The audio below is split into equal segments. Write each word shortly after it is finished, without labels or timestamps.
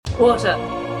Water.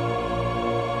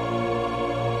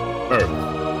 Earth.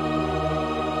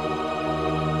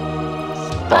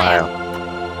 Fire.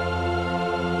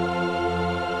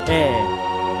 Air.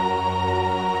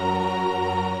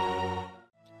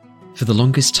 For the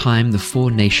longest time, the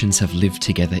four nations have lived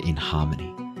together in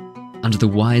harmony. Under the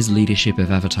wise leadership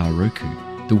of Avatar Roku,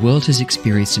 the world has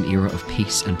experienced an era of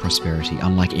peace and prosperity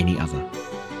unlike any other.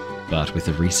 But with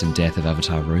the recent death of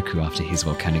Avatar Roku after his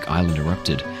volcanic island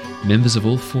erupted, members of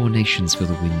all four nations feel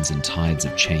the winds and tides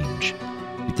of change.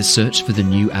 With the search for the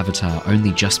new Avatar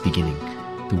only just beginning,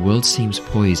 the world seems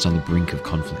poised on the brink of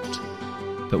conflict.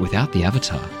 But without the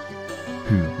Avatar,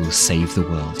 who will save the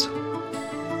world?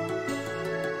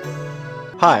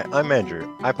 Hi, I'm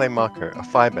Andrew. I play Marco, a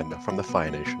firebender from the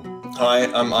Fire Nation. Hi,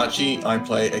 I'm Archie. I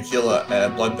play a killer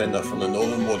bloodbender from the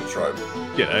Northern Water Tribe.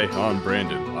 G'day, I'm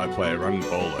Brandon. I play a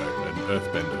Rungbolo, an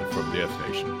earthbender from the Earth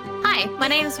Nation. Hi, my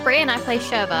name's Bri and I play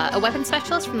Sherva, a weapon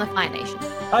specialist from the Fire Nation.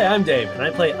 Hi, I'm Dave, and I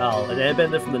play Al, an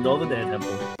airbender from the Northern Air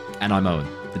Temple. And I'm Owen,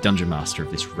 the dungeon master of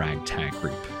this ragtag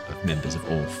group of members of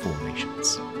all four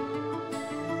nations.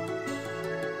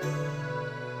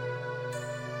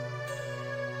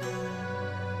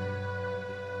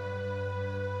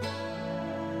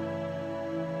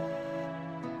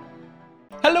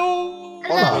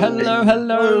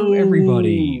 Hello,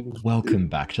 everybody. Welcome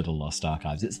back to the Lost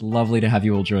Archives. It's lovely to have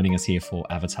you all joining us here for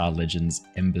Avatar Legends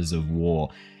Embers of War,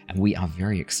 and we are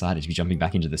very excited to be jumping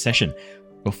back into the session.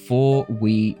 Before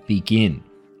we begin,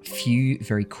 a few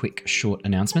very quick short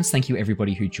announcements. Thank you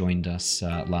everybody who joined us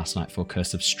last night for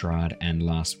Curse of Strahd and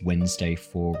last Wednesday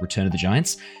for Return of the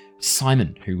Giants.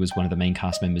 Simon, who was one of the main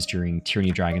cast members during Tyranny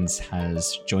of Dragons,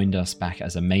 has joined us back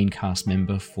as a main cast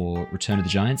member for Return of the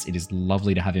Giants. It is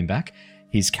lovely to have him back.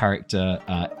 His character,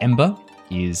 Ember,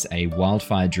 is a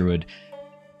wildfire druid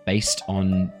based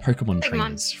on Pokemon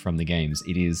trainers from the games.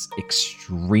 It is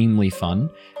extremely fun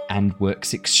and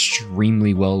works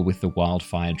extremely well with the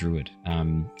wildfire druid.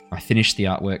 I finished the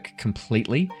artwork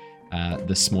completely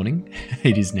this morning.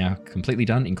 It is now completely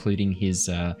done, including his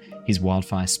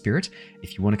wildfire spirit.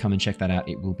 If you want to come and check that out,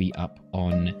 it will be up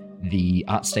on the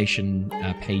ArtStation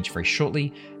page very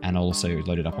shortly, and I'll also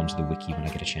load it up onto the wiki when I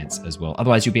get a chance as well.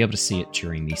 Otherwise, you'll be able to see it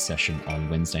during the session on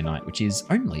Wednesday night, which is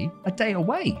only a day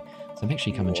away. So make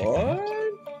sure you come and check that out.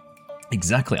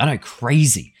 Exactly. I know,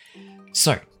 crazy.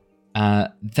 So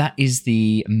that is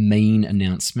the main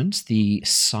announcement. The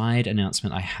side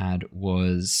announcement I had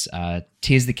was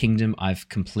Tears of the Kingdom. I've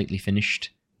completely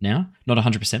finished now. Not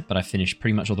 100%, but I've finished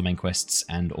pretty much all the main quests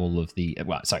and all of the...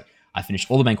 I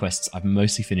finished all the main quests. I've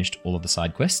mostly finished all of the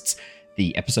side quests.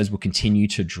 The episodes will continue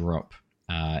to drop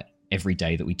every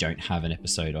day that we don't have an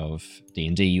episode of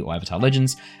D&D or Avatar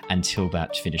Legends until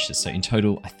that finishes. So in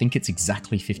total, I think it's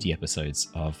exactly 50 episodes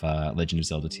of Legend of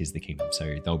Zelda Tears of the Kingdom.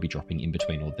 So they'll be dropping in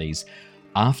between all these.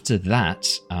 After that,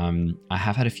 I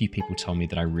have had a few people tell me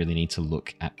that I really need to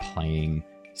look at playing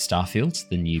Starfield,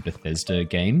 the new Bethesda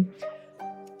game.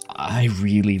 I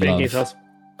really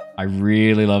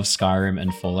love Skyrim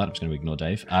and Fallout. I'm just going to ignore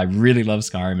Dave. I really love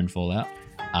Skyrim and Fallout.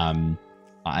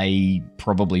 I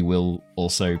probably will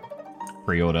also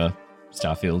pre-order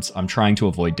Starfield. I'm trying to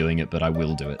avoid doing it, but I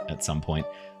will do it at some point.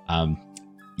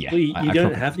 Yeah. Well, you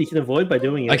don't have to. You can avoid by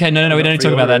doing it. Okay, no, we don't need to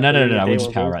talk about that. No. We'll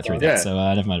just power right through that. So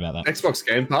never mind about that. Xbox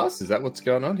Game Pass? Is that what's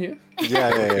going on here?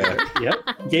 Yeah.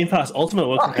 Yep. Game Pass Ultimate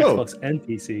works on Xbox and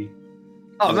PC.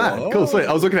 Oh man, cool, sweet.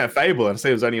 I was looking at Fable and I see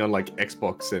it was only on like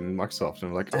Xbox and Microsoft,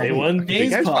 and I'm like, Day one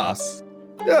Games Pass.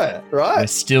 Yeah, right.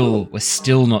 We're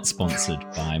still not sponsored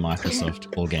by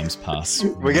Microsoft or Games Pass.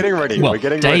 We're getting ready. Well, We're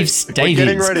getting Dave ready. is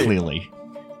clearly.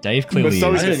 Dave clearly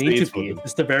so is. I don't need to be. It's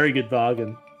just a very good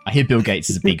bargain. I hear Bill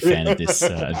Gates is a big fan of this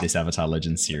Avatar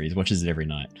Legends series. Watches it every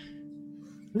night.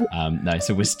 No,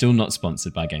 so we're still not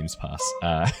sponsored by Games Pass.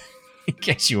 In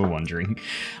case you were wondering,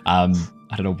 I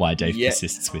don't know why Dave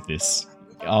persists with this.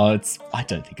 I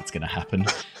don't think it's going to happen.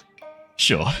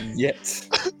 Sure. Yet.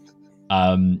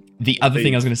 The other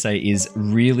thing I was going to say is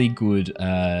really good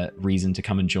reason to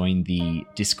come and join the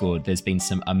Discord. There's been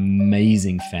some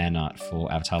amazing fan art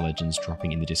for Avatar Legends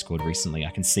dropping in the Discord recently. I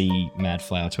can see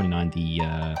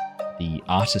Madflower29, the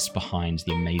artist behind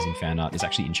the amazing fan art, is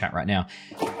actually in chat right now.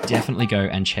 Definitely go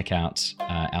and check out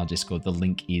our Discord. The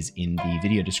link is in the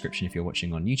video description if you're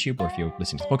watching on YouTube, or if you're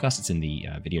listening to the podcast, it's in the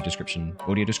audio description.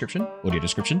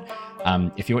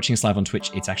 If you're watching us live on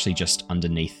Twitch, it's actually just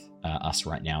underneath us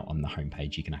right now on the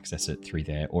homepage. You can access it through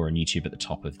there, or on YouTube at the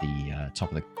top of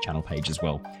the channel page as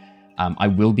well. I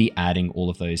will be adding all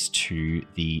of those to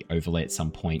the overlay at some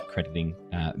point, crediting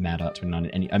MadArt29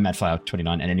 and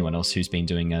MadFlower29 and anyone else who's been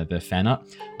doing the fan art.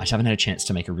 I just haven't had a chance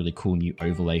to make a really cool new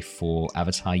overlay for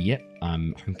Avatar yet.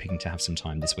 I'm hoping to have some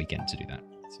time this weekend to do that.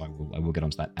 So I will get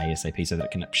onto that ASAP so that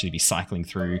it can actually be cycling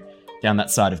through down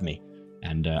that side of me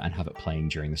and have it playing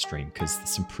during the stream, because there's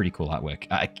some pretty cool artwork.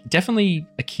 Definitely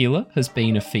Aquila has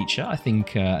been a feature. I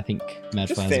think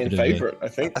MadFlower's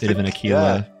a bit of an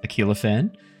Aquila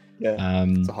fan. Yeah,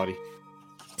 it's a hottie.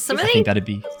 Some of I these think that'd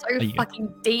be so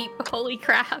fucking deep. Holy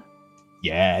crap!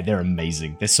 Yeah, they're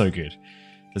amazing. They're so good.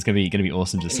 It's gonna be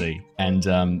awesome to see. And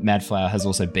MadFlower has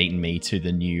also beaten me to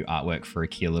the new artwork for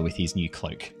Aquila with his new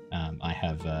cloak. I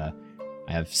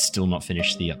have still not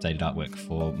finished the updated artwork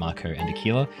for Marco and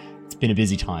Aquila. It's been a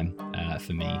busy time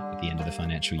for me at the end of the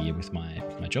financial year with my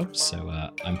job, so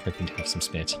I'm hoping to have some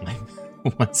spare time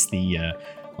once the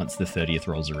 30th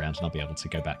rolls around, and I'll be able to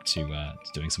go back to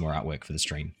doing some more artwork for the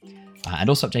stream, and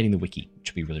also updating the wiki,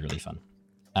 which will be really, really fun.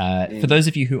 For those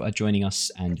of you who are joining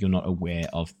us and you're not aware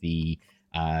of the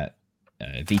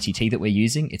VTT that we're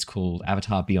using, it's called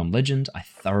Avatar Beyond Legend. I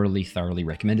thoroughly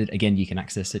recommend it. Again, you can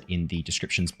access it in the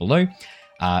descriptions below.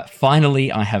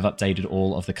 Finally, I have updated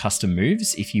all of the custom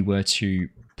moves. If you were to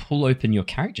pull open your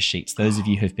character sheets, those of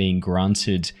you who have been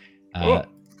granted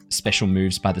special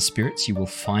moves by the spirits, you will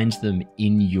find them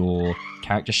in your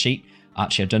character sheet.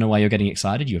 Archie, I don't know why you're getting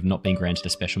excited. You have not been granted a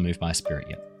special move by a spirit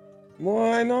yet.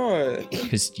 Why not?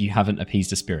 Because you haven't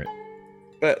appeased a spirit.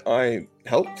 But I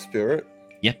helped spirit.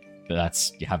 Yep, but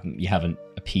that's you haven't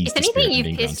appeased If the spirit.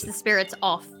 anything, you've pissed the spirits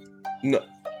off. No.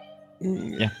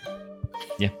 Yeah.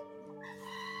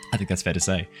 I think that's fair to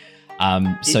say.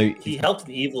 He helped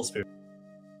the evil spirit.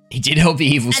 He did help the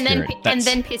evil spirit. And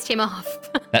then pissed him off.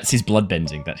 That's his blood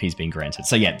bending that he's been granted.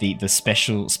 So yeah, the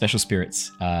special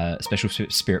spirits, special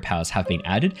spirit powers have been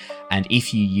added. And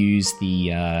if you use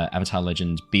the Avatar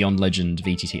Legend Beyond Legend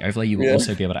VTT overlay, you will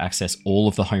also be able to access all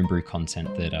of the homebrew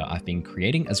content that I've been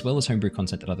creating, as well as homebrew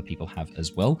content that other people have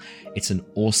as well. It's an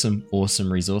awesome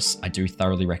resource. I do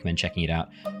thoroughly recommend checking it out.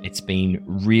 It's been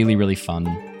really fun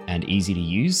and easy to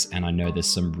use, and I know there's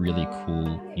some really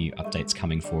cool new updates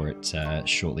coming for it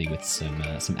shortly with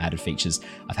some added features.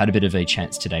 I've had a bit of a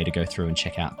chance today to go through and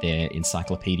check out their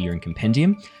encyclopedia and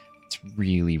compendium. It's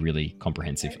really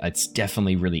comprehensive. It's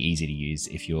definitely really easy to use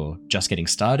if you're just getting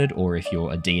started, or if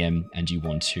you're a DM and you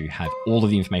want to have all of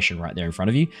the information right there in front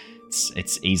of you.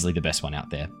 It's easily the best one out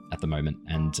there at the moment,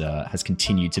 and has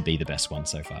continued to be the best one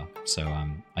so far. So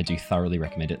I do thoroughly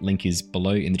recommend it. Link is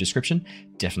below in the description.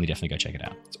 Definitely go check it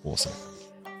out. It's awesome.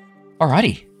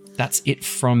 Alrighty, that's it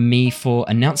from me for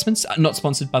announcements. Not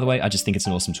sponsored, by the way. I just think it's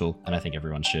an awesome tool, and I think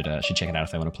everyone should check it out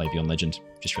if they want to play Beyond Legend.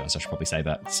 Just realized I should probably say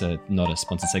that. It's not a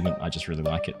sponsored segment. I just really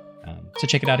like it. So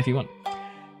check it out if you want.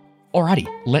 Alrighty,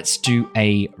 let's do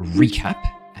a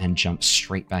recap and jump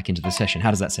straight back into the session. How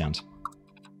does that sound?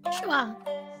 Sure.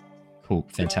 Cool,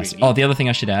 fantastic. Oh, the other thing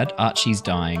I should add, Archie's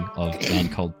dying of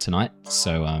land cold tonight,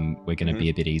 so we're going to be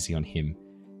a bit easy on him.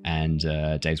 And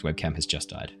Dave's webcam has just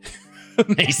died.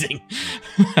 Amazing.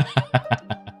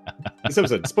 This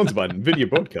episode is sponsored by Video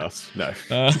Broadcast. No.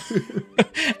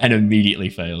 And immediately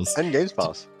fails. And Games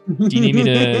Pass. Do you need me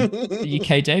to... Are you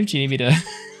okay, Dave? Do you need me to...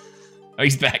 Oh,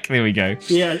 he's back. There we go.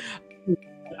 Yeah,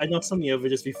 I knocked something over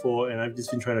just before, and I've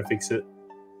just been trying to fix it.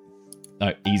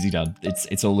 Oh, easy done.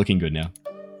 It's all looking good now.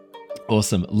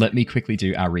 Awesome. Let me quickly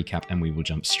do our recap, and we will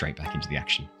jump straight back into the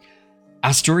action.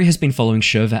 Our story has been following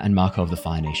Shurva and Marco of the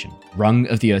Fire Nation, Rung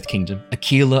of the Earth Kingdom,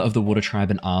 Aquila of the Water Tribe,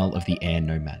 and Aal of the Air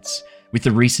Nomads. With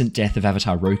the recent death of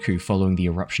Avatar Roku following the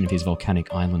eruption of his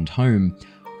volcanic island home,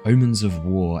 omens of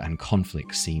war and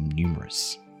conflict seem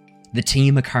numerous. The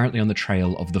team are currently on the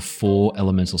trail of the 4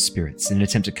 elemental spirits in an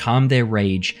attempt to calm their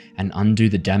rage and undo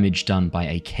the damage done by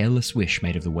a careless wish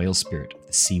made of the whale spirit of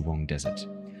the Siwong Desert.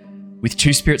 With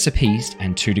 2 spirits appeased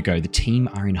and 2 to go, the team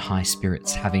are in high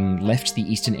spirits. Having left the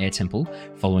Eastern Air Temple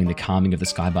following the calming of the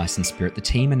Sky Bison spirit, the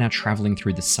team are now travelling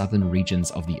through the southern regions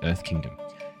of the Earth Kingdom.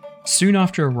 Soon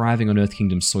after arriving on Earth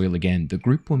Kingdom soil again, the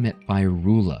group were met by a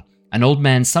ruler, an old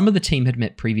man some of the team had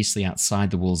met previously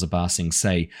outside the walls of Ba Sing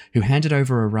Se, who handed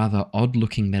over a rather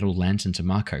odd-looking metal lantern to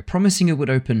Marco, promising it would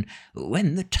open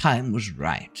when the time was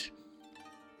right.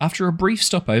 After a brief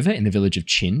stopover in the village of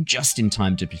Chin, just in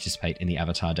time to participate in the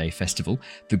Avatar Day festival,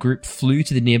 the group flew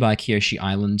to the nearby Kyoshi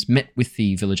Island, met with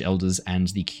the village elders and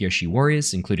the Kyoshi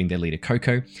warriors, including their leader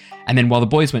Coco, and then while the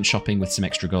boys went shopping with some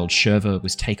extra gold, Shurva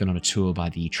was taken on a tour by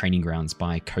the training grounds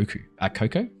by Cuckoo,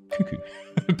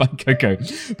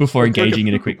 before engaging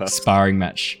in a quick sparring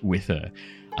match with her.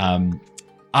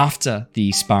 After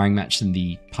the sparring match, and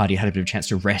the party had a bit of a chance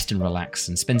to rest and relax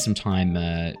and spend some time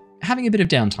having a bit of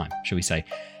downtime, shall we say.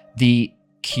 The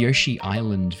Kyoshi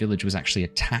Island village was actually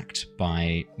attacked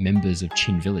by members of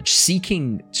Chin Village,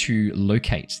 seeking to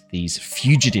locate these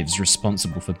fugitives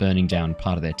responsible for burning down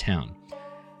part of their town.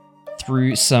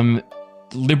 Through some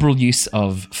liberal use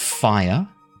of fire,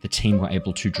 the team were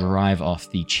able to drive off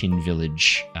the Chin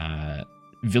Village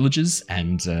villagers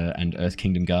and Earth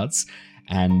Kingdom guards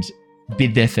and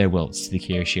bid their farewells to the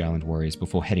Kyoshi Island warriors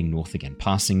before heading north again,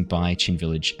 passing by Chin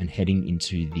Village and heading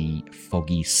into the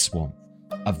Foggy Swamp,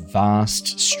 a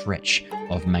vast stretch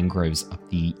of mangroves up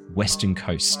the western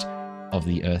coast of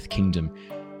the Earth Kingdom,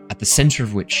 at the center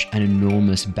of which an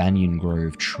enormous banyan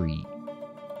grove tree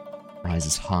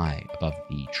rises high above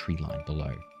the tree line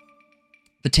below.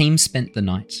 The team spent the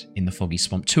night in the Foggy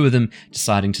Swamp, two of them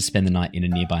deciding to spend the night in a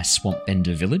nearby swamp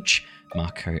bender village,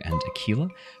 Marco and Aquila,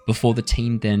 before the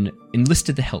team then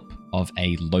enlisted the help of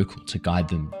a local to guide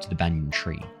them to the banyan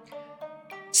tree.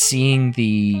 Seeing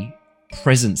the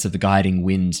presence of the guiding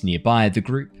wind nearby, the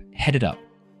group headed up,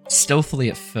 stealthily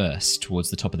at first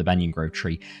towards the top of the banyan grove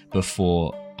tree,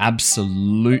 before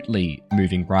absolutely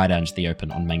moving right out into the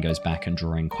open on Mango's back and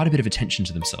drawing quite a bit of attention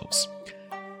to themselves.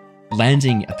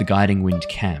 Landing at the Guiding Wind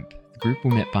camp, the group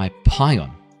were met by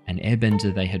Pion, an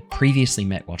airbender they had previously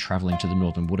met while travelling to the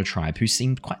Northern Water Tribe, who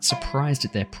seemed quite surprised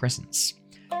at their presence.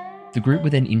 The group were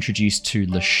then introduced to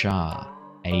Lashar,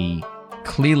 a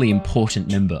clearly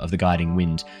important member of the Guiding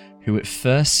Wind, who at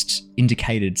first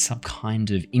indicated some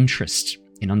kind of interest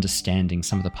in understanding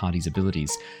some of the party's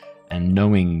abilities and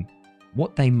knowing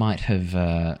what they might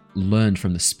have learned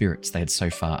from the spirits they had so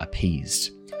far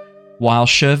appeased. While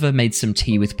Sherva made some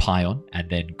tea with Pion and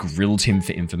then grilled him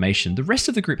for information, the rest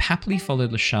of the group happily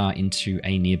followed Lashar into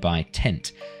a nearby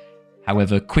tent.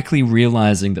 However, quickly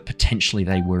realizing that potentially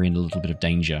they were in a little bit of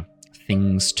danger,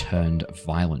 things turned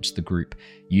violent. The group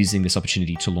using this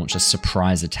opportunity to launch a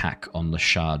surprise attack on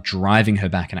Lashar, driving her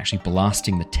back and actually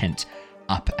blasting the tent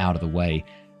up out of the way,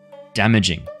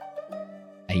 damaging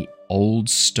an old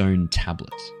stone tablet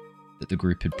that the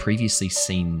group had previously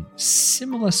seen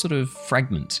similar sort of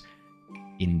fragment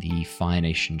in the Fire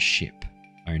Nation ship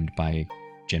owned by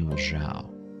General Zhao.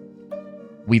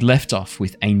 We left off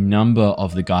with a number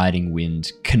of the Guiding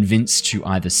Wind convinced to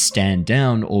either stand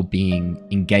down or being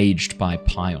engaged by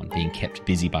Pion, being kept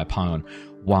busy by Pion,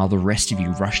 while the rest of you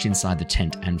rushed inside the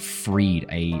tent and freed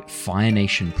a Fire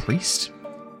Nation priest,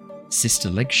 Sister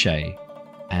Legshay,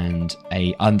 and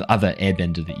other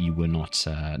airbender that you were not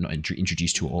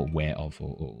introduced to or aware of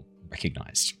or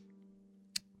recognized.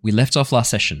 We left off last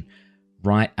session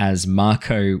right as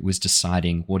Marco was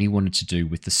deciding what he wanted to do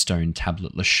with the stone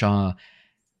tablet. Lashar,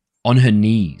 on her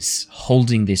knees,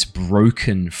 holding this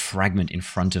broken fragment in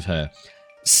front of her,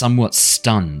 somewhat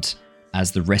stunned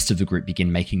as the rest of the group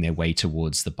begin making their way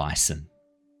towards the bison.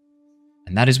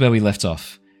 And that is where we left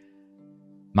off.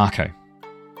 Marco,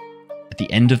 at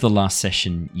the end of the last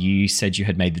session, you said you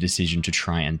had made the decision to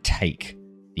try and take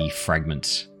the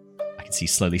fragment. I can see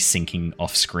slowly sinking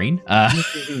off screen.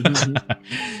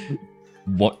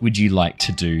 What would you like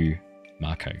to do,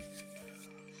 Marco?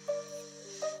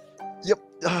 Yep.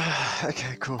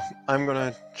 Okay, cool. I'm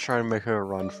gonna try and make her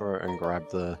run for it and grab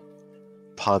the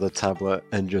part of the tablet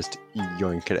and just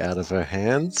yoink it out of her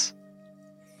hands.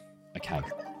 Okay.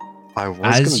 I was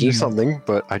gonna do something,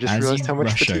 but I just realized how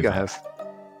much fatigue I have.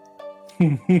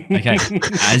 Okay.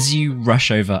 As you rush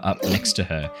over up next to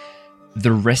her,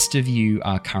 the rest of you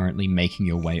are currently making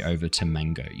your way over to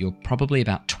Mango. You're probably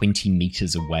about 20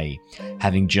 meters away,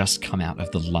 having just come out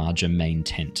of the larger main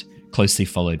tent, closely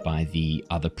followed by the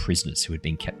other prisoners who had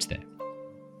been kept there.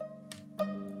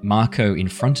 Marco, in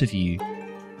front of you,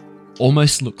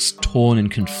 almost looks torn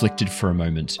and conflicted for a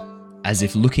moment, as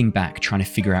if looking back, trying to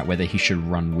figure out whether he should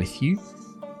run with you,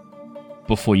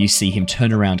 before you see him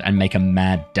turn around and make a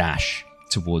mad dash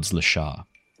towards Lashar.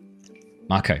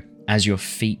 Marco, as your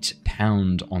feet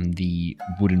pound on the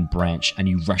wooden branch and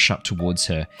you rush up towards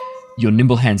her, your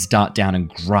nimble hands dart down and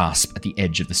grasp at the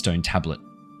edge of the stone tablet.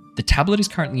 The tablet is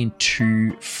currently in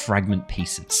two fragment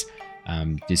pieces,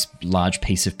 this large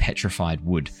piece of petrified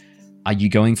wood. Are you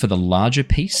going for the larger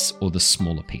piece or the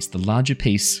smaller piece? The larger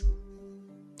piece,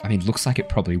 I mean, looks like it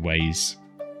probably weighs,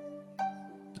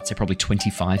 I'd say probably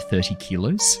 25, 30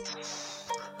 kilos.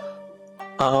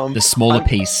 The smaller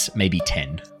piece, maybe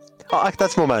 10.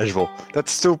 That's more manageable.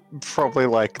 That's still probably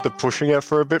like the pushing it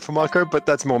for a bit for Marco, but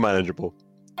that's more manageable.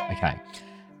 Okay.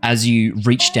 As you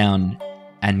reach down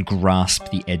and grasp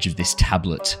the edge of this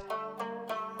tablet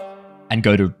and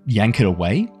go to yank it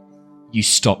away, you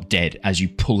stop dead as you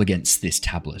pull against this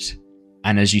tablet.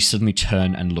 And as you suddenly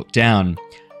turn and look down,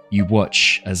 you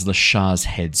watch as Lashar's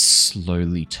head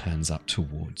slowly turns up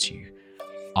towards you.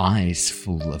 eyes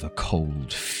full of a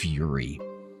cold fury.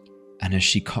 And as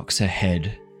she cocks her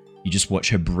head, you just watch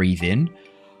her breathe in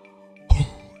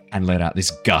and let out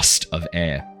this gust of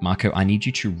air. Marco, I need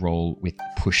you to roll with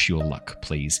Push Your Luck,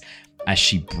 please, as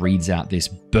she breathes out this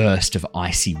burst of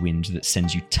icy wind that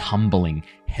sends you tumbling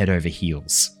head over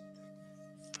heels.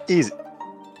 Easy.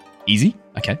 Easy?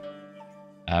 Okay.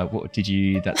 What did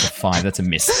you... That's a 5. That's a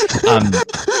miss.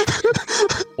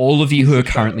 All of you who are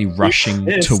currently rushing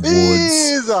towards...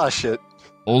 Oh, shit.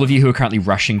 All of you who are currently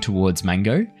rushing towards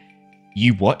Mango,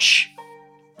 you watch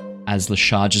as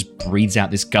Lashar just breathes out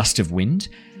this gust of wind.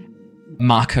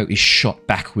 Marco is shot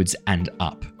backwards and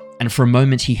up. And for a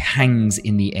moment, he hangs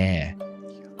in the air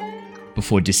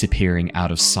before disappearing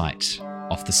out of sight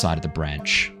off the side of the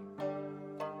branch.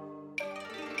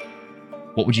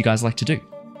 What would you guys like to do?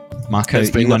 Marco,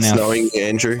 you are now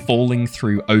falling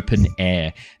through open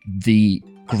air. The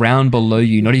ground below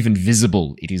you, not even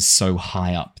visible, it is so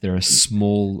high up. There are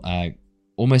small,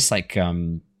 almost like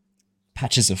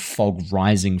patches of fog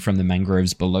rising from the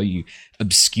mangroves below you,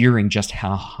 obscuring just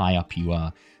how high up you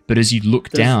are. But as you look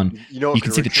down, you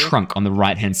can see the trunk on the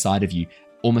right-hand side of you,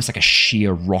 almost like a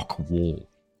sheer rock wall.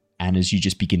 And as you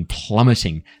just begin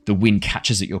plummeting, the wind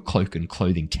catches at your cloak and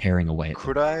clothing, tearing away at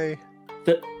Could I...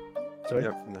 Sorry.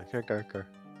 Yep, no, go.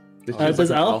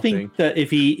 Does Al think that if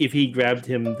he grabbed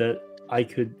him, that I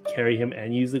could carry him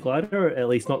and use the glider, or at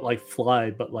least not like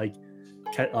fly, but like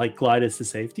glide us to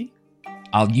safety?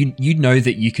 You know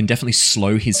that you can definitely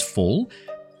slow his fall,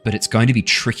 but it's going to be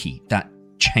tricky. That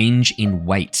change in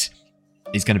weight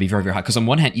is going to be very, very hard. Because on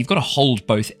one hand, you've got to hold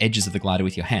both edges of the glider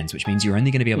with your hands, which means you're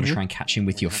only going to be able to try and catch him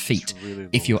with your feet. Really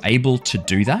if you're able to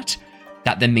do that,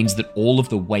 that then means that all of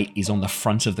the weight is on the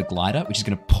front of the glider, which is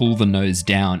going to pull the nose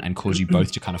down and cause you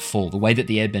both to kind of fall. The way that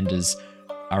the airbenders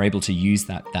are able to use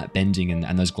that bending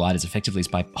and those gliders effectively is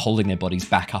by holding their bodies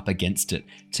back up against it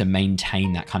to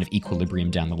maintain that kind of equilibrium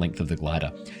down the length of the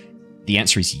glider. The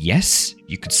answer is yes,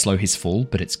 you could slow his fall,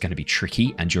 but it's going to be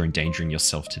tricky and you're endangering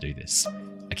yourself to do this.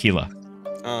 Akila.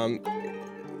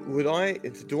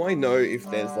 Do I know if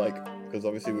there's because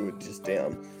obviously we were just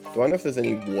down. Do I know if there's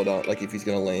any water, if he's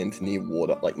going to land near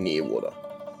water, near water?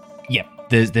 Yeah,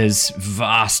 there's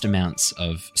vast amounts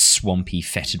of swampy,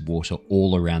 fetid water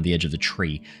all around the edge of the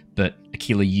tree. But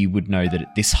Akila, you would know that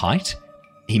at this height,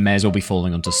 he may as well be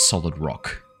falling onto solid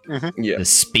rock. Mm-hmm. Yeah. The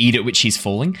speed at which he's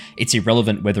falling, it's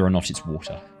irrelevant whether or not it's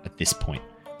water at this point.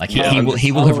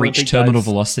 He will have reached terminal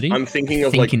velocity. I'm thinking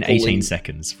of in 18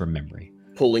 seconds from memory.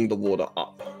 Pulling the water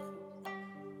up.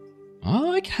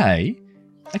 Oh, okay.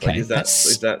 Okay, Is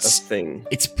that a thing?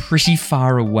 It's pretty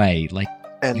far away.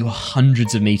 And you're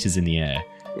hundreds of meters in the air.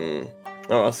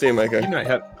 Oh, I'll see you, Mako. You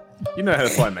know how to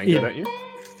fly Mango, don't you?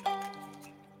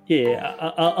 Yeah,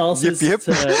 I'll Yep.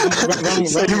 Rung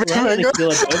and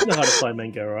Akila both know how to fly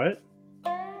Mango, right?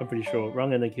 I'm pretty sure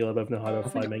Rung and Akila both know how to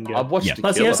fly Mango. I've watched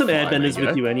Plus, you have some Akila fly airbenders Mango.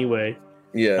 with you anyway.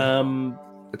 Yeah.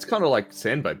 It's kind of like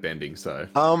sandboat bending, so...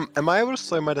 am I able to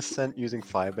slow my descent using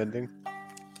firebending?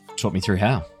 Talk me through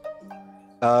how.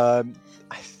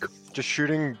 Just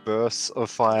shooting bursts of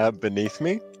fire beneath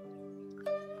me.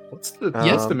 What's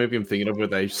the movie I'm thinking of where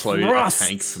they slow a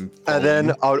tank from falling? And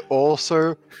then I would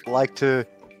also like to...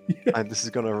 and this is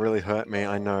going to really hurt me,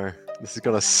 I know. This is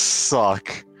going to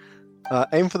suck.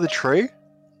 Aim for the tree.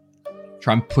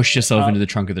 Try and push yourself into the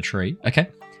trunk of the tree. Okay.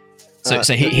 So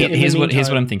here's what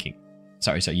I'm thinking.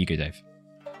 Sorry, you go, Dave.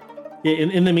 Yeah,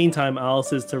 in the meantime, Al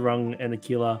says to Rung and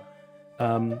Akila,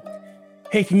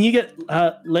 hey, can you get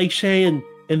Lake Shay and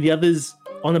the others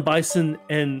on a bison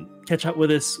and catch up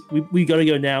with us? We got to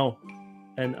go now.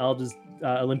 And Al just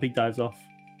Olympic dives off.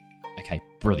 Okay,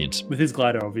 brilliant. With his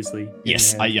glider, obviously.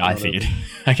 Yes, I figured.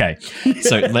 Okay,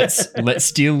 so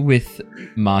let's deal with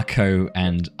Marco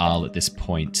and Al at this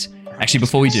point. Actually,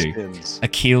 before we do,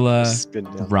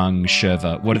 Akila, Rung,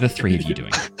 Sherva, what are the three of you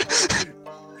doing?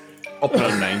 I'll put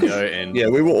on Mango and... Yeah,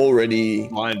 we were already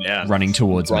running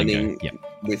towards running Mango. Yep.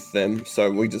 with them, so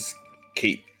we just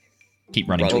keep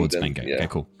running towards them, Mango. yeah. Okay,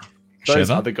 cool. Those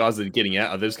Sherva? other guys that are getting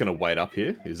out, are they just going to wait up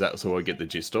here? Is that so I get the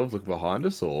gist of? Look behind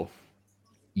us, or...?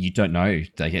 You don't know.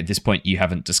 At this point, you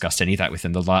haven't discussed any of that with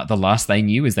them. The last they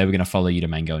knew is they were going to follow you to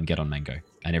Mango and get on Mango,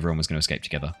 and everyone was going to escape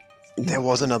together. There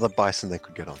was another bison they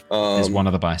could get on. There's one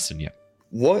other bison, yeah.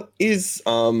 What is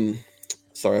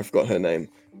sorry, I forgot her name.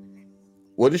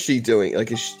 What is she doing?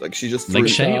 Is she just threw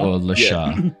Legshay or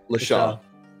Lashar? Yeah. Lashar.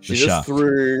 She Lashar. just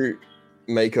threw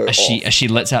Mako As she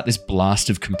lets out this blast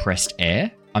of compressed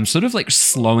air, I'm sort of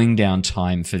slowing down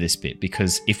time for this bit,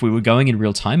 because if we were going in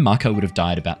real time, Marco would have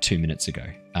died about 2 minutes ago.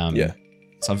 Yeah.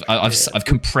 So I've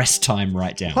compressed time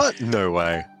right down. What? No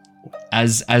way.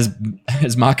 As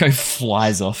Marco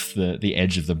flies off the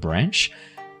edge of the branch,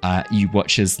 you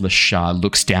watch as Lashar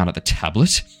looks down at the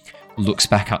tablet, looks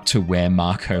back up to where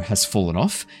Marco has fallen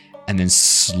off, and then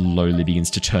slowly begins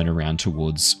to turn around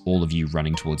towards all of you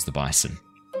running towards the bison.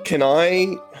 Can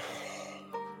I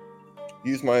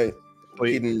use my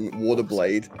hidden water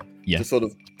blade to sort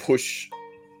of push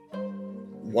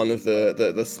one of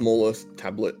the smallest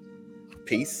tablet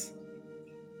piece?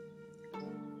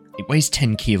 It weighs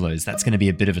 10 kilos. That's going to be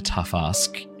a bit of a tough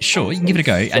ask. Sure, you can give it a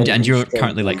go. And you're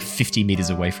currently like 50 meters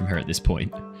away from her at this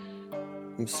point.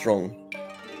 I'm strong.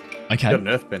 Okay. You got an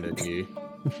earthbender, do you?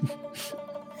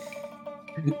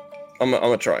 I'm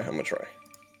gonna try.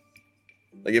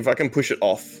 Like, if I can push it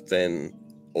off, then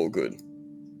all good.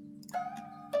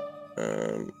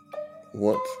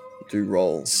 What do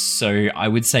roll? So I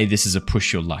would say this is a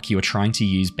push your luck. You are trying to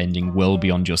use bending well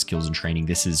beyond your skills and training.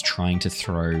 This is trying to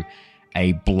throw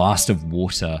a blast of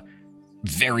water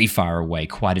very far away,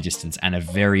 quite a distance, and a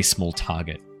very small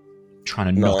target.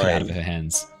 Trying to knock it out of her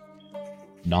hands.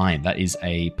 9. That is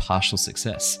a partial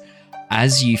success.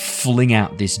 As you fling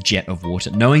out this jet of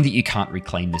water, knowing that you can't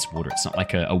reclaim this water, it's not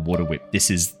like a water whip.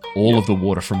 This is all of the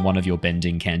water from one of your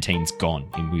bending canteens gone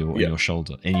in your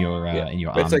shoulder, in your arm.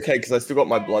 It's okay because I still got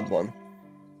my blood one.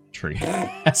 True.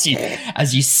 As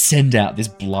you send out this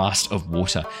blast of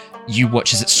water, you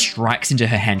watch as it strikes into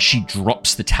her hand. She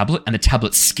drops the tablet, and the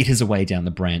tablet skitters away down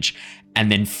the branch, and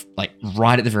then, like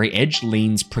right at the very edge,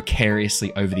 leans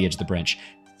precariously over the edge of the branch,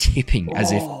 tipping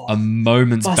as if a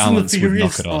moment's balance would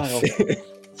knock it off.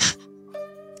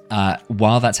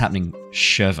 While that's happening,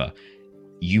 Sherva,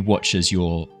 you watch as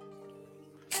your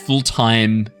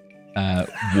full-time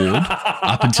ward,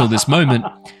 up until this moment,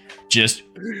 just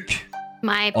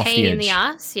my pain in the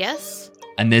ass, yes.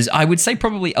 And there's, I would say,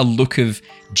 probably a look of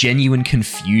genuine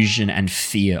confusion and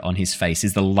fear on his face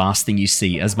is the last thing you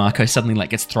see as Marco suddenly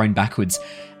like gets thrown backwards,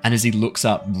 and as he looks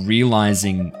up,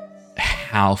 realizing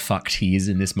how fucked he is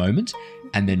in this moment,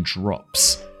 and then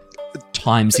drops.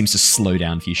 Time seems to slow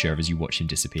down for you, Sheriff, as you watch him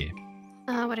disappear.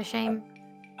 Oh, what a shame.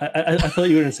 I thought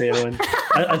you were going to say, Owen.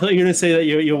 I thought you were going to say that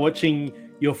you're watching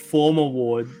your former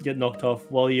ward get knocked off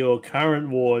while your current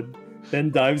ward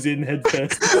then dives in head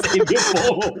first to save your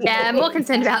former ward. Yeah, I'm more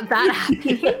concerned about that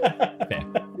happening. Fair.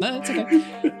 No, that's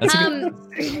okay. That's no,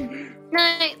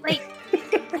 like,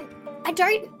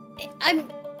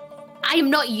 I am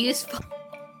not useful.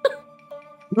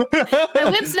 My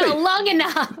whip's not long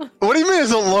enough. What do you mean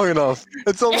it's not long enough?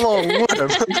 It's a long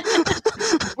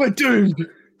whip. We're doomed.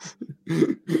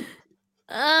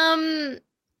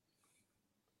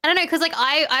 I don't know, because like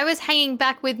I was hanging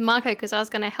back with Marco because I was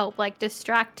going to help like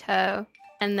distract her,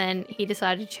 and then he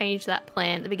decided to change that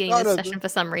plan at the beginning of the session for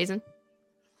some reason.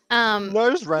 No, I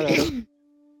just ran out.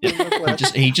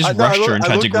 He just rushed her and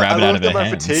tried to grab it out of her hands. I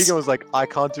looked at my fatigue and was like, I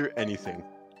can't do anything.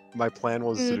 My plan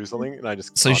was to do something, and I just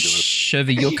can't do it.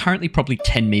 Sherva, you're currently probably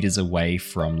 10 meters away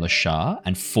from Lashar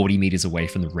and 40 meters away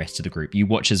from the rest of the group. You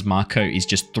watch as Marco is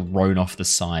just thrown off the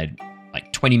side,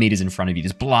 like 20 meters in front of you.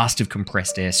 This blast of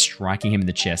compressed air striking him in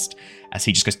the chest as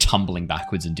he just goes tumbling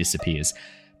backwards and disappears.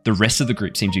 The rest of the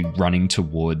group seems to be running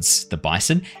towards the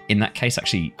bison. In that case,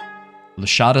 actually,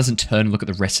 Lashar doesn't turn and look at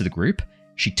the rest of the group.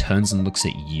 She turns and looks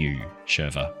at you,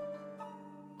 Sherva.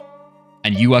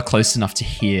 And you are close enough to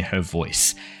hear her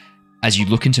voice. As you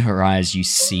look into her eyes, you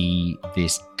see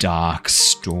this dark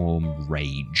storm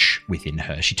rage within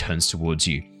her. She turns towards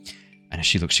you. And as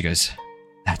she looks, she goes,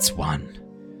 "That's one."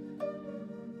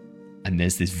 And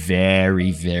there's this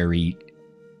very, very,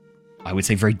 I would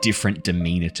say, very different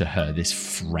demeanor to her. This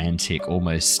frantic,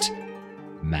 almost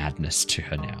madness to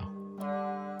her now.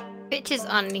 Bitch is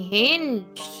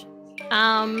unhinged.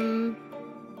 And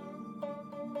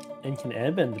can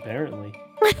airbend, apparently.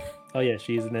 Oh yeah,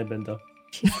 she is an airbender.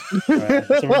 Right.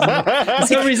 For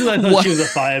some reason I thought she was a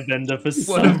firebender. For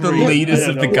some one of the reason, leaders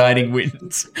of the Guiding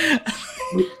Winds.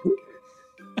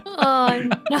 Oh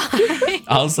no!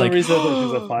 I was like, I thought she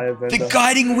was a firebender. the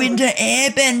Guiding Wind are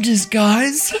airbenders,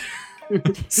 guys.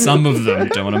 Some of them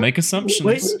don't want to make assumptions.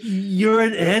 Wait, you're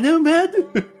an air nomad?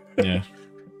 Yeah.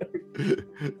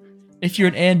 If you're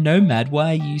an air nomad,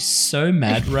 why are you so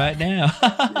mad right now?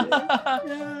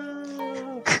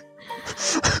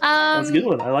 That's a good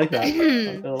one. I like that. I like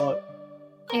that a lot.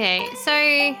 Okay, so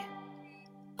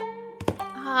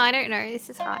I don't know. This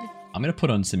is hard. I'm going to put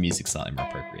on some music slightly more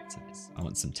appropriate to this. I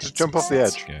want some Just jump off the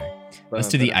edge. Go. Let's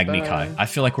do the Agni Kai. I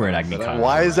feel like we're at Agni Kai.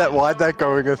 Why'd that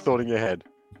going a thought in your head?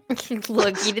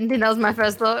 Look, you didn't think that was my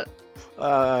first thought.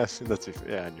 That's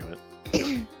yeah, I knew it.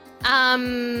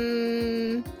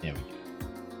 There we go.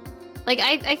 Like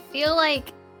I feel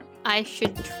like I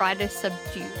should try to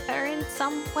subdue her in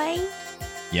some way.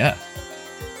 Yeah.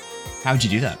 How would you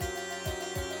do that?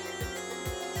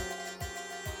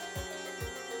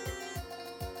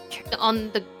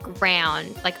 On the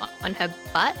ground, like on her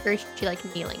butt, or is she like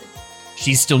kneeling?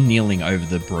 She's still kneeling over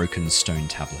the broken stone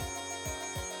tablet.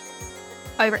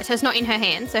 Over it, so it's not in her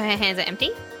hands. So her hands are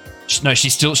empty. No,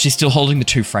 she's still holding the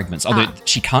 2 fragments. Although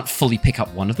she can't fully pick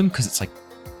up one of them because it's like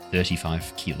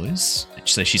 35 kilos.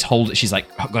 So she's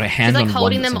like got her hand on one. She's like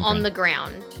holding them on the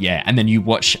ground. Yeah, and then you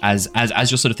watch as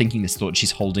you're sort of thinking this thought,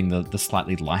 she's holding the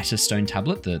slightly lighter stone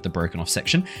tablet, the broken off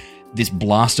section. This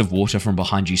blast of water from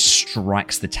behind you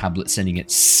strikes the tablet, sending it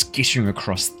skittering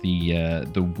across the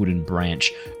wooden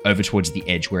branch over towards the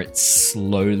edge, where it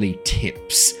slowly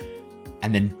tips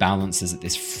and then balances at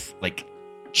this like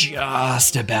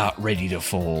just about ready to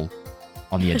fall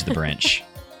on the edge of the branch.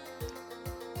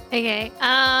 Okay.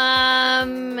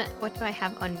 What do I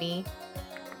have on me?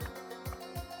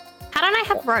 How don't I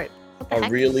have rope? A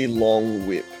really long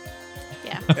whip.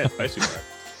 Yeah. Yeah, it's basically right.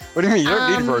 What do you mean? You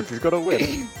don't need rope. You've got a whip.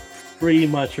 Pretty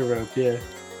much a rope, yeah.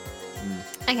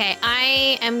 Okay,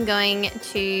 I am going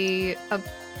to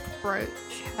approach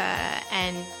her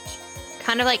and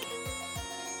kind of like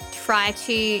try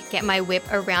to get my whip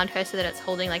around her so that it's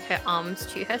holding like her arms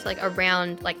to her, so like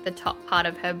around like the top part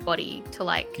of her body to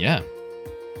like. Yeah.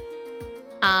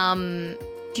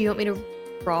 Do you want me to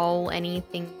roll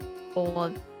anything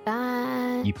for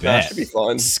that? You bet. That should be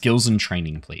fine. Skills and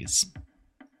training, please.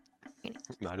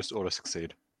 No, just auto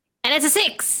succeed. And it's a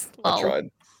 6. Lol. I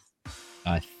tried.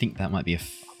 I think that might be a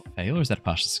fail, or is that a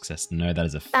partial success? No,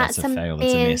 that's a That's fail.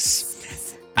 That's a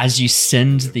miss. As you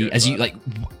send as you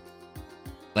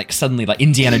like suddenly like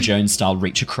Indiana Jones style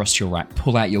reach across your right,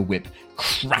 pull out your whip,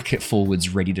 crack it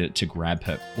forwards, ready to grab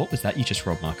her. What was that you just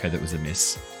rolled, Marco? That was a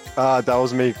miss. That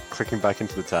was me clicking back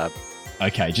into the tab.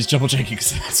 Okay, just double checking.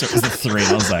 So it was a 3,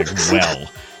 and I was like, well,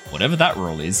 whatever that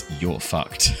roll is, you're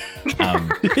fucked.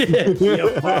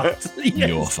 You're fucked. Yes.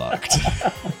 You're fucked.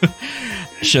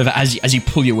 Shiva, as you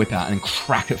pull your whip out and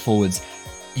crack it forwards,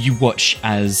 you watch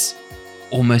as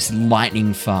almost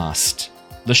lightning fast,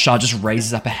 the Shah just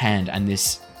raises up a hand and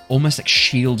this almost like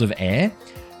shield of air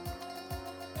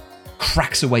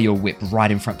cracks away your whip right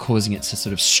in front, causing it to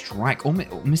sort of strike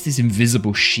almost this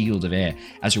invisible shield of air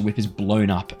as your whip is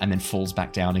blown up and then falls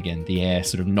back down again, the air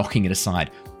sort of knocking it aside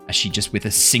as she just with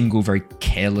a single very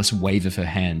careless wave of her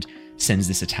hand sends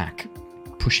this attack,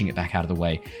 pushing it back out of the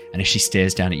way. And as she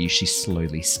stares down at you, she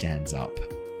slowly stands up,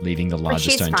 leaving the larger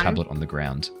stone tablet on the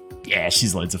ground. Yeah,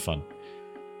 she's loads of fun.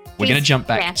 We're going to jump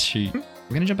back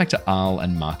to Arl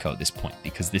and Marco at this point,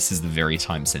 because this is the very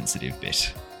time sensitive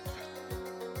bit.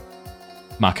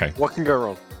 Marco. What can go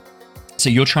wrong? So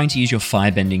you're trying to use your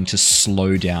firebending to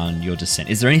slow down your descent.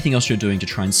 Is there anything else you're doing to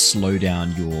try and slow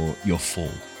down your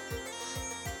fall?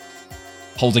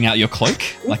 Holding out your cloak?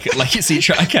 like it's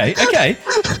okay.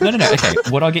 No. Okay,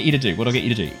 what I'll get you to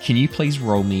do. Can you please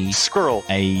roll me Squirrel.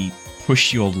 A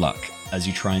push your luck as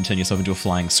you try and turn yourself into a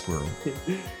flying squirrel?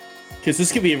 Because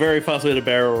this could be a very fast way to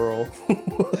barrel roll.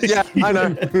 Yeah, I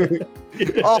know.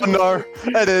 Oh no,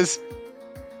 it is.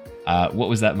 What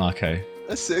was that, Marco?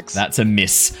 A 6. That's a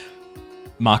miss.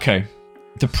 Marco,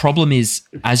 the problem is,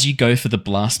 as you go for the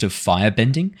blast of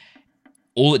firebending,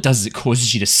 all it does is it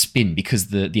causes you to spin, because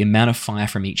the amount of fire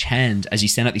from each hand, as you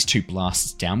send out these 2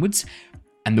 blasts downwards,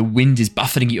 and the wind is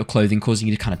buffeting at your clothing, causing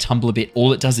you to kind of tumble a bit,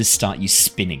 all it does is start you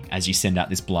spinning as you send out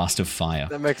this blast of fire.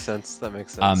 That makes sense.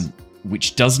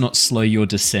 Which does not slow your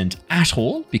descent at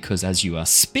all, because as you are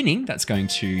spinning, that's going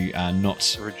to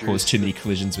not cause too many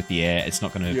collisions with the air. It's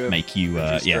not going to make you,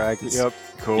 drag.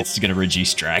 Cool. It's going to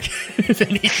reduce drag, if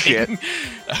anything.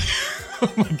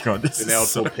 Oh my god, this is now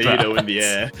so torpedo bad. in the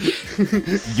air.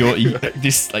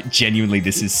 Genuinely,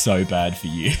 this is so bad for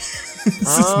you. This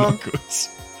is not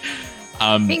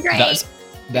good. Been great.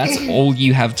 That's all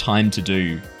you have time to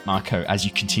do, Marco, as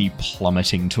you continue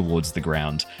plummeting towards the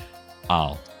ground.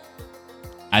 Arl,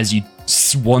 as you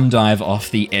swan dive off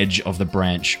the edge of the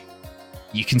branch,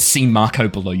 you can see Marco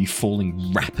below you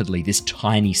falling rapidly, this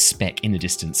tiny speck in the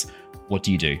distance. What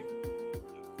do you do?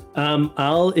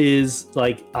 Al is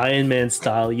like Iron Man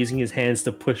style, using his hands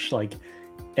to push like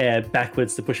air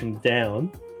backwards to push him down,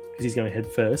 because he's going head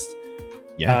first.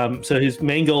 Yeah. So his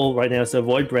main goal right now is to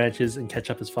avoid branches and catch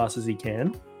up as fast as he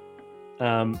can.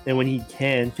 And when he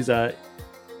can, because I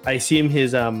assume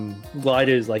his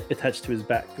glider is like attached to his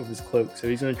back of his cloak, so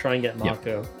he's going to try and get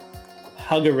Marco,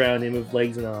 hug around him with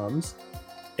legs and arms,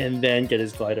 and then get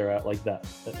his glider out like that.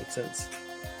 That makes sense.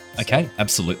 Okay,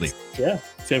 absolutely. Yeah,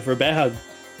 he's going for a bear hug.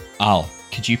 Al,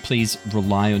 could you please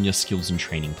rely on your skills and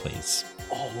training, please?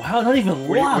 Oh wow, not even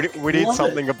luck. We need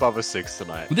something above a 6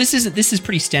 tonight. Well, this is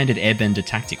pretty standard airbender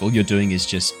tactic. All you're doing is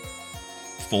just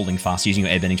falling fast, using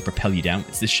your airbending to propel you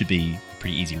downwards. This should be a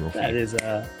pretty easy roll for you. That is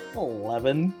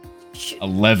 11.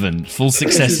 11. Full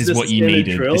success is what you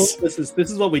needed. This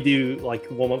is what we do, like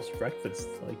warm-ups for breakfast.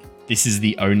 Like this is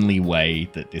the only way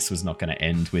that this was not going to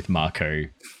end with Marco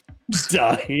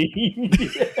dying.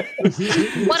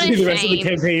 What a the rest of the shame.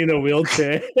 campaign in a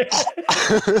wheelchair.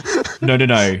 No.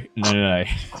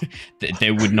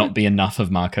 There would not be enough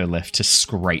of Marco left to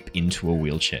scrape into a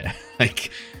wheelchair.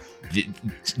 Like,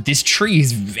 this tree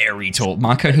is very tall.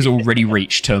 Marco has already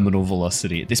reached terminal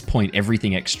velocity. At this point,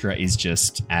 everything extra is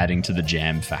just adding to the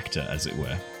jam factor, as it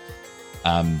were.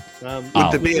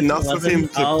 Would there be enough of him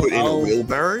to put in a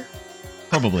wheelbarrow?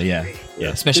 Probably, yeah.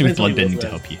 Especially with bloodbending to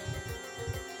help you.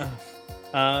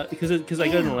 Because I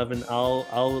got an 11,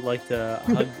 I'll like to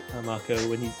hug Marco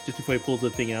when he's just before he pulls the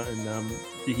thing out, and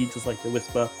he just like to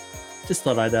whisper, "Just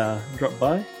thought I'd drop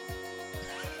by."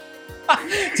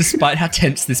 Despite how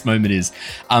tense this moment is,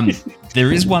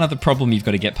 there is one other problem you've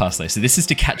got to get past though. So this is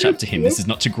to catch up to him. This is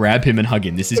not to grab him and hug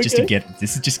him. This is just to get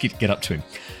up to him.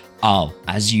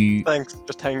 As you Thanks,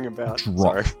 just hanging about.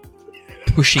 Drop,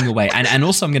 pushing away, and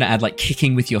also I'm going to add like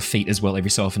kicking with your feet as well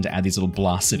every so often to add these little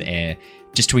blasts of air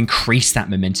just to increase that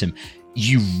momentum.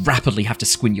 You rapidly have to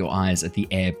squint your eyes at the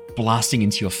air blasting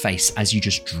into your face as you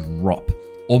just drop,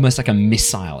 almost like a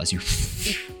missile as you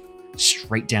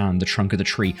straight down the trunk of the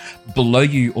tree. Below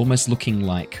you, almost looking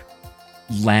like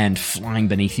land flying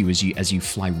beneath you as you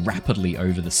fly rapidly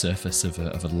over the surface of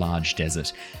a large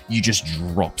desert. You just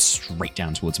drop straight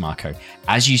down towards Marco.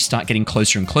 As you start getting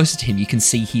closer and closer to him, you can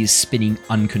see he is spinning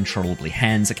uncontrollably,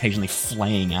 hands occasionally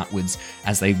flaying outwards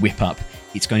as they whip up.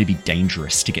 It's going to be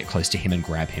dangerous to get close to him and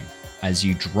grab him. As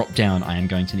you drop down, I am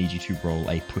going to need you to roll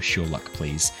a push your luck,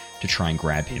 please, to try and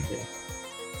grab him. Okay.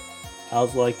 I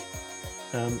was like,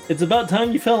 it's about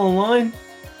time you fell in line.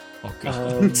 Oh,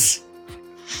 God.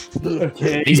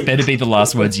 Okay. These better be the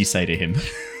last words you say to him.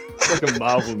 It's like a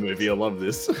Marvel movie. I love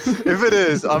this. If it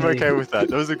is, I'm okay with that.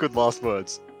 Those are good last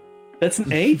words. That's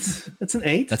an 8. That's an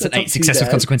 8. That's an 8. Success with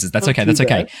consequences. That's okay. That's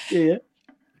okay. Yeah.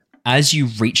 As you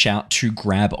reach out to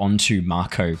grab onto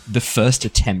Marco, the first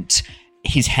attempt,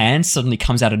 his hand suddenly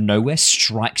comes out of nowhere,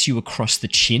 strikes you across the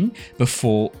chin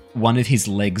before one of his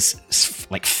legs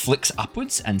flicks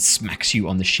upwards and smacks you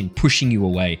on the shin, pushing you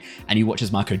away. And you watch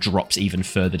as Marco drops even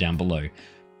further down below.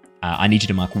 I need you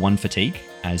to mark 1 fatigue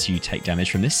as you take damage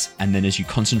from this. And then as you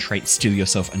concentrate, still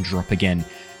yourself and drop again,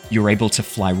 you're able to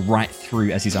fly right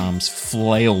through as his arms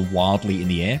flail wildly in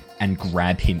the air and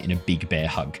grab him in a big bear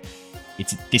hug.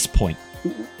 It's at this point.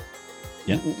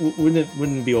 Yeah. Wouldn't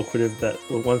it be awkward if that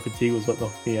 1 fatigue was what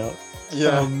knocked me out?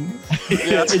 Yeah.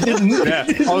 Yeah, it didn't. Yeah,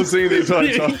 I was seeing the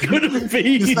entire time. It couldn't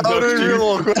be. That would be real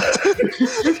awkward.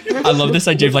 I love this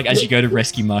idea of like as you go to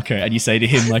rescue Marco and you say to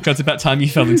him like, "Oh, it's about time you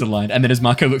fell into line," and then as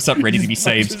Marco looks up ready to be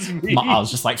saved, I'll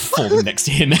just like falling next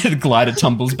to him, and the glider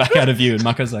tumbles back out of view, and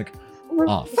Marco's like,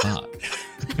 "Oh fuck."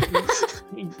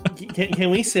 Can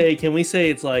we say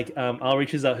it's like Al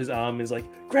reaches out his arm and is like,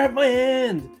 "Grab my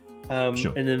hand,"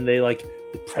 Sure. And then they like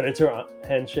the predator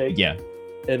handshake. Yeah.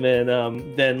 And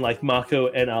then like Marco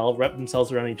and Al wrap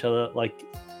themselves around each other like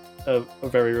a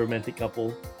very romantic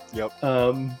couple. Yep.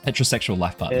 Heterosexual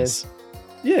life partners.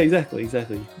 Yeah, exactly. It's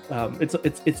okay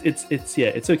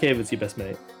if it's your best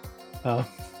mate.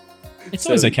 It's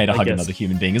always okay to hug another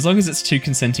human being as long as it's 2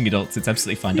 consenting adults. It's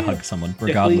absolutely fine to hug someone,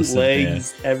 regardless of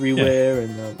legs everywhere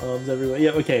and arms everywhere.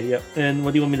 Yeah. Okay. Yeah. And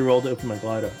what do you want me to roll to open my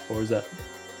glider, or is that?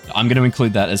 I'm going to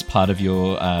include that as part of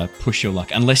your push your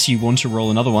luck. Unless you want to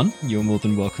roll another one, you're more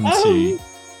than welcome to.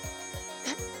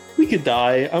 We could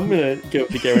die. I'm going to go with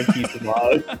the guarantee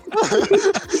survive.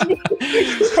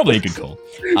 Probably a good call.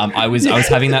 I was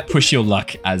having that push your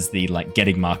luck as the like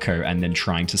getting Marco and then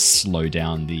trying to slow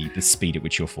down the speed at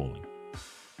which you're falling.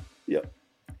 Yep.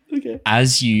 Okay.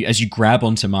 As you grab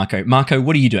onto Marco,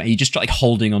 what are you doing? Are you just like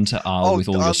holding onto Arl with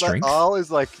all your strength? Arl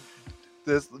is like,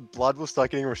 there's blood will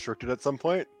start getting restricted at some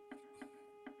point.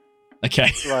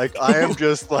 Okay. Like I am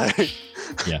just like.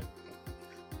 Yeah.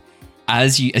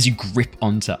 As you grip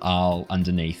onto Arl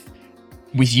underneath,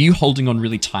 with you holding on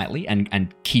really tightly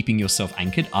and keeping yourself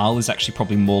anchored, Arl is actually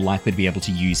probably more likely to be able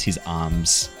to use his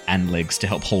arms and legs to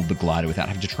help hold the glider without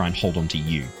having to try and hold onto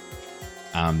you.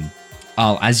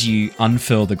 Arl, as you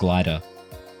unfurl the glider,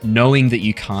 knowing that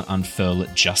you can't unfurl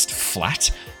it just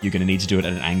flat, you're going to need to do it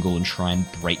at an angle and try and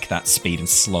break that speed and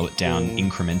slow it down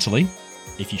incrementally.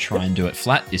 If you try and do it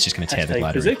flat, it's just going to tear the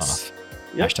glider in half.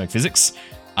 Hashtag physics.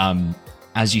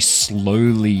 As you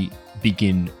slowly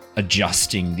begin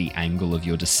adjusting the angle of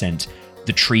your descent,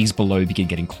 the trees below begin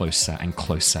getting closer and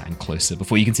closer and closer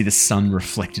before you can see the sun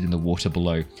reflected in the water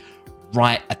below.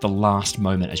 right at the last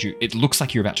moment, it looks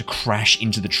like you're about to crash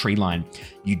into the tree line,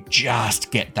 you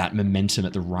just get that momentum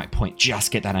at the right point,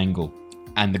 just get that angle,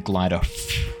 and the glider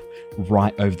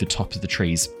right over the top of the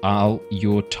trees.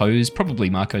 Your toes, probably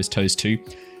Marco's toes too,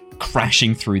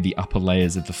 crashing through the upper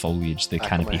layers of the foliage, the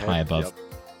canopy high above,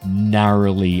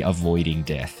 narrowly avoiding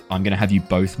death. I'm going to have you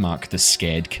both mark the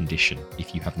scared condition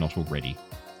if you have not already.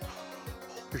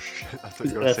 Oh, shit. I thought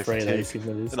you were going to say fatigue.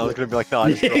 And I was going to be like, no,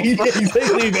 exactly.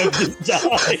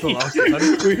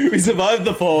 We survived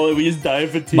the fall and we just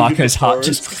died for fatigue. Marco's heart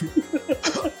just...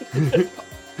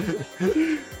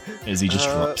 as he just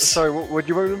drops. Sorry, what do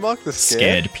you want me to mark? The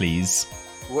scared, please.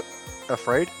 What?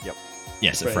 Afraid? Yep.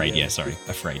 Yes, afraid. Yeah, sorry.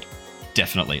 Afraid.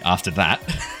 Definitely. After that,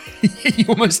 you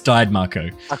almost died, Marco.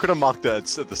 I could have marked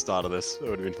that at the start of this. It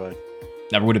would have been fine.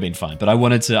 That would have been fine, but I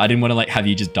didn't want to have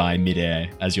you just die midair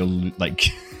as your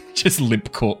just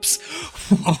limp corpse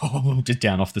just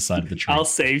down off the side of the tree. I'll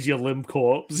save your limp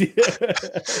corpse.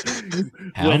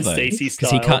 How Gwen though? Stacy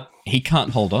style. Because he can't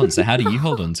hold on. So how do you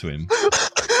hold on to him?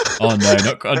 Oh no,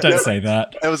 don't say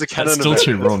that. That was a canon. That's still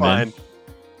too raw, man.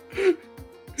 Fine.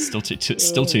 Still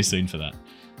too soon for that.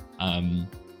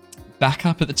 Back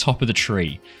up at the top of the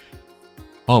tree.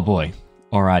 Oh boy.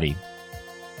 Alrighty.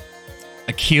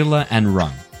 Aquila and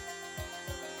Rung.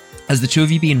 As the two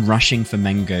of you begin rushing for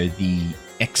Mango, the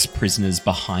ex-prisoners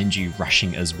behind you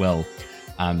rushing as well.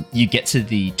 You get to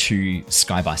the two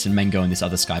sky bison, Mango and this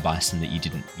other sky bison that you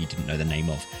didn't know the name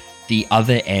of. The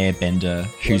other airbender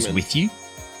who's with you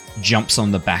jumps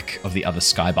on the back of the other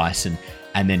sky bison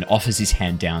and then offers his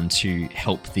hand down to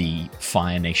help the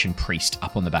Fire Nation priest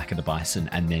up on the back of the bison,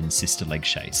 and then Sister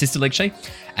Legshay. Sister Legshay,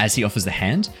 as he offers the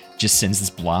hand, just sends this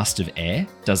blast of air,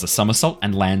 does a somersault,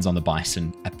 and lands on the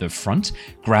bison at the front,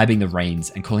 grabbing the reins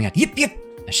and calling out, "Yip, yip!"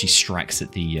 as she strikes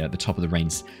at the top of the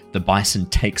reins. The bison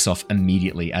takes off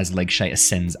immediately as Legshay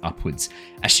ascends upwards.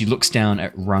 As she looks down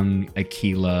at Rung,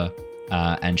 Aquila,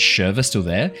 and Sherva still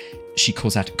there, she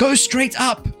calls out, "Go straight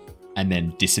up!" and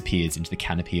then disappears into the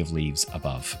canopy of leaves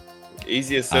above.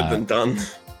 Easier said than done.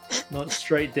 Not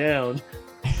straight down.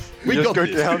 We just go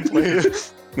down,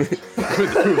 please.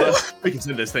 We can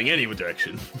send this thing any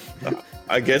direction.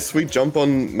 I guess we jump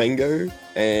on Mango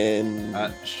and...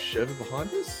 Sherva behind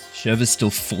us? Sherva's still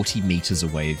 40 meters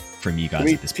away from you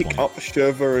guys at this point. Can we pick up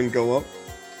Sherva and go up?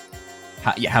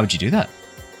 How would you do that?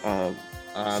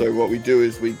 So what we do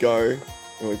is we go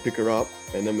and we pick her up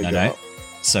and then we go up.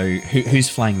 So who's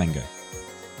flying Mango?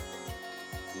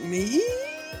 Me?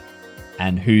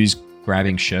 And who's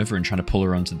grabbing Sherva and trying to pull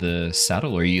her onto the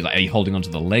saddle? Or are you holding onto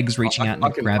the legs, reaching out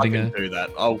and grabbing her? I can do that.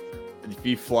 If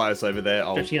you fly us over there,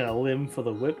 I'll... Stretching out a limb for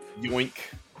the whip. Yoink.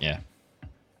 Yeah.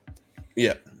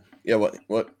 Yeah,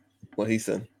 what he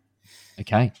said.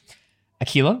 Okay.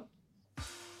 Aquila,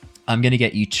 I'm going to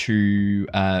get you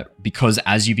to, because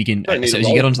as you begin, as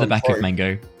you get onto the back of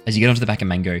Mango,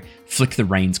 flick the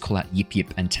reins, call out "Yip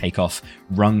Yip" and take off.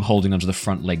 Rung holding onto the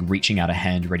front leg, reaching out a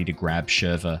hand, ready to grab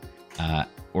Sherva,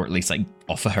 or at least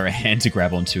offer her a hand to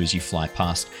grab onto as you fly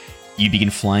past. You begin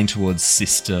flying towards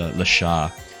Sister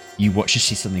Lashar. You watch as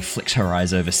she suddenly flicks her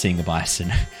eyes over, seeing the bison.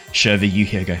 Sherva, you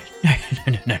hear go,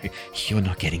 no, you're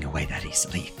not getting away that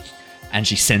easily. And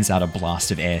she sends out a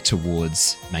blast of air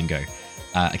towards Mango.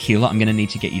 Aquila, I'm going to need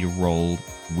to get you to roll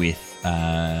with,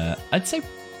 I'd say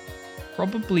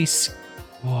probably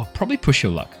push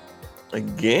your luck.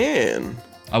 Again?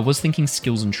 I was thinking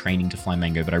skills and training to fly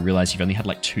Mango, but I realized you've only had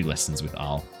 2 lessons with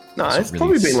Arl. No, it's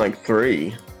really probably been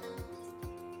 3.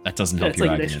 That doesn't help your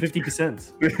argument. It's an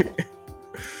extra 50%.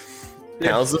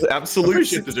 How's the absolute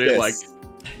shit to do?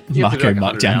 Marco,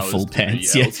 mark down full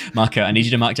pants. Yeah, Marco, I need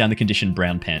you to mark down the condition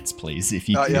brown pants, please. If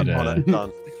you could. Yeah, done.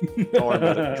 Don't worry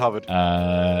about it. Covered.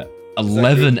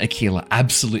 11, Aquila,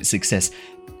 absolute success.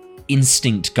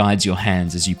 Instinct guides your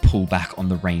hands as you pull back on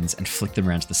the reins and flick them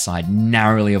around to the side,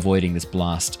 narrowly avoiding this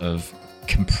blast of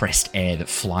compressed air that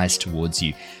flies towards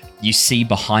you. You see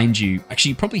behind you, actually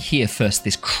you probably hear first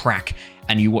this crack,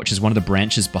 and you watch as one of the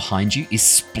branches behind you is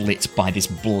split by this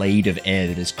blade of air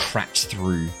that has cracked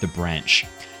through the branch.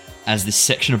 As this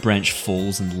section of branch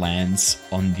falls and lands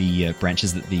on the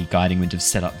branches that the guiding wind have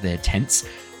set up their tents,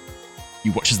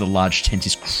 you watch as the large tent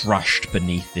is crushed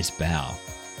beneath this bough.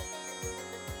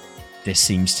 There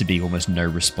seems to be almost no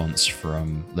response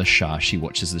from Lashar. She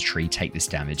watches the tree take this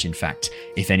damage. In fact,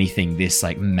 if anything, this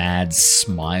mad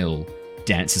smile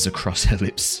dances across her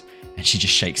lips, and she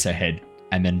just shakes her head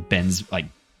and then bends,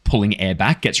 pulling air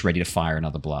back, gets ready to fire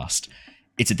another blast.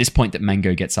 It's at this point that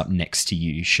Mango gets up next to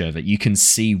you, Sherva. You can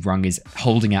see Rung is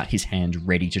holding out his hand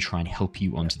ready to try and help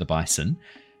you onto the bison.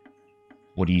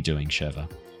 What are you doing, Sherva?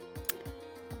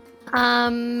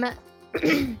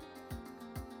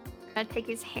 I'd take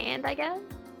his hand, I guess.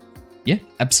 Yeah,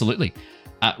 absolutely.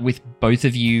 With both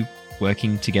of you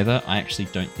working together, I actually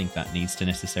don't think that needs to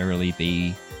necessarily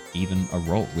be even a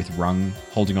roll. With Rung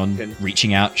holding on,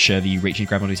 reaching out, Sherva, you reaching,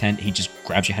 grab onto his hand, he just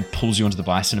grabs your hand, pulls you onto the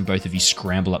bison, and both of you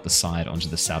scramble up the side onto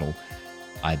the saddle.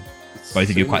 Both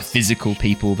of you are quite physical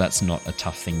people. That's not a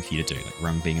tough thing for you to do. Like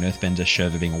Rung being an earthbender,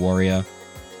 Sherva being a warrior,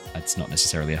 that's not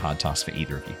necessarily a hard task for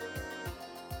either of you.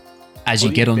 As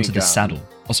you get onto the saddle...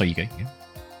 Oh, sorry, you go. Yeah.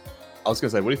 I was going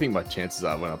to say, what do you think my chances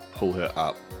are when I pull her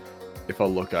up? If I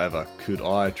look over, could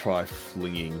I try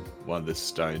flinging one of the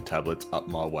stone tablets up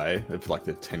my way, if like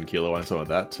the 10 kilo one or something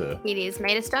like that, to... It is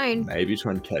made of stone. Maybe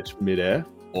try and catch midair,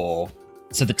 or...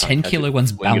 So the 10 kilo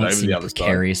one's balancing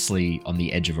precariously on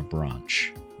the edge of a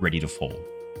branch, ready to fall.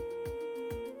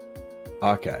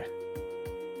 Okay.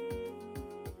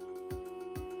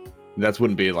 That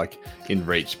wouldn't be like in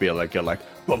reach, be like go like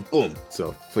boom boom,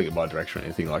 so fling it my direction or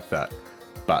anything like that.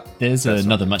 But there's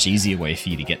another much easier way for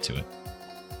you to get to it.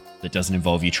 That doesn't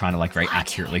involve you trying to like very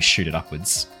accurately shoot it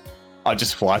upwards. I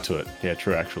just fly to it. Yeah,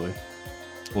 true actually.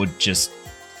 Or just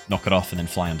knock it off and then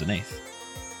fly underneath.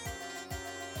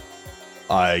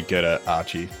 I get a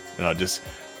Archie and I just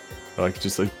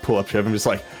pull up Trev and just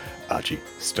like, Archie,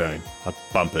 stone. I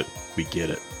bump it. We get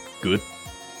it. Good.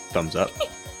 Thumbs up.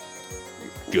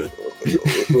 Good.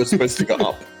 We're supposed to go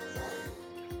up.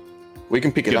 We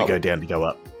can pick it up. Go down to go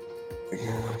up.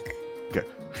 Go.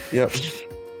 Yep.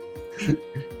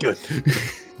 Good.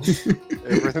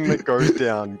 Everything that goes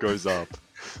down goes up.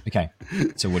 Okay.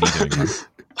 So what are you doing,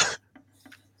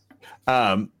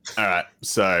 All right.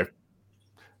 So,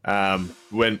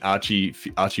 when Archie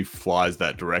flies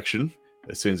that direction,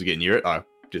 as soon as we get near it, I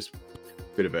just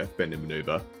bit of earthbending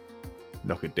maneuver,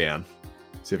 knock it down.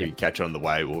 See if we can catch it on the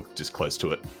way or just close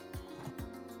to it.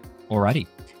 Alrighty.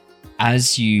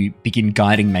 As you begin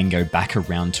guiding Mango back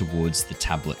around towards the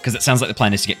tablet, because it sounds like the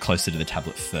plan is to get closer to the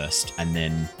tablet first and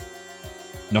then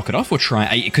knock it off, or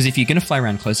try, because if you're going to fly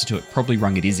around closer to it, probably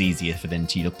Rung, it is easier for them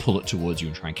to either pull it towards you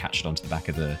and try and catch it onto the back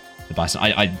of the bison.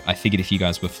 I figured if you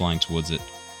guys were flying towards it,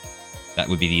 that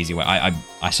would be the easier way.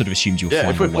 I sort of assumed you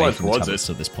were flying away from the tablets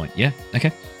at this point. Yeah,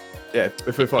 okay. Yeah,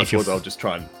 if we're flying towards it, I'll just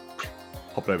try and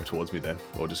hop it over towards me then,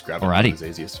 or just grab it. It's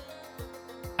easiest.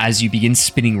 As you begin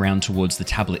spinning around towards the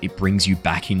tablet, it brings you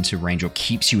back into range, or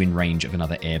keeps you in range of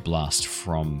another air blast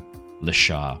from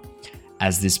Lashar.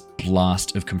 As this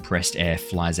blast of compressed air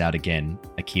flies out again,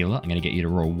 Aquila, I'm going to get you to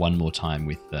roll one more time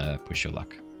with Push Your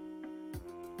Luck.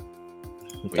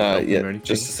 Yeah,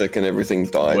 just a second, everything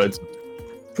died.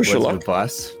 Push your luck.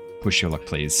 Advice. Push your luck,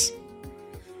 please.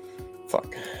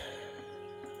 Fuck.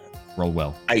 Roll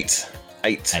well. 8.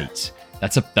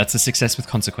 That's a success with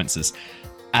consequences.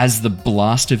 As the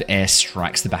blast of air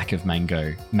strikes the back of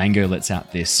Mango, Mango lets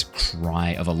out this cry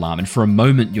of alarm, and for a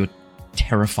moment you're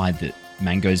terrified that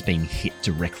Mango's being hit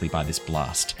directly by this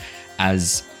blast.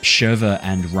 As Sherva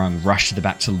and Rung rush to the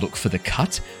back to look for the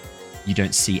cut, you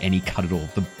don't see any cut at all.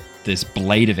 This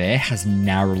blade of air has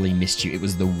narrowly missed you. It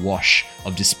was the wash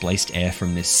of displaced air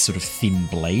from this sort of thin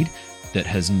blade that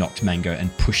has knocked Mango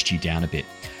and pushed you down a bit.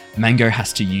 Mango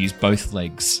has to use both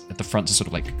legs at the front to sort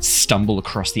of like stumble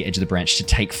across the edge of the branch to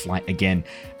take flight again.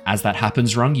 As that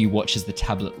happens, Rung, you watch as the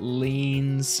tablet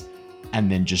leans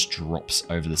and then just drops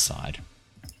over the side.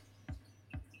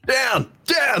 Down!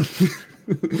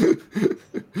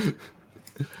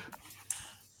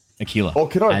 Aquila. Or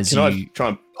can I try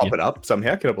and pop it up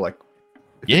somehow? Can I like...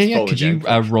 Yeah. Could you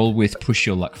roll with Push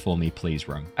Your Luck for me, please,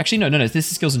 Rung? Actually, no. This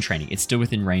is skills and training. It's still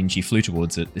within range. You flew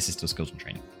towards it. This is still skills and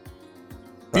training.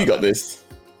 You got this.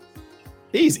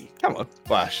 Easy. Come on.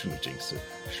 Well, I shouldn't have jinxed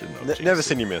it. Never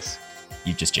seen you miss.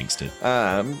 You just jinxed it.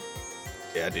 Yeah,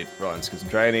 I did. Right, in skills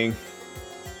and training.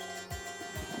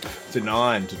 It's a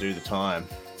 9 to do the time.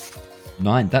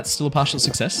 9. That's still a partial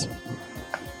success.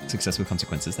 Success with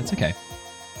consequences. That's okay.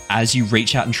 As you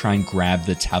reach out and try and grab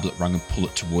the tablet, Rung, and pull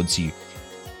it towards you,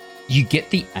 you get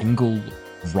the angle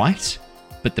right,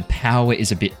 but the power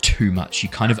is a bit too much. You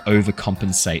kind of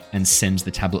overcompensate and sends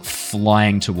the tablet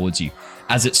flying towards you.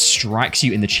 As it strikes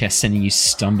you in the chest, sending you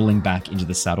stumbling back into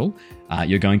the saddle,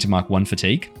 you're going to mark 1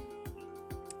 fatigue,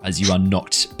 as you are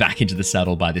knocked back into the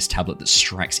saddle by this tablet that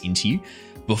strikes into you,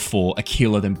 before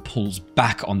Aquila then pulls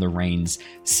back on the reins,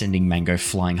 sending Mango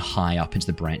flying high up into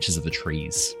the branches of the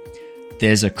trees.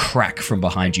 There's a crack from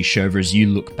behind you, Sherva. As you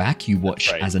look back, you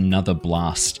watch as another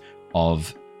blast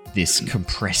of this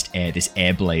compressed air, this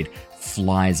air blade,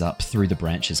 flies up through the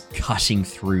branches, cutting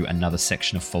through another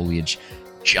section of foliage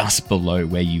just below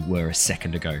where you were a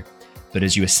second ago. But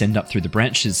as you ascend up through the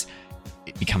branches,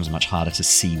 it becomes much harder to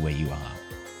see where you are.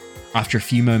 After a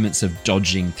few moments of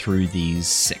dodging through these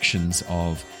sections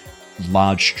of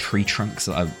large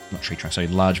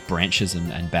large branches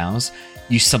and boughs,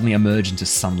 you suddenly emerge into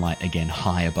sunlight again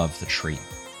high above the tree.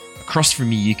 Across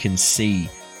from you can see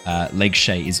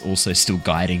Legshay is also still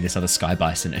guiding this other sky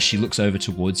bison. As she looks over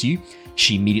towards you,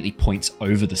 she immediately points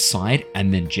over the side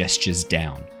and then gestures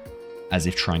down, as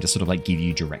if trying to sort of like give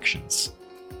you directions.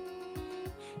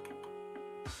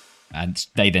 And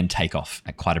they then take off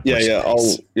at quite a brisk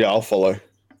pace. I'll follow.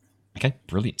 Okay,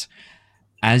 brilliant.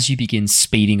 As you begin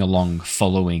speeding along,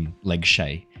 following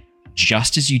Legshay,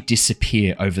 just as you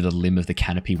disappear over the limb of the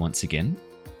canopy once again,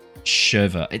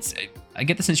 Sherva, I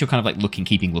get the sense you're kind of like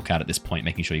keeping lookout at this point,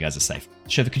 making sure you guys are safe.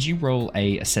 Sherva, could you roll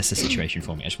a assess the situation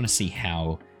for me? I just want to see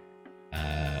how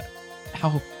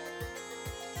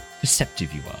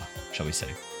perceptive you are, shall we say.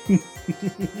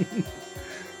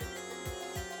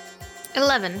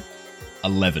 11.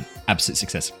 11. Absolute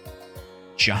success.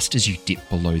 Just as you dip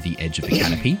below the edge of the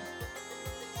canopy,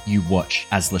 you watch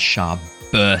as Lashar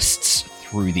bursts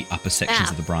through the upper sections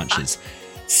of the branches.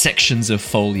 Sections of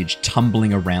foliage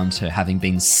tumbling around her, having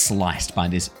been sliced by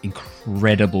this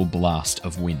incredible blast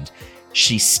of wind.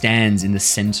 She stands in the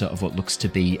center of what looks to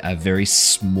be a very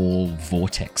small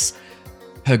vortex.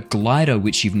 Her glider,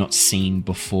 which you've not seen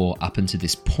before up until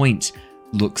this point,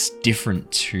 looks different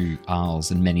to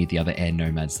Arl's and many of the other air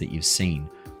nomads that you've seen.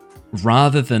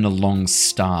 Rather than a long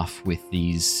staff with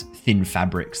these thin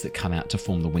fabrics that come out to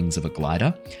form the wings of a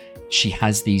glider, she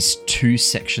has these two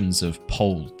sections of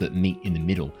pole that meet in the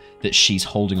middle that she's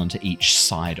holding onto each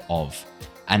side of.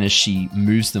 And as she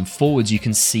moves them forwards, you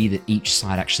can see that each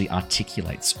side actually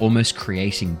articulates, almost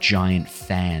creating giant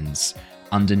fans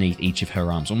underneath each of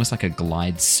her arms, almost like a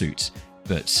glide suit.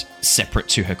 But separate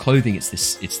to her clothing, it's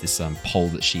this pole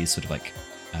that she is sort of like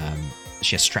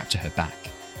she has strapped to her back.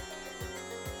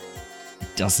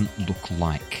 It doesn't look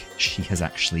like she has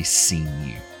actually seen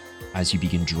you. As you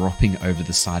begin dropping over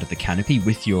the side of the canopy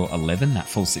with your 11, that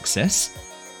full success,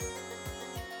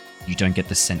 you don't get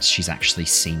the sense she's actually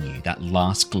seen you. That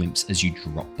last glimpse as you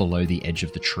drop below the edge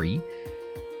of the tree,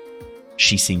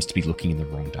 she seems to be looking in the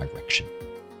wrong direction.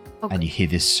 Okay. And you hear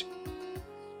this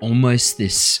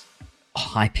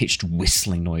high-pitched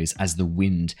whistling noise as the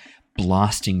wind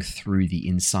blasting through the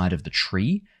inside of the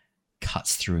tree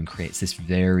cuts through and creates this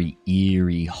very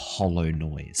eerie, hollow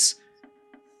noise.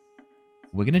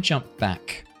 We're going to jump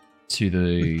back to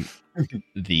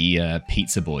the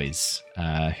pizza boys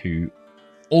who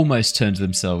almost turned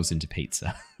themselves into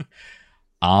pizza.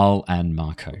 Arl and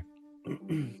Marco.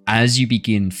 As you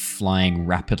begin flying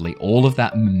rapidly, all of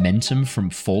that momentum from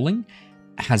falling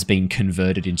has been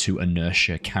converted into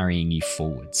inertia carrying you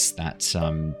forwards.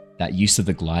 That use of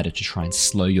the glider to try and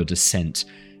slow your descent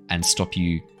and stop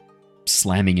you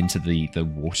slamming into the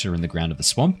water in the ground of the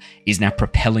swamp is now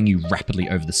propelling you rapidly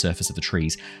over the surface of the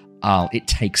trees. It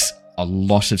takes a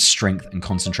lot of strength and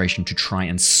concentration to try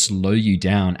and slow you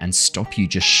down and stop you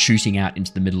just shooting out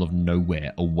into the middle of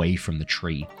nowhere away from the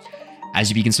tree. As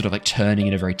you begin sort of like turning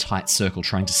in a very tight circle,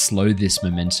 trying to slow this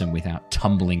momentum without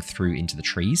tumbling through into the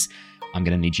trees, I'm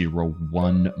going to need you to roll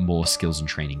one more skills and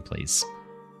training, please.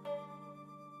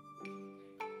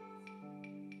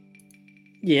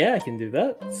 Yeah, I can do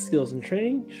that. Skills and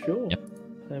training, sure. Yep.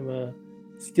 I'm a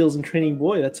skills and training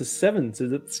boy. That's a 7, so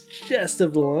that's just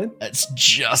over the line. That's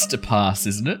just a pass,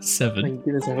 isn't it? 7. Thank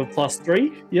goodness I have a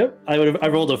 +3. Yep. I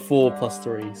rolled a 4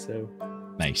 +3, so.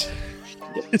 Mate,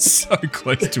 it's so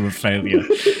close to a failure.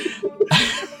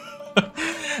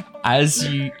 As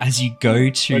you go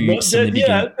to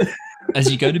as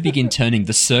you go to begin turning,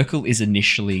 the circle is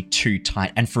initially too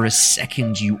tight, and for a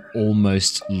second you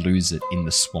almost lose it in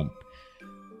the swamp.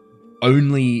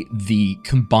 Only the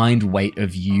combined weight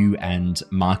of you and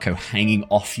Marco hanging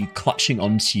off you, clutching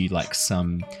onto you like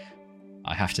some,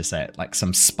 I have to say it, like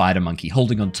some spider monkey,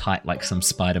 holding on tight like some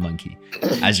spider monkey,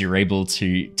 as you're able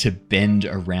to bend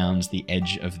around the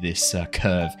edge of this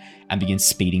curve and begin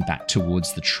speeding back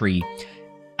towards the tree.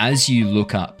 As you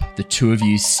look up, the two of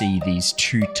you see these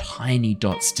two tiny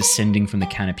dots descending from the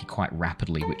canopy quite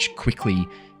rapidly, which quickly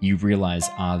you realize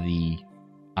are the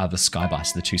sky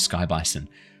bison, the two sky bison.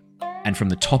 And from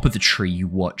the top of the tree, you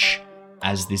watch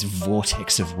as this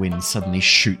vortex of wind suddenly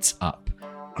shoots up,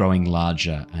 growing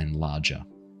larger and larger.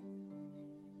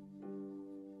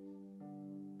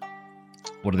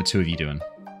 What are the two of you doing?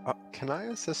 Can I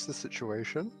assess the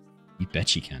situation? You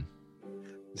bet you can.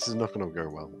 This is not going to go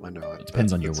well. I know it. It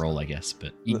depends on your role, I guess,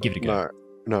 but you can give it a go.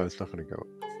 No, it's not going to go.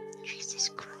 Jesus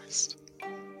Christ.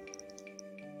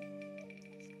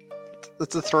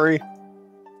 That's a 3.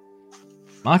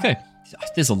 Marco,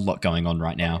 there's a lot going on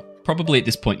right now. Probably at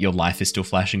this point, your life is still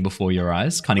flashing before your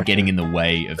eyes, kind of getting in the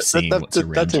way of seeing what's around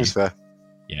you. That seems fair.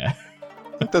 Yeah.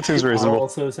 That seems reasonable. I'll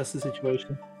also assess the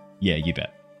situation. Yeah, you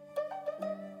bet.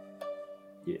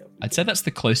 Yeah. I'd say that's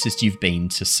the closest you've been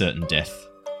to certain death,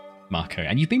 Marco.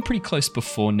 And you've been pretty close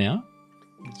before now.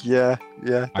 Yeah.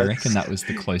 I reckon that was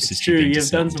the closest True, you've been to you've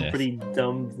certain done some death. pretty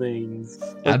dumb things.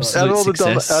 Absolute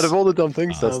success. Out of all the dumb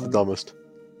things, that's the dumbest.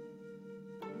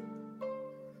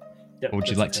 What would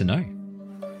you like to know?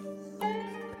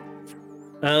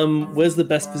 Where's the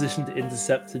best position to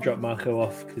intercept to drop Marco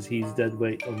off? Because he's dead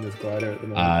weight on this glider at the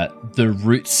moment. The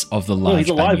roots of the large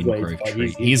banyan weight, grove but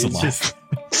tree. He is alive.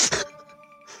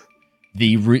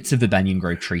 The roots of the banyan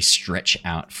grove tree stretch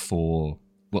out for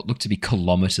what look to be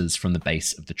kilometers from the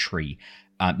base of the tree.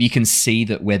 You can see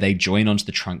that where they join onto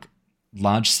the trunk,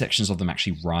 large sections of them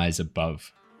actually rise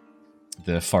above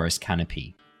the forest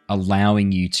canopy,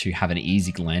 allowing you to have an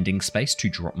easy landing space to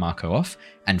drop Marco off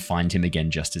and find him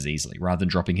again just as easily. Rather than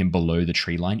dropping him below the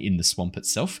tree line in the swamp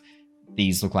itself,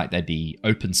 these look like they'd be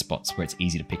open spots where it's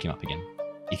easy to pick him up again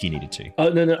if you needed to. Oh,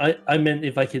 no, I meant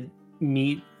if I could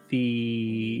meet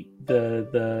the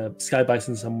sky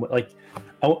bison somewhere. Like,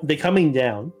 they're coming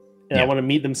down, and I want to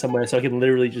meet them somewhere so I can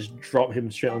literally just drop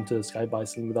him straight onto the sky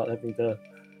bison without having to...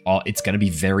 Oh, it's going to be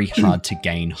very hard to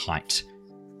gain height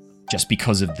just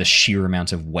because of the sheer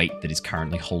amount of weight that is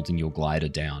currently holding your glider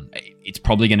down. It's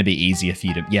probably going to be easier for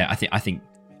you to... Yeah, I think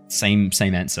same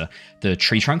answer. The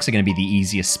tree trunks are going to be the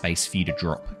easiest space for you to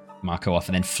drop Marco off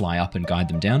and then fly up and guide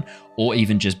them down, or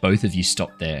even just both of you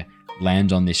stop there,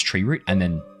 land on this tree root, and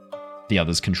then the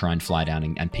others can try and fly down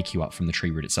and pick you up from the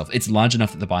tree root itself. It's large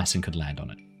enough that the bison could land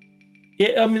on it.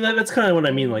 Yeah, I mean, that's kind of what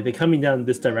I mean. Like, they're coming down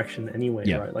this direction anyway,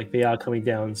 right? Like, they are coming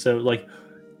down. So, like,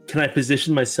 can I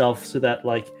position myself so that,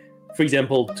 like, for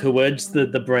example, towards the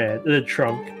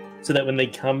trunk, so that when they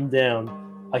come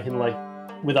down, I can, like,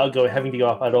 without having to go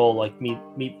up at all, like, meet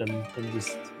them and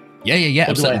just... Yeah,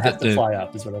 absolutely. Do I have to fly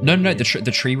up? Is what I mean. No. The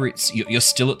tree roots. You're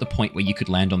still at the point where you could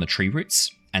land on the tree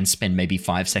roots and spend maybe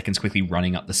 5 seconds quickly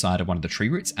running up the side of one of the tree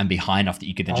roots and be high enough that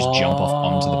you could then just jump off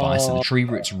onto the bison. The tree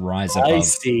roots rise above. I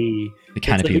see. The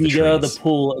canopy it's like of the when you go out of trees. the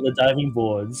pool and the diving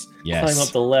boards, climb up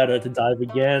the ladder to dive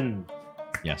again.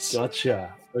 Yes.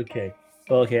 Gotcha. Okay.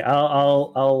 Well, okay.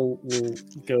 I'll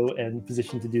go and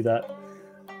position to do that.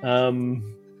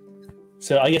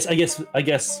 So I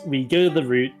guess we go to the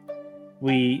route.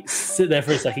 We sit there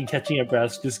for a second, catching our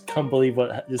breaths. Just can't believe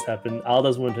what just happened. Al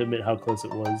doesn't want to admit how close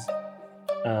it was.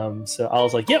 So I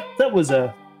was like, "Yep, that was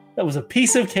a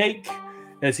piece of cake."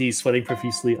 As he's sweating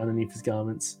profusely underneath his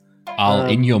garments.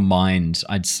 In your mind,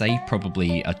 I'd say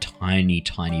probably a tiny,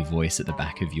 tiny voice at the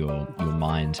back of your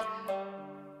mind,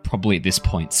 probably at this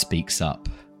point, speaks up.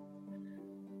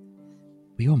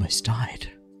 We almost died.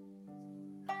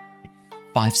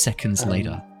 5 seconds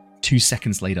later, 2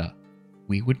 seconds later,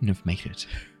 we wouldn't have made it.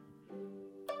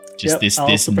 Just this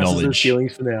knowledge.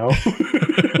 Feelings for now.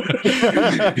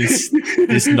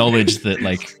 this knowledge that,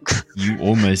 like, you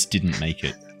almost didn't make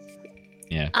it.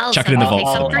 Yeah, chuck it in the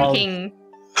vault for drinking.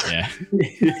 Yeah.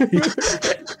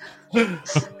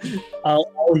 Al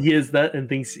hears that and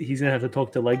thinks he's gonna have to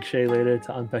talk to Legshay later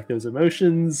to unpack those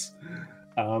emotions.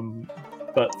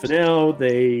 But for now,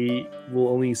 they will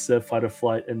only serve fight or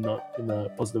flight and not in a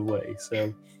positive way.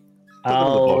 So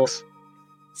Al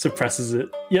suppresses it.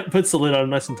 Yep, puts the lid on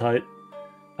nice and tight.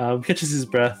 Catches his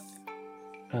breath.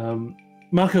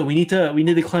 Marco, we need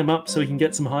to climb up so we can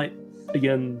get some height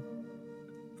again.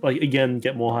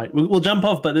 Get more height. We'll jump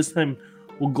off, but this time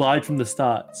we'll glide from the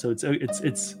start. So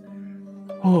it's.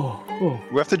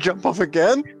 We have to jump off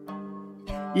again?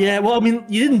 Yeah, well, I mean,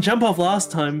 you didn't jump off last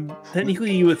time.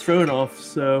 Technically, you were thrown off,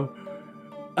 so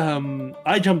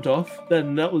I jumped off.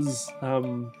 Then that was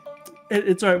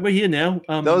it's all right. We're here now.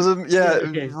 That was a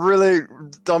really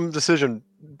dumb decision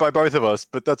by both of us,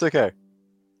 but that's okay.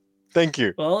 Thank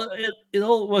you. Well, it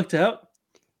all worked out,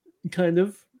 kind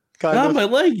of. My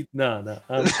leg. No.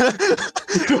 You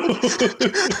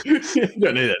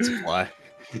don't need that to fly.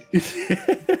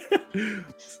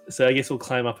 So I guess we'll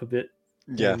climb up a bit.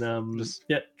 Yeah. And,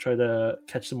 try to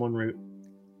catch them en route.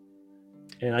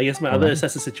 And I guess my other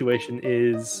assessor situation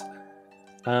is,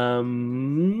 how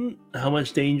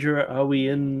much danger are we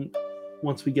in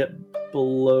once we get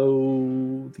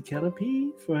below the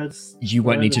canopy? You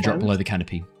won't need to drop below the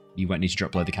canopy. You won't need to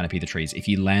drop below the canopy of the trees. If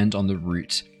you land on the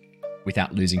route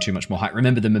without losing too much more height.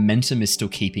 Remember, the momentum is still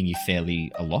keeping you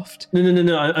fairly aloft.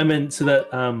 No. I meant so that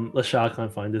Lashar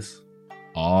can't find us.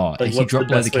 Oh, if you drop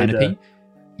below the canopy...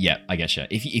 Yeah, I get you.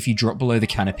 If you drop below the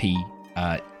canopy,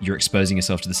 you're exposing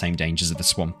yourself to the same dangers of the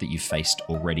swamp that you've faced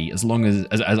already, as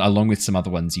along with some other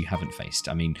ones you haven't faced.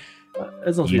 I mean...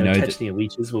 as long as we don't catch any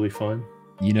leeches, we'll be fine.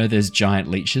 You know there's giant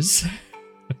leeches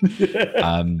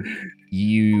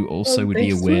You also would be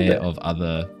thanks to aware that.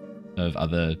 of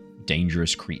other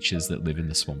dangerous creatures that live in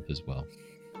the swamp as well.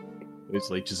 Those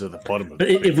leeches at the bottom of But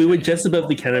the if we were just above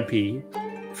the canopy,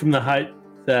 from the height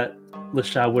that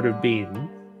Lashar would have been,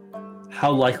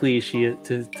 how likely is she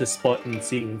to spot and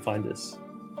see and find us?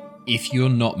 If you're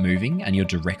not moving and you're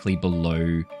directly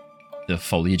below the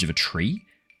foliage of a tree,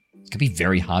 it's going to be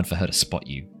very hard for her to spot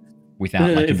you without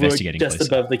if investigating we're just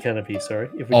closer. above the canopy, sorry.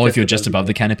 If you're just above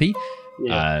the canopy,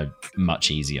 Yeah. much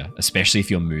easier, especially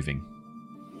if you're moving.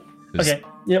 'Cause Okay.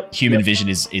 Yep. Human vision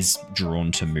is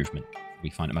drawn to movement. We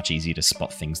find it much easier to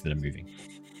spot things that are moving.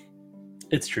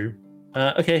 It's true.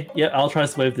 Okay. Yeah, I'll try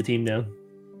to wave the team down.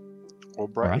 Or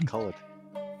brightly Alright. coloured.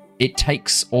 It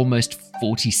takes almost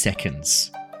 40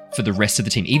 seconds for the rest of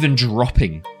the team, even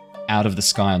dropping out of the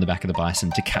sky on the back of the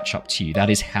bison, to catch up to you. That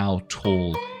is how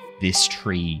tall this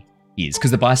tree is.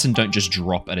 Because the bison don't just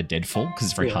drop at a deadfall, because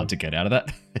it's very hard to get out of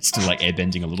that. It's still like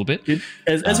airbending a little bit.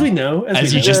 As we know,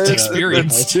 As we you know, just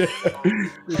experienced.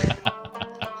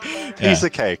 Piece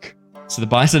of cake. So the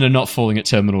bison are not falling at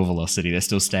terminal velocity. They're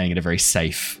still staying at a very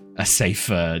safe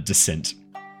descent.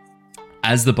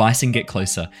 As the bison get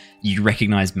closer, you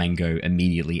recognize Mango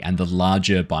immediately, and the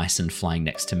larger bison flying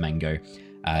next to Mango,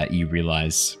 you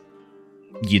realize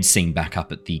you'd seen back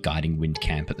up at the Guiding Wind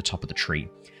camp at the top of the tree.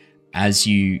 As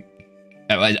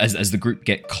the group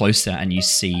get closer and you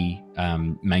see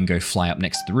Mango fly up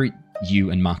next to the root, you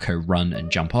and Marco run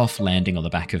and jump off, landing on the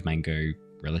back of Mango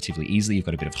relatively easily. You've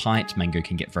got a bit of height. Mango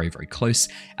can get very, very close,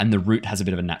 and the root has a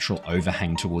bit of a natural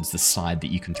overhang towards the side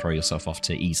that you can throw yourself off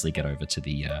to easily get over to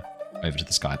the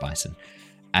sky bison.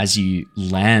 As you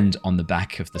land on the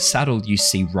back of the saddle, you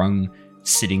see Rung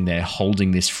sitting there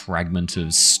holding this fragment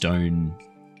of stone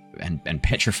and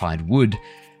petrified wood,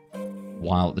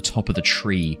 while at the top of the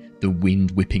tree, the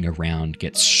wind whipping around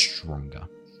gets stronger.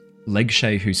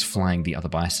 Legshay, who's flying the other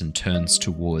bison, turns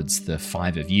towards the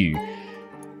five of you,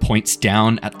 points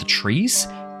down at the trees,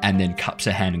 and then cups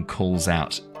her hand and calls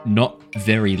out, not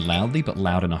very loudly, but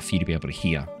loud enough for you to be able to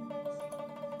hear.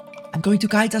 I'm going to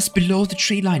guide us below the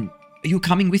tree line. Are you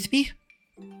coming with me?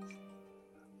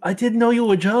 I didn't know you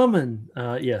were German.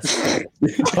 Yes.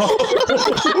 Did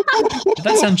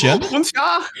that sound German?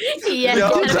 Yes,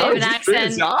 a bit of an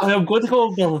accent. I'm going to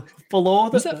go below.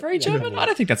 Was that very German? I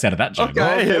don't think that sounded that German.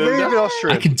 Okay, Maybe even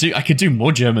Austrian. I could do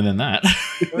more German than that.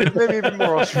 Maybe even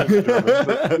more Austrian.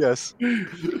 But yes.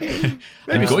 I'm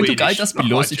going to Swedish, guide us not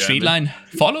below quite the tree German. line.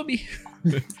 Follow me.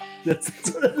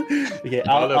 Okay,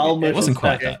 I'll It wasn't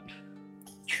quite back that.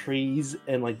 trees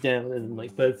and like down and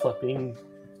like bird flapping,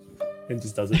 and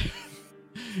just does it.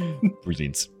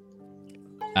 Brilliant.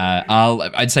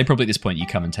 I'd say probably at this point you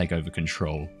come and take over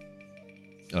control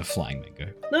of Flying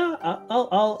Mango. No,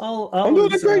 I'll I'm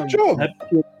doing a great job.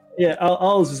 Yeah,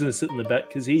 I'll just gonna sit in the back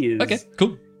because he is. Okay,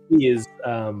 cool. He is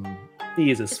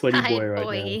a sweaty Hi, boy right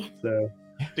boy. now. So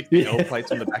Stick the L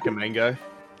plates on the back of Mango.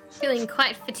 Feeling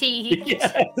quite fatigued,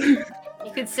 yeah.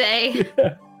 you could say.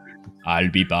 I'll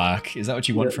be back. Is that what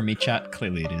you want from me, chat?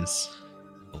 Clearly it is.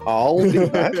 I'll be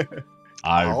back.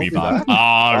 I'll be back.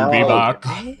 I'll be back.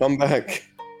 Come back.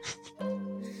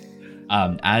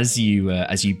 As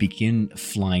you begin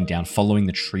flying down, following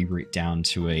the tree root down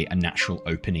to a natural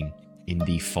opening in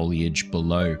the foliage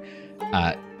below,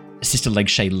 Sister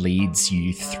Legshay leads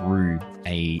you through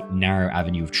a narrow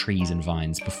avenue of trees and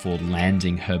vines before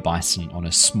landing her bison on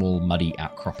a small muddy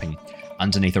outcropping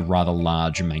underneath a rather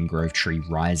large mangrove tree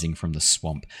rising from the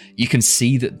swamp. You can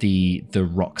see that the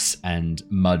rocks and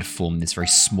mud form this very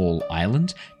small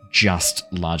island, just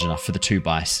large enough for the two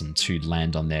bison to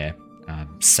land on there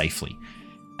safely.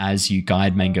 As you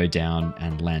guide Mango down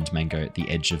and land Mango at the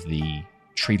edge of the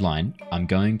tree line, I'm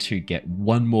going to get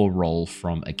one more roll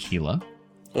from Aquila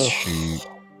to...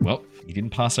 Well, you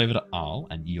didn't pass over to Arl,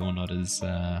 and you're not as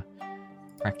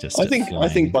practiced I at think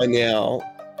flying. by now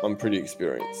I'm pretty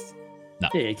experienced.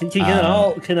 Yeah,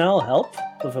 can Al help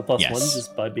with a +1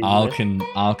 just by being Arl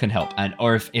there? can help,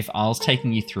 or if Arl's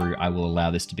taking you through, I will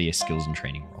allow this to be a skills and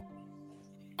training roll.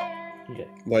 Okay.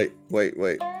 Wait.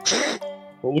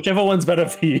 Well, whichever one's better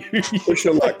for you. Push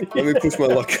your luck. Let me push my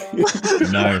luck.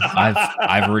 No,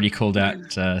 I've already called out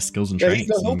skills and Yeah, training.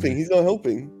 he's not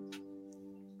helping.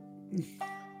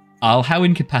 Arl, how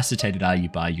incapacitated are you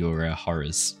by your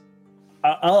horrors?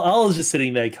 Al's just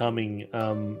sitting there calming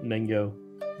Mango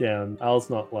down.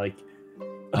 Al's not like...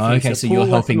 Okay, so pull you're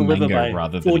left helping from the river Mango by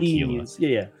rather than 40 Aquila. years.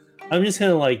 Yeah. I'm just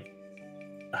kind of like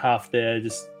half there,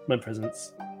 just my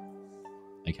presence.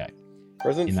 Okay.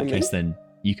 Present In for that me? case, then,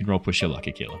 you can roll push your luck,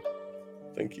 Aquila.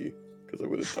 Thank you, because I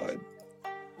would have died.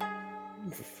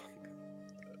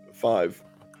 5.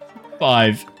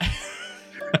 5.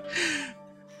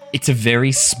 It's a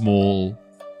very small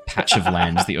patch of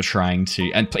land that you're trying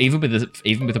to, and even with a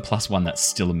 +1, that's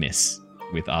still a miss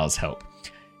with R's help.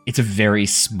 It's a very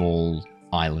small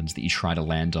island that you try to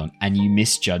land on, and you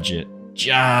misjudge it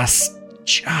just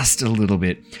a little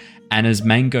bit. And as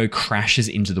Mango crashes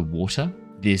into the water,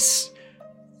 this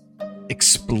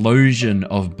explosion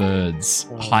of birds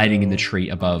hiding in the tree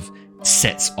above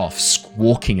sets off,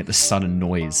 squawking at the sudden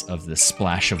noise of the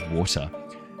splash of water.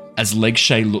 As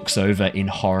Legshay looks over in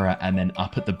horror and then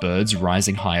up at the birds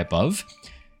rising high above,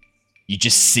 you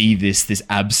just see this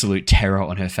absolute terror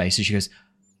on her face as she goes,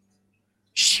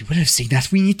 "She would have seen that.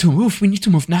 We need to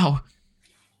move now."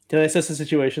 Can I assess the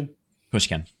situation? Of course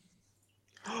you can.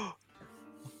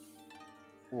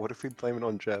 What if we blame it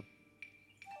on Jeb?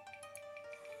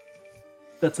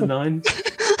 That's a 9.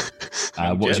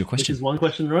 What was your question? Which is one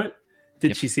question, right?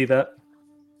 Did she see that?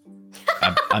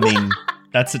 I mean,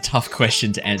 that's a tough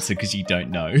question to answer because you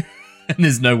don't know. And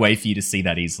there's no way for you to see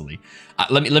that easily.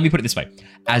 Let me put it this way.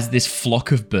 As this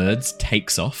flock of birds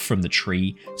takes off from the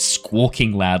tree,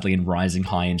 squawking loudly and rising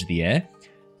high into the air,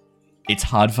 it's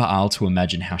hard for Al to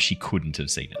imagine how she couldn't have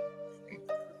seen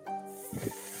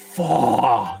it.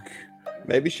 Fuck.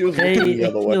 Maybe she was looking the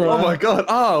other way. Oh my god!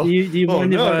 Oh, do you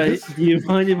mind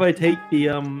if I take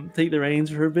the reins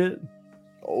for a bit?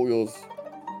 Oh, yours.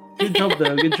 Good job,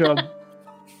 though. Good job.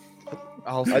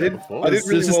 I did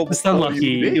really well. Just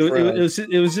unlucky.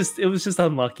 It was just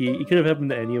unlucky. It could have happened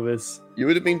to any of us. You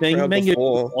would have been proud Mango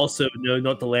before. also know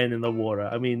not to land in the water.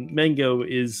 I mean, Mango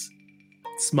is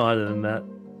smarter than that.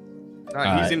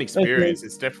 No, he's inexperienced.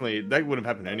 It's definitely that wouldn't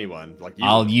have happened to anyone. Like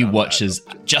you watch as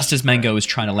just as Mango was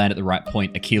trying to land at the right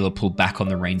point, Aquila pulled back on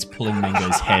the reins, pulling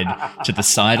Mango's head to the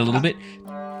side a little bit,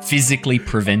 physically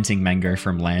preventing Mango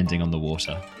from landing on the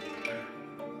water.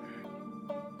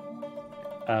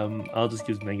 I'll just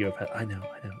give Mango a pat. I know,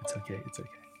 it's okay.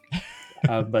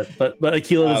 But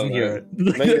Aquila doesn't hear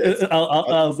it.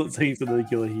 I'll say so that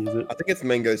Aquila hears it. I think it's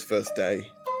Mango's first day.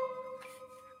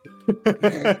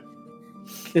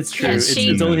 It's true. Yeah,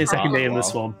 it's only his second day in the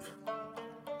swamp.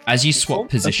 As you swap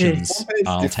positions,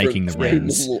 I'll taking the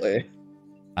reins.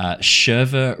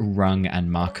 Sherva, Rung, and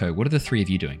Marco, what are the three of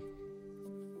you doing?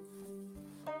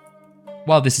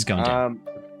 While this is going down,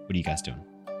 what are you guys doing?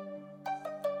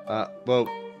 Well,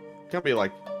 can't be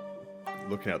like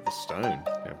looking at the stone.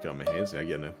 I've got my hands now,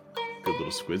 getting a good little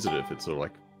squiz at it if it's sort of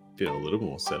like feeling a little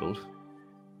more settled.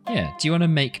 Yeah. Do you want to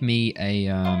make me a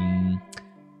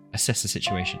assess the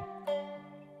situation?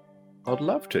 I'd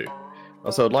love to.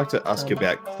 Also, I'd like to ask you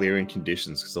about clearing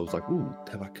conditions because I was like, "Ooh,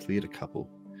 have I cleared a couple?"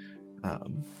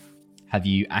 Have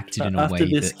you acted in a way after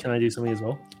this? that... Can I do something as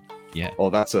well? Yeah. Oh,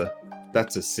 that's a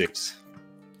 6.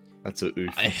 That's a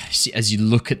oof. As you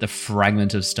look at the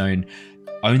fragment of stone,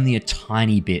 only a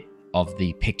tiny bit of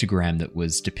the pictogram that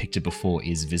was depicted before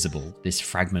is visible. This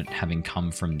fragment having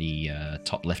come from the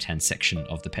top left-hand section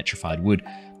of the petrified wood,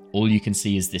 all you can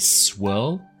see is this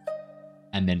swirl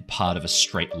and then part of a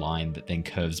straight line that then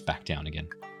curves back down again.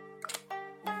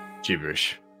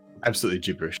 Gibberish. Absolutely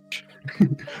gibberish.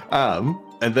 And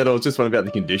then I was just wondering about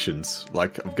the conditions.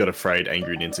 Like, I've got afraid,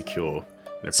 angry, and insecure.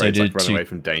 And afraid to run away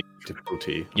from danger,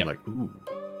 difficulty. Yep. I'm like, ooh.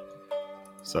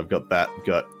 So I've got that.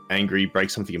 Got angry, break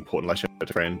something important, like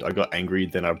a friend. I got angry,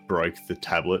 then I broke the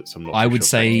tablet. So I'm not. I would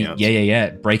say, sure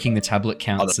yeah. Breaking the tablet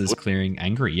counts as clearing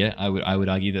angry. Yeah, I would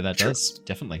argue that does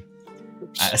definitely.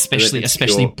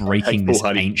 Especially breaking this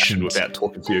ancient without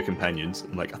talking to your companions.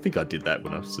 I'm like, I think I did that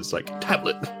when I was just like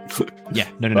tablet. Yeah,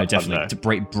 no, definitely. To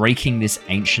breaking this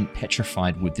ancient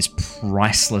petrified wood, this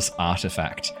priceless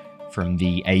artifact from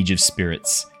the Age of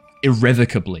Spirits,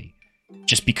 irrevocably,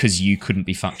 just because you couldn't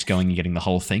be fucked going and getting the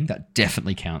whole thing, that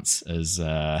definitely counts as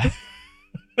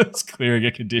as clearing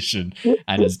a condition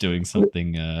and as doing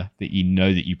something that you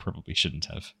know that you probably shouldn't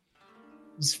have.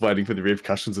 Just waiting for the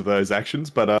repercussions of those actions,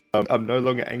 but I'm no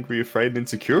longer angry, afraid, and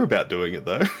insecure about doing it,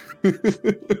 though.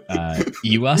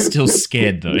 You are still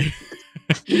scared, though.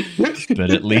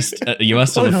 But at least you are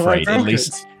still afraid. At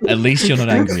least you're not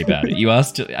angry about it. You are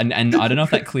still, and I don't know if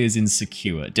that clears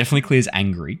insecure. It definitely clears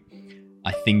angry.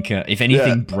 I think, if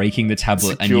anything, breaking the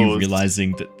tablet and you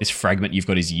realizing that this fragment you've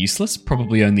got is useless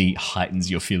probably only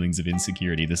heightens your feelings of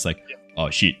insecurity. This like,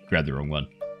 oh shit, grabbed the wrong one.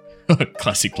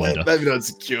 Classic Blender. Maybe not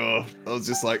secure. I was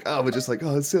just like, we're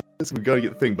gotta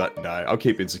get the thing, but no, I'll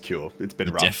keep insecure. It's been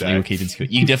a rough definitely day. Will keep insecure.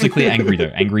 You can definitely clear angry though.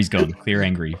 Angry's gone. Clear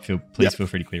angry. Please feel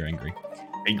free to clear angry.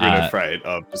 Angry and afraid.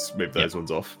 I'll just move those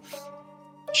ones off.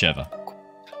 Sherva.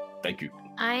 Thank you.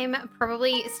 I'm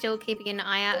probably still keeping an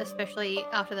eye out, especially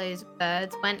after those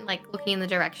birds went, like, looking in the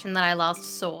direction that I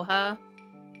last saw her.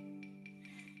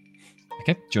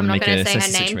 Okay, do you want to make a assess the I'm not going to say her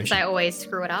name because situation? I always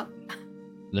screw it up.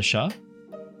 Lashar?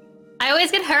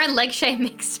 always get her and Legshay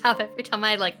mixed up every time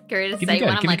I like go to Give say it a go.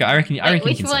 one. I'm Give it a like, go. I reckon.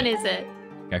 which you can one say is it?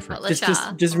 Go for it.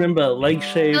 Not Just remember, leg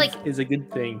shave Like- is a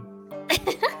good thing.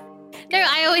 No,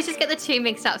 I always just get the two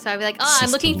mixed up. So I'll be like, I'm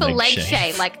Sister looking for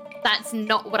Legshay. Legshay. Like that's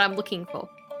not what I'm looking for.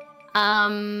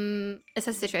 Is that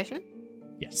a situation?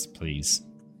 Yes, please.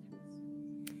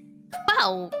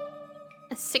 Well,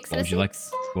 a 6 What and a would you like?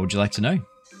 6. What would you like to know?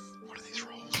 What are these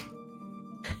rolls?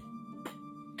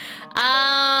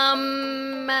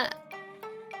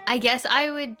 I guess I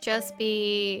would just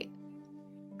be.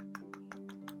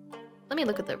 Let me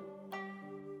look at the.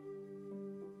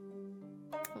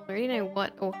 I already know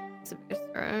what. Oh, supposed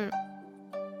to.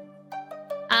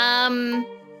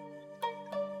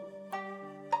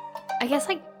 I guess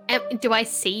like, do I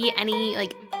see any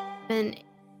like movement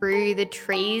through the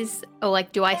trees, or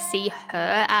like, do I see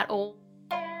her at all?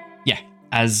 Yeah.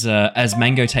 As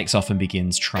Mango takes off and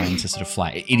begins trying to sort of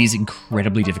fly, it is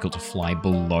incredibly difficult to fly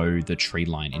below the tree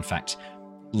line. In fact,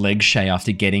 Legshay,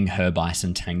 after getting her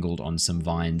bison tangled on some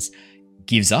vines,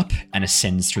 gives up and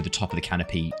ascends through the top of the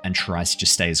canopy and tries to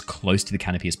just stay as close to the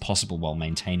canopy as possible while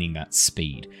maintaining that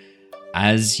speed.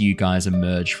 As you guys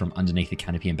emerge from underneath the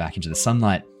canopy and back into the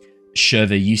sunlight,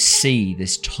 Sherva, you see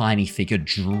this tiny figure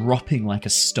dropping like a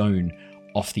stone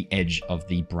off the edge of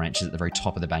the branches at the very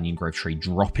top of the Banyan Grove tree,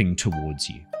 dropping towards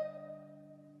you.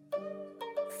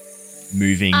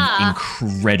 Moving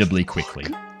incredibly quickly.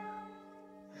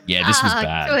 Yeah, this was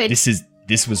bad. Good.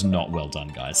 This was not well done,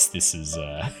 guys. This is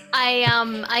I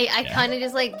Yeah. kind of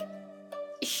just like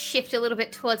shift a little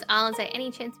bit towards Al and say, any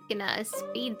chance we can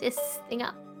speed this thing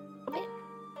up a little bit?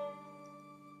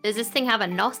 Does this thing have a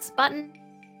NOS button?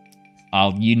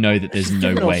 you know that there's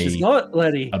no No, way she's not,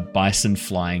 laddie. a bison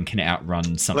flying can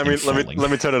outrun something falling.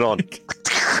 Let me turn it on.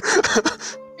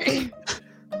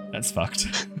 That's fucked.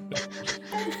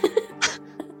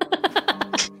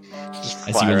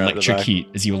 Fire out the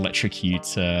back. As you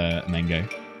electrocute Mango.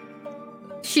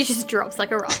 She just drops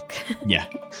like a rock. Yeah.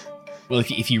 Well,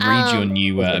 if you read your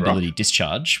new Rock. ability,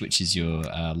 Discharge, which is your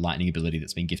lightning ability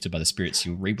that's been gifted by the spirits,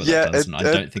 you'll read what Yeah, that does, and I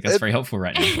don't think that's very helpful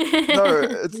right now. No,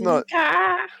 it's not.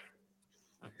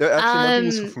 They're actually not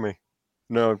useful for me.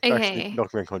 No, Okay. actually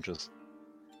knocked me unconscious.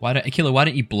 Akila, why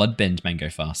don't you bloodbend Mango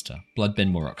faster?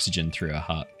 Bloodbend more oxygen through her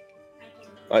heart.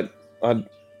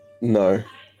 No.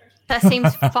 That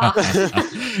seems fucked.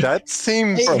 That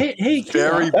seems Hey,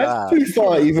 very Kira, That's bad. too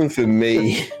far even for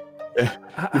me. You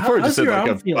probably how's just said your like arm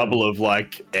a feeling? bubble of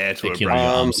like air to a Akila, your brain.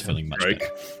 arm's feeling much stroke.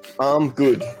 better.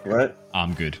 Good, right?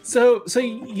 I'm good. So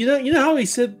you know how he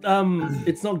said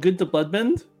it's not good to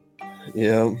bloodbend?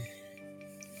 Yeah.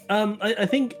 I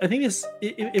think this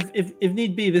if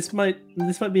need be this might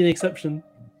be an exception.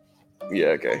 Yeah,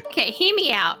 okay. Okay, hear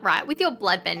me out, right? With your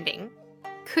blood bending,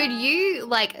 could you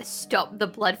like stop the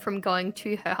blood from going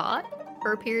to her heart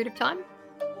for a period of time?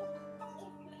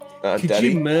 Could Daddy?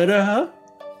 you murder her?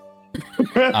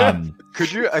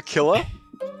 Could you Aquila?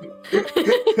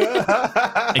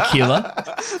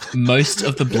 Akila, most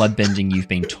of the bloodbending you've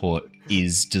been taught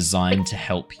is designed to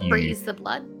help you Freeze the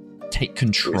blood? take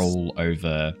control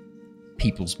over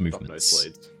people's Got no movements.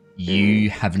 blades. You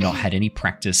have not had any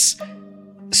practice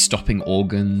stopping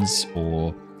organs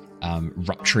or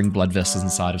rupturing blood vessels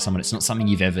inside of someone. It's not something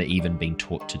you've ever even been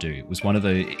taught to do. It was one of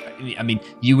the... I mean,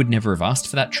 you would never have asked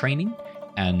for that training,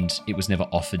 and it was never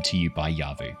offered to you by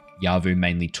Yavu. Yavu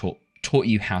mainly taught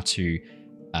you how to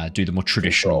do the more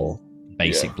traditional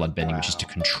basic bloodbending, which is to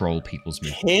control people's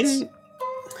movements.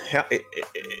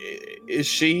 Is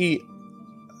she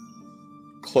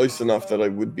close enough that I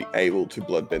would be able to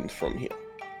bloodbend from here?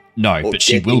 No, Or but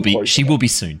she getting will be. closer. She will be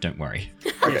soon. Don't worry.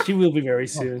 Yeah, she will be very Oh,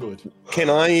 soon. good. Can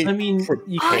I? I mean, you Oh,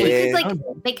 you prepare- could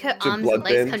like make her to arms and legs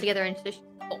bloodbend. come together into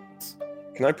bolts.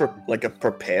 Can I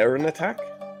prepare an attack?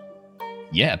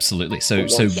 Yeah, absolutely. So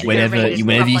But once she whenever gets you rough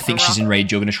whenever you like a think she's rock.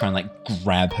 enraged, you're going to try and like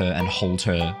grab her and hold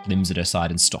her limbs at her side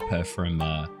and stop her from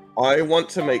I want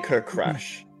to make her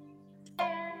crash.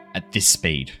 at this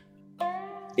speed.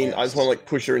 I just want to like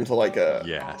push her into like a.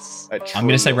 Yes. a I'm going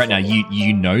to say tree or right now, something.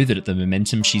 you know that at the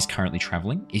momentum she's currently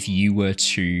traveling, if you were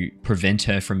to prevent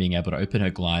her from being able to open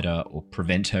her glider or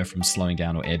prevent her from slowing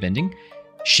down or airbending,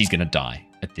 she's going to die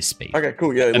at this speed. Okay,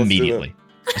 cool. Yeah, let's do Immediately.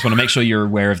 I just want to make sure you're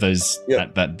aware of those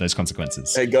Yep. those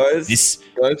consequences. that. Hey guys, This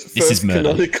this is first murder.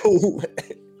 canonical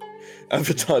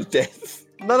Avatar death.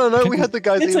 No. We had the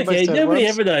guys It's eaten by okay. Nobody sandworms.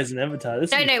 ever dies in Avatar.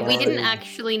 This No, will be no, we fine. didn't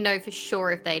actually know for sure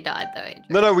if they died though.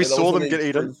 No, we Yeah, that saw them wasn't get any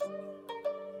eaten. proof.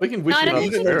 We can wish No, I don't them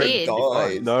think up they there. did.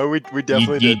 Died. No, we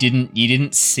definitely you did.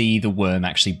 didn't see the worm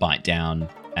actually bite down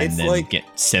and It's then like- get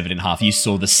severed in half. You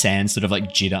saw the sand sort of like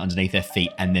jitter underneath their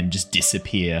feet and then just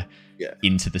disappear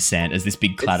into the sand as this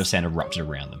big cloud of sand erupted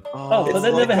around them. Oh, but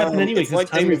that never happened anyway. It's like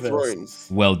time Game of reversed. Thrones.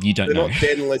 Well, you don't They're know. not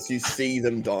dead unless you see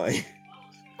them die.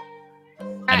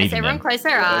 Alright, so everyone close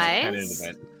their eyes.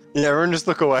 Yeah, everyone just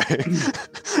look away.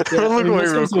 Everyone look away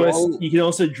real quick. You can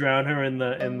also drown her in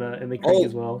the creek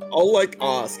as well. I'll like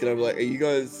ask, and I'm like, "Are you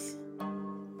guys?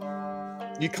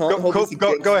 You can't hold this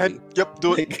against go ahead. me. Yep,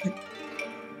 do it. Like,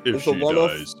 it's a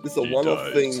one-off. It's a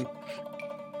one-off thing.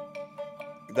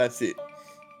 That's it.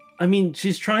 I mean,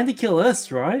 she's trying to kill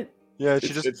us, right? Yeah,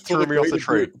 she just threw me off the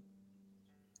tree.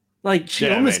 Like, she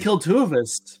almost killed two of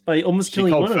us by almost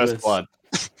killing one of us. Blood.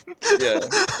 Yeah.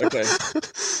 Okay.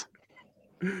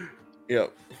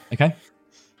 Yep. Okay.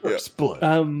 First blood.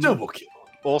 Double kill.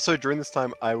 Also, during this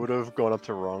time, I would have gone up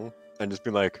to Rong and just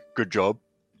been like, "Good job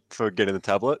for getting the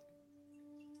tablet."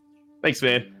 Thanks,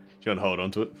 man. Do you want to hold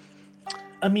on to it?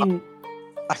 I mean,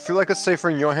 I feel like it's safer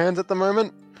in your hands at the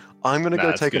moment. I'm gonna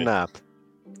go take a nap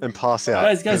and pass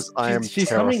out. Guys, I am she's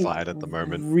terrified at the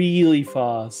moment. Really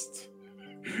fast.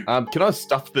 Can I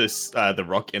stuff this the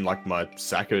rock in like my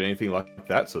sack or anything like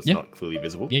that, so it's not clearly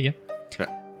visible? Yeah. Okay.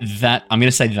 That I'm going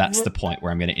to say that's the point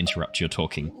where I'm going to interrupt your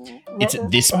talking. It's at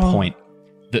this point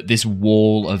that this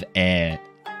wall of air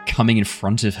coming in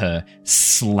front of her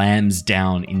slams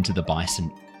down into the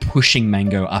bison, pushing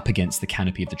Mango up against the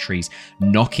canopy of the trees,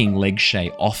 knocking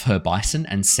Legshay off her bison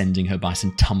and sending her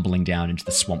bison tumbling down into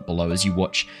the swamp below as you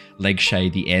watch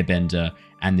Legshay, the airbender,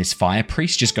 and this fire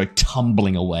priest just go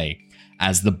tumbling away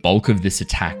as the bulk of this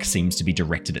attack seems to be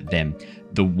directed at them,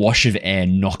 the wash of air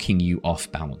knocking you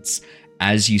off balance.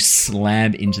 As you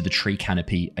slam into the tree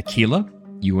canopy, Aquila,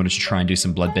 you wanted to try and do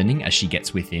some bloodbending as she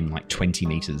gets within like 20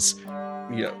 meters.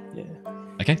 Yeah.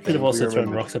 Okay. Could have also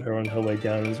thrown rocks at her on her way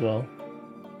down as well.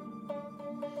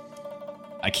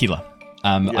 Aquila,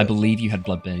 I believe you had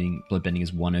bloodbending. Bloodbending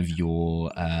is one of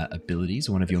your abilities,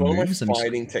 one of your moves. One of my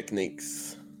fighting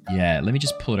techniques. Yeah, let me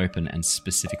just pull it open and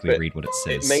specifically read what it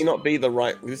says. It may not be the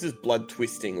right. This is blood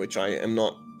twisting, which I am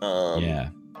not.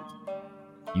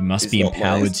 You must be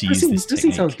empowered to use this technique.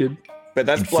 This sounds good. But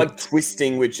that's blood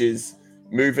twisting, which is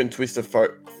move and twist a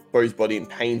foe's body in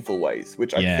painful ways,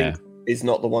 which I think is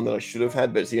not the one that I should have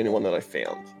had, but it's the only one that I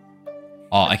found.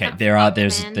 Oh, okay.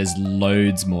 There's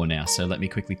loads more now. So let me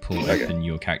quickly pull open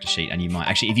your character sheet, and you might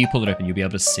actually, if you pull it open, you'll be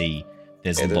able to see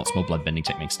there's lots more bloodbending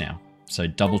techniques now. So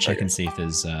double check and see if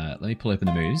there's. Let me pull open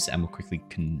the moves, and we'll quickly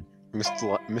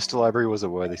Mr. Library was a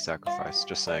worthy sacrifice.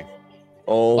 Just saying.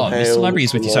 Oh, Mr. Library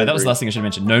is with you. Sorry, that was the last thing I should have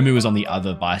mentioned. Nomu was on the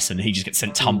other bison. He just gets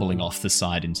sent tumbling off the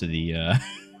side into the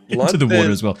into the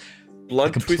water as well.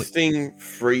 Blood twisting,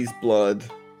 freeze blood.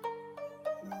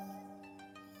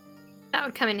 That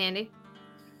would come in handy.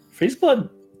 Freeze blood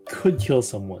could kill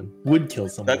someone. Would kill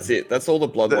someone. That's it. That's all the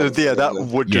blood. That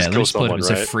would just kill someone, right?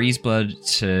 So freeze blood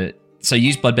to. So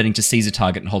use bloodbending to seize a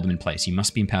target and hold them in place. You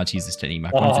must be empowered to use this technique.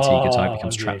 Mark 1 fatigue, your target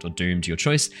becomes trapped or doomed, your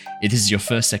choice. If this is your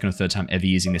first, second, or third time ever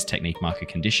using this technique, mark a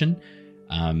condition.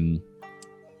 And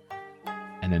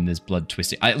then there's blood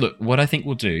twisting. Look, what I think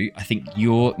we'll do, I think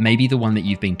maybe the one that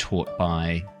you've been taught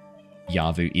by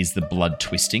Yavu is the blood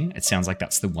twisting. It sounds like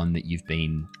that's the one that you've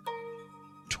been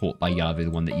taught by Yavu,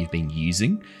 the one that you've been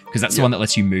using, because that's the one that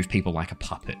lets you move people like a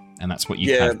puppet, and that's what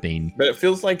you have been. But it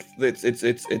feels like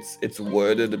it's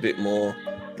worded a bit more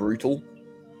brutal.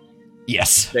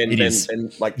 Yes, it is.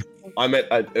 And like I'm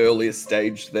at an earlier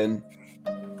stage than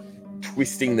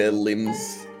twisting their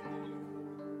limbs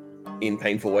in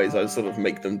painful ways. I sort of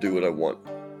make them do what I want.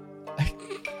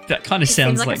 That kind of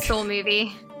sounds like a Saw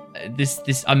movie.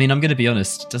 This. I mean, I'm going to be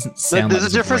honest. It doesn't sound. There's a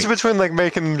difference between like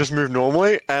making them just move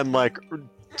normally and like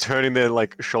turning their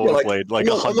like shoulder blade like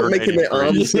 180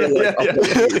 degrees.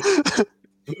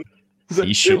 Are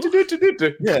you sure?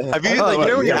 Yeah. Have you you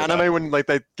know in the anime when like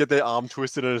they get their arm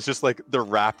twisted and it's just like they're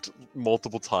wrapped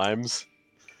multiple times?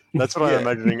 That's what I'm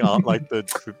imagining. Like the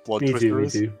blood twister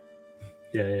is.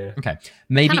 Yeah. Okay.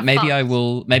 Maybe I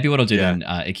will. Maybe what I'll do then,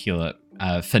 Aquila,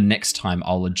 for next time,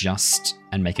 I'll adjust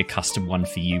and make a custom one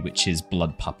for you, which is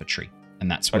blood puppetry. And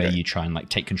that's where you try and like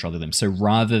take control of them. So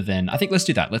rather than, I think let's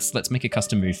do that. Let's make a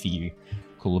custom move for you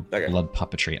called blood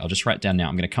puppetry. I'll just write it down now.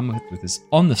 I'm going to come with this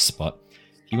on the spot.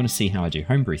 If you want to see how I do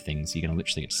homebrew things, you're going to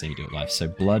literally get to see me do it live. So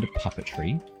blood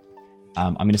puppetry.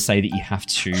 I'm going to say that you have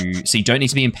to, so you don't need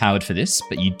to be empowered for this,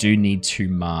 but you do need to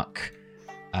mark,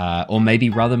 or maybe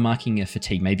rather marking a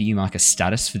fatigue, maybe you mark a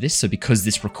status for this. So because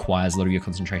this requires a lot of your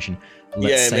concentration,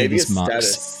 let's say this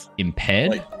marks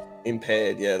impaired. Like,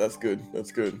 impaired, yeah, that's good.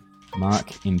 That's good.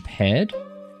 Mark impaired,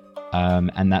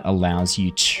 and that allows you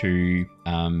to,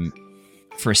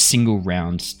 for a single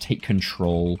round, take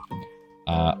control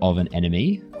of an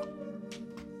enemy,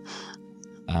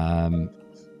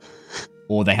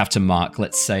 or they have to mark,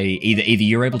 let's say, either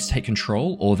you're able to take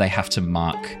control, or they have to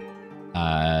mark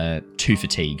 2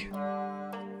 fatigue.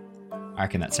 I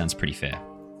reckon that sounds pretty fair.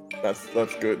 That's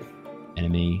good.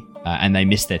 Enemy, and they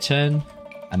miss their turn,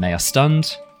 and they are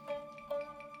stunned,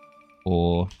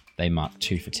 or they mark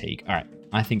 2 fatigue. All right,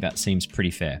 I think that seems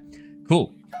pretty fair.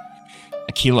 Cool.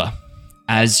 Aquila,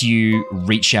 as you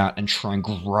reach out and try and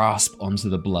grasp onto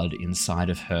the blood inside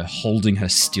of her, holding her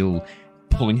still,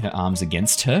 pulling her arms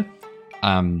against her,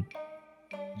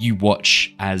 you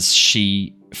watch as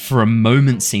she, for a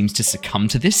moment, seems to succumb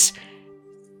to this.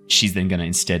 She's then going to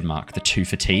instead mark the 2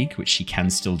 fatigue, which she can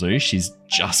still do. She's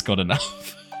just got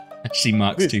enough. She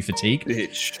marks 2 fatigue.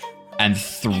 Bitch. And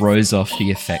throws off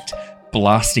the effect,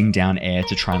 blasting down air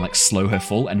to try and like slow her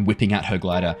fall and whipping out her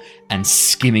glider and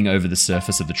skimming over the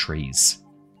surface of the trees.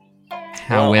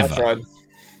 However,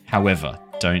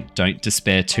 don't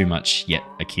despair too much yet,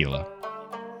 Aquila.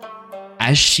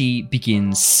 As she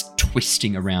begins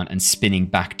twisting around and spinning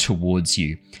back towards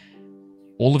you,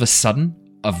 all of a sudden,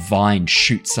 a vine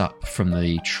shoots up from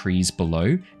the trees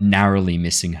below, narrowly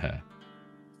missing her.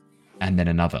 And then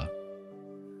another.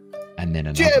 And then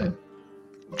another.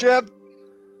 Jeb!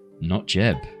 Not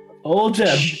Jeb. Old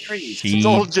Jeb. It's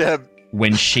old Jeb.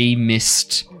 When she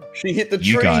missed She hit the tree.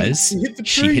 you guys, She hit the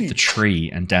tree. the tree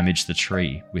and damaged the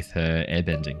tree with her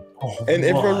airbending. Oh And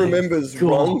everyone my remembers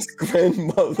God. Ron's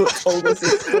grandmother told us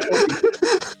this story.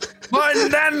 My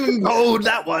nan hold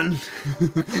that one.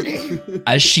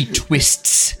 As she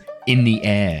twists in the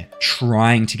air,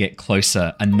 trying to get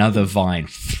closer, another vine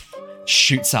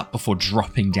shoots up before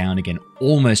dropping down again,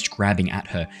 almost grabbing at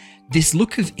her. This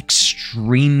look of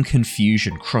extreme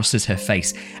confusion crosses her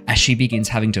face as she begins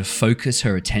having to focus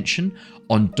her attention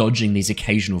on dodging these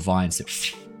occasional vines that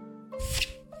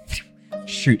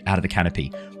shoot out of the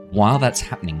canopy. While that's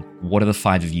happening, what are the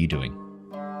 5 of you doing?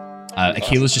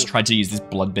 Aquila's just tried to use this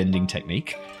bloodbending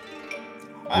technique.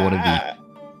 What are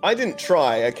I didn't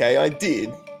try, okay? I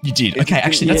did. You did. It Okay, didn't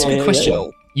actually, that's a go good question.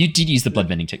 well. You did use the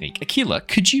bloodbending technique. Aquila,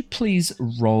 could you please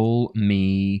roll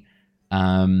me...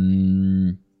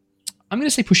 I'm going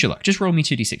to say push your luck. Just roll me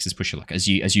 2d6 as push your luck as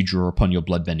you draw upon your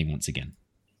bloodbending once again.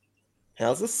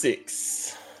 How's a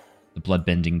 6? The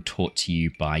bloodbending taught to you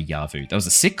by Yavu. That was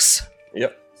a 6.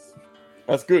 Yep.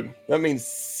 That's good. That means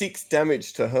 6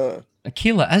 damage to her.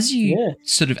 Aquila, as you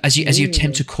Yeah. as you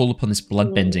attempt to call upon this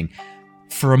bloodbending,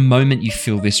 for a moment you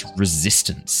feel this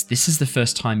resistance. This is the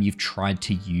first time you've tried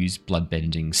to use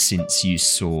bloodbending since you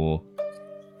saw...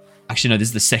 Actually, no, this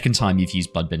is the second time you've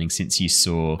used bloodbending since you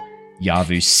saw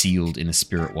Yavu sealed in the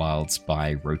Spirit Wilds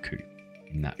by Roku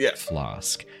in that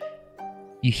flask.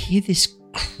 You hear this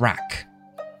crack,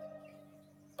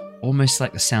 almost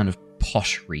like the sound of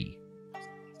pottery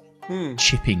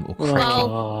chipping or cracking.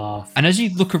 Oh, And as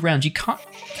you look around, you can't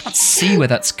see where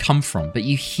that's come from, but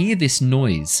you hear this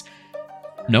noise.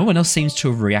 No one else seems to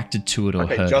have reacted to it or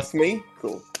Okay, heard just it. me?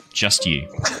 Cool. Just you.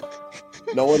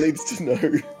 No one needs to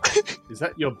know. Is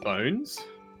that your bones?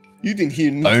 You didn't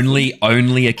hear nothing.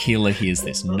 Only Aquila hears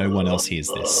this. No one else hears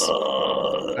this.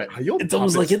 Are your it's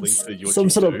almost like puppets it's linked to what some you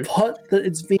sort do? of pot that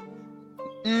it's been.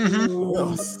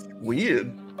 Oh, it's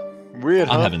weird. Weird,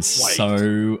 huh? I'm having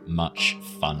so much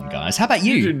fun, guys. How about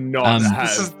You you? do not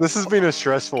have. This has been a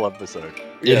stressful episode.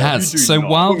 It has. you do So not.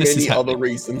 while For this is many other happening,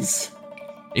 reasons.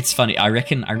 it's funny. I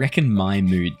reckon my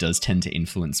mood does tend to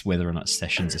influence whether or not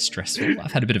sessions are stressful.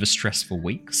 I've had a bit of a stressful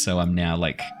week, so I'm now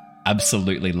like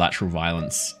absolutely lateral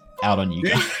violence out on you Do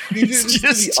guys. you do It's this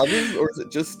just- to the others, or is it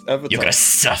just Avatar? You're gonna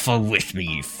suffer with me,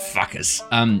 you fuckers.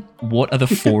 What are the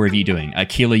 4 of you doing?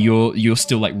 Aquila, you're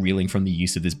still like reeling from the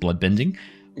use of this bloodbending.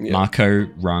 Yeah. Marco,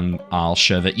 Rung, Arl,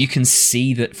 Sherva. You can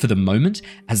see that for the moment,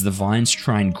 as the vines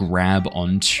try and grab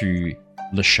onto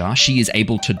Lashar, she is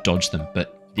able to dodge them,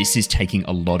 but this is taking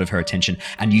a lot of her attention,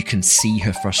 and you can see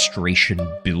her frustration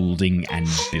building and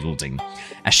building.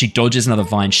 As she dodges another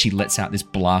vine, she lets out this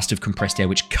blast of compressed air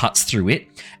which cuts through it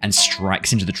and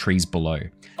strikes into the trees below.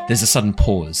 There's a sudden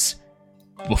pause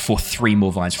before 3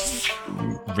 more vines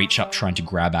reach up trying to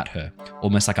grab at her,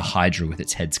 almost like a hydra with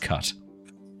its heads cut.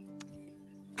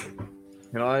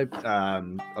 Can I?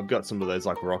 I've got some of those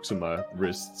like rocks on my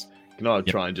wrists. Can I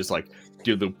try and just like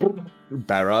do the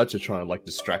barrage to try and like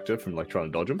distract her from like trying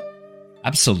to dodge them?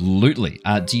 Absolutely.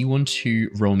 Do you want to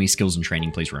roll me skills and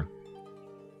training, please, Ron?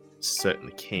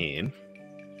 Certainly can.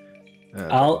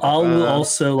 I'll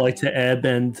also like to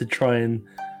airbend to try and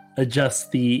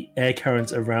adjust the air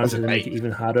currents around That's her to an make it 8.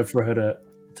 even harder for her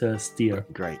to steer.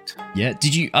 Great. Yeah.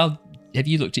 Did you? Have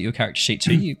you looked at your character sheet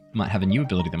too? You might have a new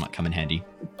ability that might come in handy.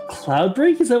 Cloud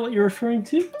break? Is that what you're referring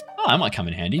to? Oh, that might come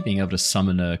in handy, being able to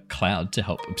summon a cloud to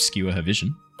help obscure her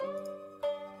vision.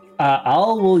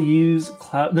 will use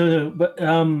cloud. No, but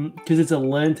because it's a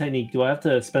learn technique, do I have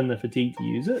to spend the fatigue to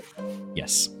use it?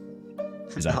 Yes.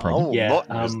 Is that a I problem? will Yeah,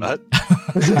 not use that.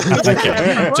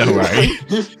 Okay.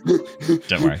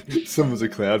 Don't worry. Summons a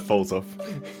cloud, falls off.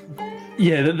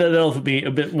 Yeah, that'll be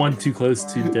a bit one too close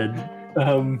to dead.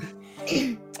 Yeah,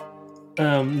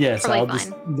 so Probably I'll fine.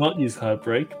 just not use cloud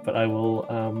break, but I will.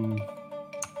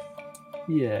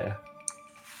 Yeah.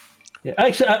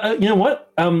 Actually, you know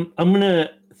what? I'm gonna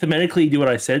thematically do what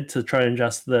I said to try and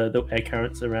adjust the air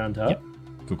currents around her. Yep.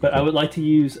 Cool, But I cool. would like to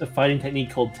use a fighting technique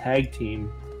called tag team.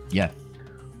 Yeah.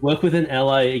 Work with an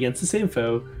ally against the same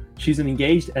foe. Choose an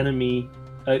engaged enemy.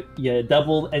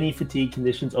 Double any fatigue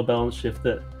conditions or balance shift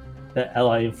that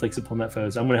ally inflicts upon that foe.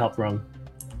 So I'm going to help Rung.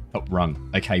 Oh,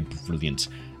 Rung. Okay, brilliant.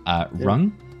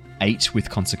 Rung, 8 with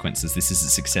consequences. This is a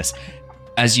success.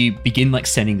 As you begin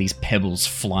sending these pebbles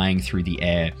flying through the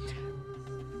air,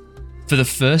 for the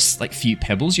first few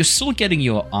pebbles, you're still getting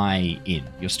your eye in.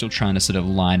 You're still trying to sort of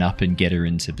line up and get her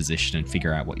into position and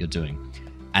figure out what you're doing.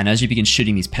 And as you begin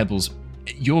shooting these pebbles,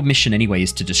 your mission anyway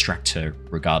is to distract her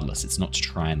regardless. It's not to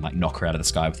try and knock her out of the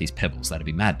sky with these pebbles. That'd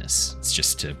be madness. It's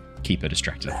just to keep her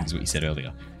distracted, I think is what you said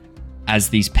earlier. As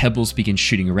these pebbles begin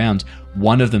shooting around,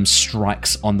 one of them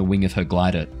strikes on the wing of her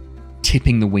glider,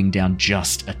 tipping the wing down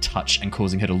just a touch and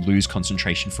causing her to lose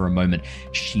concentration for a moment.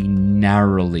 She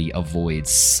narrowly avoids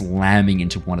slamming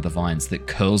into one of the vines that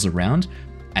curls around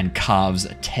and carves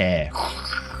a tear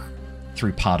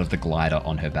through part of the glider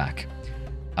on her back.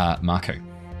 Marco,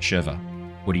 Sherva,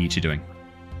 what are you two doing?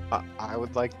 I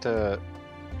would like to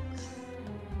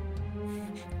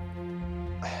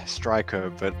strike her,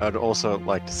 but I'd also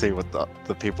like to see what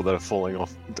the people that are falling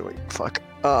off are doing. Fuck.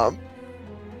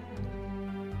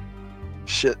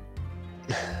 Shit.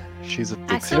 She's a I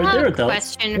big still They're have a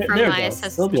adults. question from They're my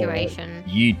adults. They'll be alright. situation.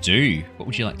 You do. What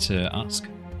would you like to ask?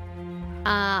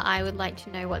 I would like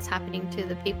to know what's happening to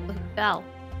the people who fell.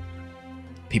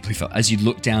 People who fell. As you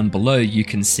look down below, you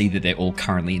can see that they're all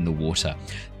currently in the water.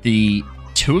 The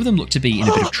two of them look to be in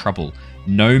a bit of trouble.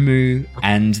 Nomu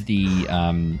and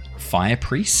the fire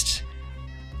priest.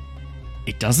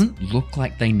 It doesn't look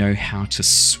like they know how to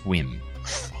swim.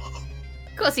 Of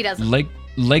course he doesn't.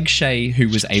 Legshay, who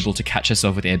was able to catch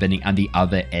herself with airbending, and the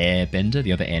other airbender,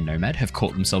 the other air nomad, have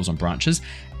caught themselves on branches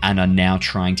and are now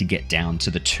trying to get down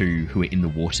to the two who are in the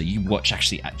water. You watch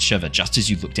actually at Shiva, just as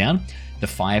you look down, the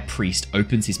fire priest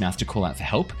opens his mouth to call out for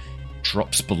help,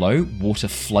 drops below, water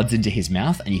floods into his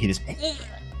mouth, and you hear this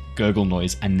gurgle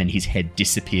noise, and then his head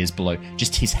disappears below,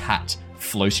 just his hat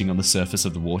floating on the surface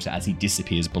of the water as he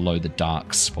disappears below the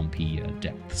dark, swampy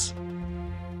depths.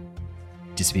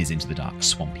 Disappears into the dark,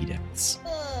 swampy depths.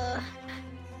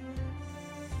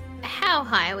 How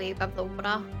high are we above the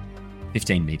water?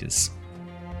 15 meters.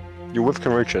 Your whip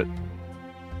can reach it.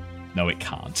 No, it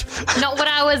can't. Not what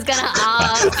I was gonna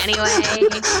ask anyway.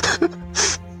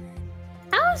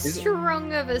 How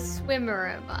strong of a swimmer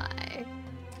am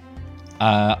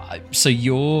I? So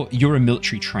you're a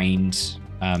military trained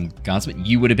guardsman.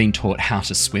 You would have been taught how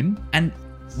to swim. And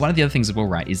one of the other things as well,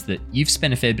 right, is that you've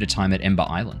spent a fair bit of time at Ember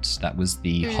Island. That was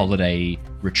the holiday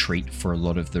retreat for a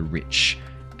lot of the rich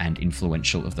and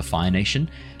influential of the Fire Nation.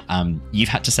 You've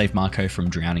had to save Marco from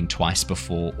drowning twice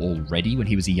before already when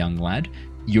he was a young lad.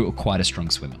 You're quite a strong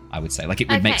swimmer, I would say. It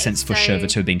would make sense for Sherva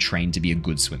to have been trained to be a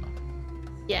good swimmer.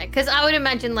 Yeah, because I would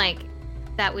imagine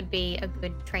that would be a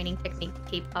good training technique to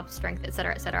keep up strength,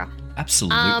 etc., etc.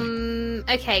 Absolutely.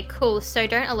 Okay, cool. So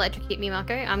don't electrocute me,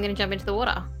 Marco. I'm gonna jump into the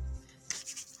water.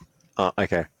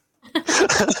 Okay.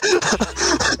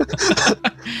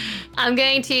 I'm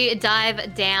going to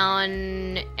dive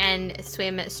down and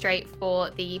swim straight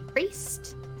for the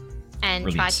priest and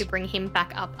try Brilliant. to bring him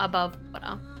back up above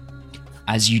water.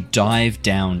 As you dive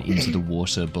down into the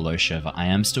water below Sherva, I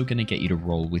am still going to get you to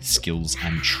roll with skills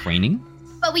and training.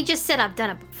 But we just said I've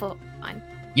done it before. Fine.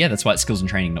 Yeah, that's why it's skills and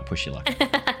training, not push your luck.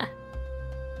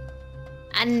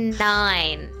 A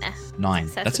 9. 9.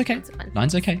 Success That's with okay. consequence.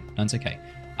 9's okay. 9's okay.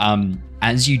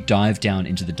 As you dive down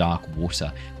into the dark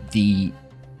water, the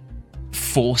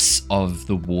force of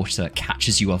the water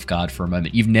catches you off guard for a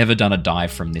moment. You've never done a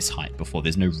dive from this height before.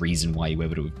 There's no reason why you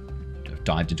ever would have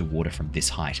dived into water from this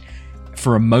height.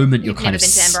 For a moment, you're You've kind never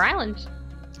of... been to Ember Island.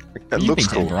 It You've looks been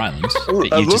to cool. Ember Island. It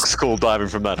but you looks just- cool diving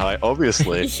from that height,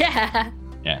 obviously. Yeah.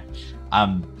 Yeah.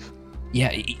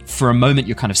 For a moment,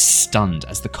 you're kind of stunned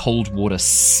as the cold water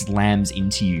slams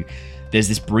into you. There's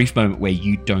this brief moment where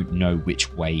you don't know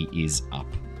which way is up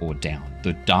or down.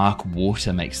 The dark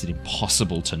water makes it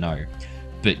impossible to know,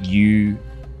 but you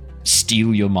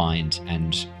steel your mind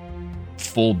and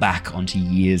fall back onto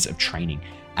years of training.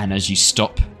 And as you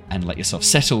stop and let yourself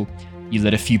settle, You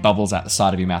let a few bubbles out the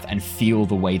side of your mouth and feel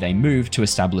the way they move to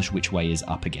establish which way is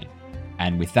up again.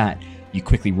 And with that, you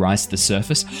quickly rise to the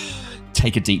surface,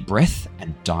 take a deep breath,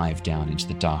 and dive down into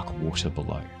the dark water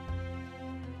below.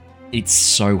 It's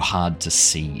so hard to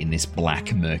see in this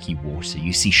black, murky water.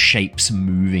 You see shapes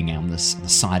moving on the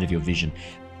side of your vision,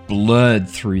 blurred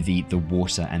through the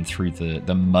water and through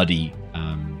the muddy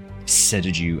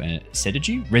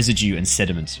residue and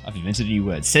sediment. I've invented a new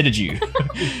word.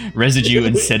 Residue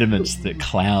and sediment that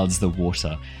clouds the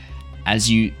water. As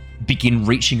you begin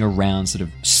reaching around, sort of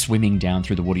swimming down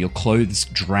through the water, your clothes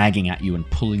dragging at you and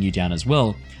pulling you down as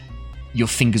well, your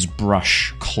fingers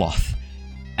brush cloth,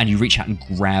 and you reach out and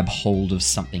grab hold of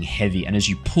something heavy, and as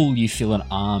you pull, you feel an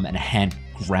arm and a hand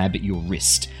grab at your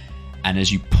wrist, and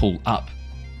as you pull up,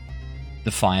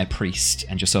 the fire priest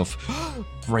and yourself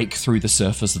break through the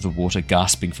surface of the water,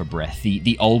 gasping for breath.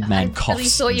 The old man coughs. I really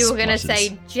thought you were going to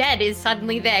say Jed is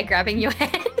suddenly there grabbing your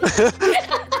hand.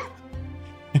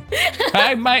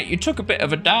 Hey mate, you took a bit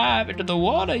of a dive into the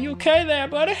water. You okay there,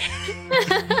 buddy?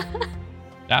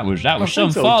 That was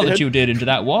some fall that you did into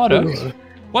that water.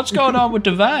 What's going on with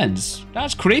the vines?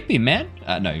 That's creepy, man.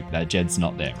 No, Jed's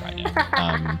not there right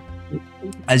now.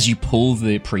 As you pull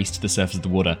the priest to the surface of the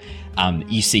water,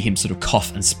 you see him sort of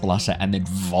cough and splutter and then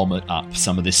vomit up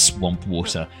some of this swamp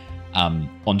water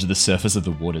onto the surface of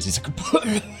the waters. He's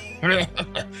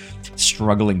like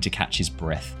struggling to catch his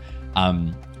breath.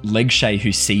 Legshay,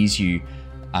 who sees you,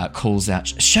 calls out,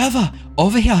 "Shava,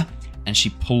 over here!" And she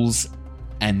pulls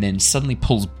and then suddenly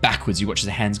pulls backwards. You watch as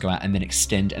her hands go out and then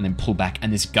extend and then pull back,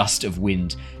 and this gust of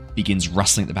wind begins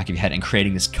rustling at the back of your head and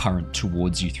creating this current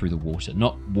towards you through the water.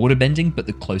 Not water bending, but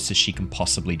the closest she can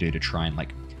possibly do to try and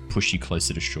like push you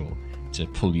closer to shore, to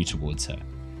pull you towards her.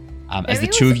 As the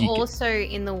two of you also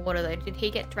in the water though, did he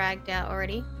get dragged out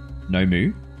already?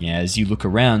 Nomu, yeah. As you look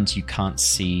around, you can't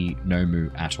see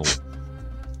Nomu at all.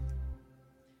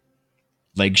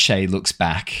 Legshay looks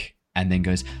back and then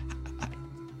goes,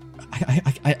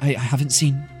 I haven't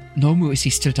seen Nomu. Is he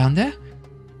still down there?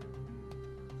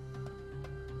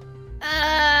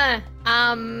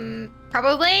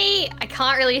 Probably. I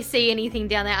can't really see anything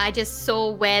down there. I just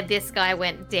saw where this guy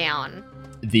went down.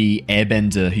 The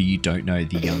airbender, who you don't know,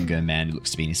 the younger man who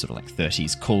looks to be in his sort of like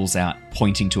 30s, calls out,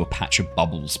 pointing to a patch of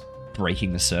bubbles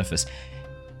breaking the surface.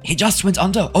 He just went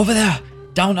under, over there,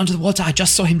 down under the water. I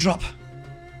just saw him drop.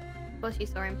 Of course you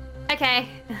saw him. Okay.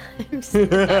 I'm just gonna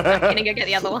go get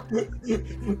the other one.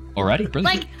 Alrighty, brilliant.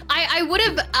 Like, I would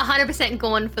have 100%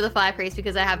 gone for the fire priest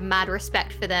because I have mad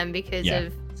respect for them because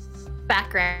of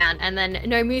background, and then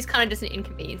Nomu's kind of just an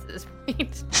inconvenience at this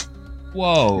point.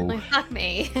 Whoa. Like, fuck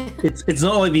me. It's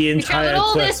not like the entire traveled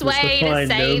all quest this was way to find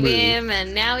save Nomu. him,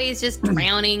 and now he's just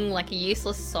drowning like a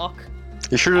useless sock.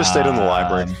 You should have stayed in the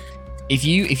library. If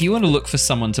you want to look for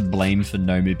someone to blame for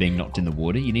Nomu being knocked in the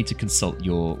water, you need to consult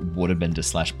your waterbender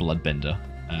 / bloodbender.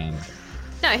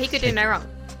 No, he could do no wrong.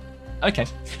 Okay,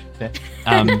 fair.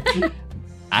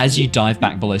 As you dive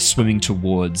back below, swimming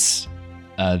towards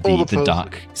the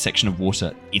dark section of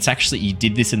water, it's actually, you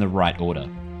did this in the right order.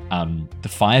 The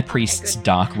fire priest's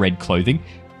dark red clothing,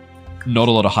 not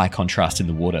a lot of high contrast in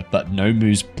the water, but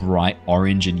Nomu's bright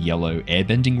orange and yellow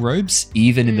airbending robes,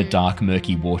 even in the dark,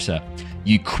 murky water,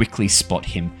 you quickly spot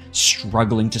him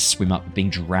struggling to swim up,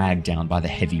 being dragged down by the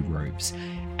heavy robes.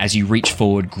 As you reach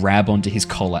forward, grab onto his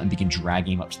collar and begin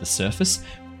dragging him up to the surface,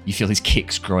 you feel his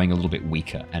kicks growing a little bit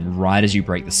weaker, and right as you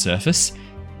break the surface,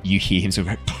 you hear him sort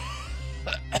of go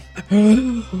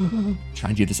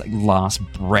trying to get this like last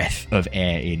breath of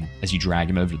air in as you drag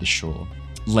him over to the shore.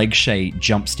 Legshay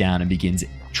jumps down and begins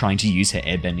trying to use her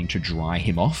airbending to dry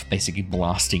him off, basically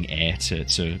blasting air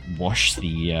to wash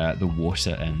the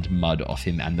water and mud off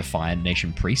him and the Fire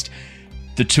Nation priest.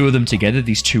 The two of them together,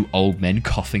 these two old men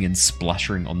coughing and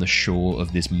spluttering on the shore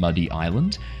of this muddy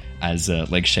island as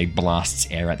Legshay blasts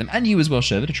air at them. And you as well,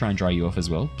 Sherva, to try and dry you off as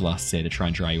well. Blasts air to try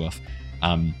and dry you off.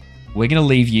 We're going to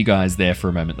leave you guys there for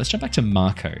a moment. Let's jump back to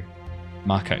Marco.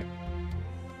 Marco.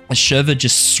 As Sherva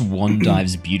just swan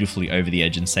dives beautifully over the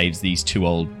edge and saves these two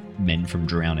old men from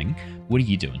drowning, what are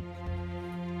you doing?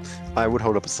 I would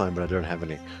hold up a sign, but I don't have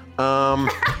any.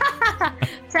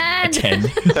 10. 10.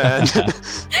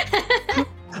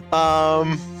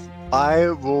 I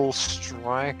will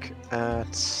strike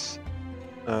at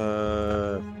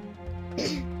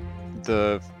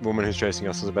the woman who's chasing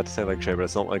us. I was about to say Legshay, but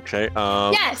it's not Legshay.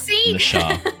 Yeah, see?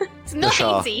 Lashar. It's not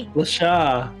Lashar. easy.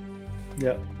 Lashar.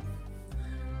 Yep.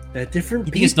 They're different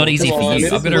You think it's not easy Come for on, you?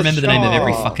 this I've got to is remember the name of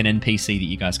every Lashar. fucking NPC that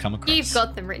you guys come across. You've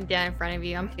got them written down in front of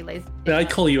you. I'm too lazy. But I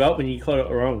call you out when you call it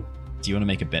wrong. Do you want to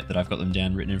make a bet that I've got them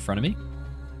down written in front of me?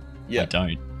 Yeah. I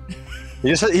don't. He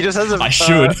just has a. I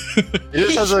should. He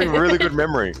just has a really good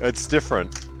memory. It's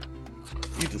different.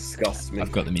 You disgust me.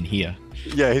 I've got them in here.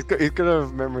 Yeah, he's got a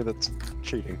memory that's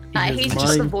cheating. He's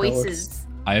just the voices.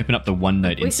 I open up the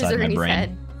OneNote Voices inside are my in his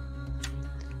brain.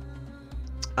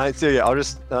 head. So yeah, I'll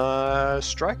just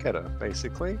strike at her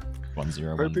basically.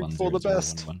 101 Hoping for the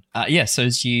best. Yeah. So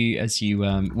as you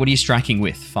what are you striking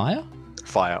with? Fire?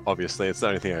 Fire, obviously. It's the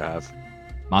only thing I have.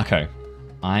 Marco,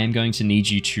 I am going to need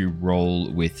you to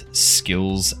roll with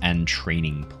skills and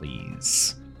training,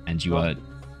 please. And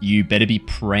you better be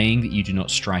praying that you do not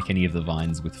strike any of the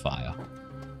vines with fire.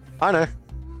 I know.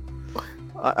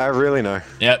 I really know.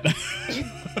 Yep.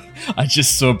 I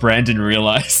just saw Brandon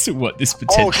realize what this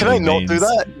potentially means. Oh, can I not do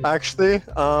that? Actually,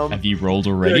 have you rolled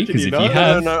already? Because if you No,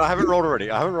 have, I haven't rolled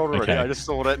already. Okay. I just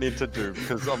saw what I need to do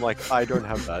because I'm like, I don't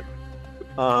have that.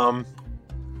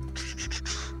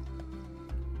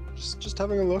 Just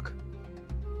having a look.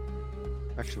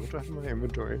 Actually, what do I have in my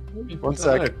inventory? One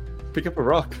sec. Pick up a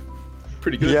rock.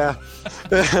 Pretty good. Yeah.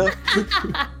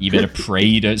 you better pray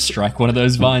you don't strike one of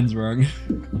those vines wrong.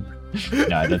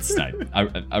 No, that's no.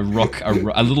 A rock,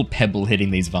 a little pebble hitting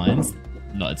these vines.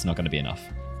 No, it's not going to be enough.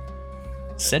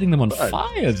 Setting them on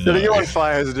fire, though. Setting you on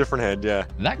fire is a different head. Yeah.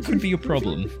 That could be a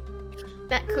problem.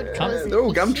 That could cause. They're all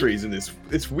an gum issue. trees in this.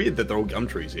 It's weird that they're all gum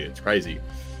trees here. It's crazy.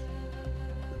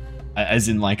 As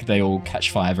in, like they all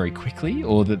catch fire very quickly,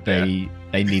 or that they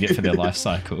need it for their life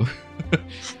cycle.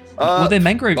 Well, they're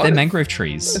mangrove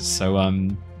trees, so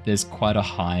there's quite a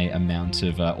high amount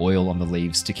of oil on the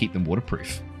leaves to keep them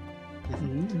waterproof.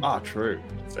 Ah, true.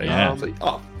 So, Yeah.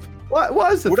 Why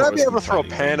is the Would I be forest able to throw a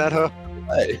pan at her?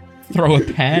 Hey. Throw a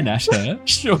pan at her?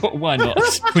 Sure, why not?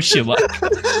 Push your luck.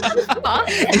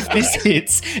 If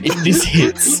this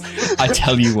hits, I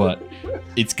tell you what,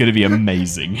 it's gonna be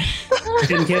amazing.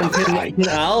 Can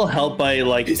Al help by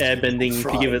like airbending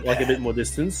to give it like a bit more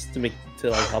distance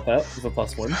to help out with a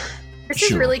 +1? This is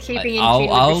Sure. really keeping in I'll- tune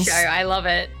with I'll the show. I love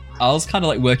it. I was kind of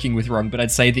like working with Wrong, but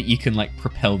I'd say that you can like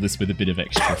propel this with a bit of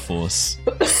extra force.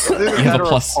 You have a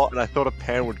plus- pot, and I thought a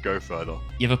pan would go further.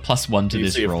 You have a +1 to You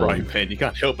this see a roll. frying pan, you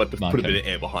can't help but to put Marco. a bit of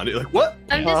air behind it. Like, what?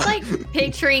 I'm just like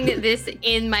picturing this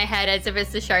in my head as if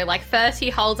it's the show. Like first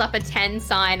he holds up a 10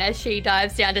 sign as she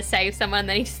dives down to save someone, and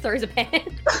then he just throws a pan.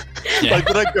 Yeah. Like,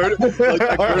 then I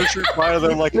go to shoot fire,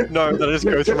 then I'm like, no, then I just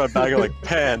go through my bag and like,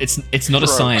 pan. It's not a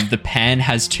Throw. sign. The pan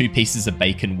has 2 pieces of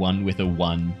bacon, one with a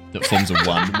 1 that forms a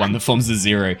 1, one that forms a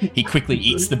 0. He quickly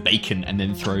eats the bacon and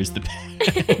then throws the pan.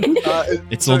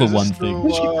 It's all the is one this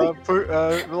thing. still,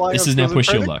 This is now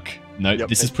push your luck. No, Yep,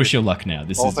 this is thank push your luck now.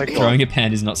 This Oh, is thank throwing a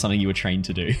pan is not something you were trained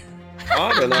to do.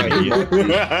 I don't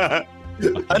know.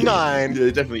 A 9. Yeah,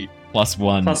 definitely. +1 Plus is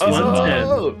one, a 10.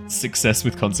 Oh, success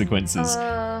with consequences.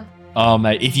 Oh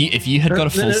mate, if you had got a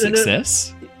full No.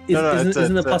 success,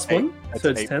 Isn't it +1? It's So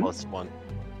it's 8 10? plus 1.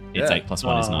 it's Yeah. 8 +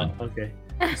 1 is 9. Okay.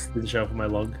 Just didn't show up on my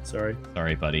log. Sorry.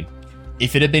 Sorry, buddy.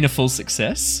 If it had been a full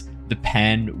success, the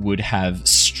pan would have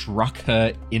struck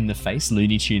her in the face,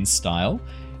 Looney Tunes style,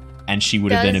 and she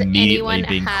would have Does then immediately anyone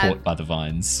been have- caught by the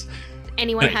vines.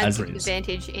 Anyone has As it is.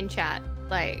 advantage in chat.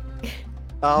 Like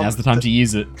Now's the time to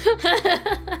use it.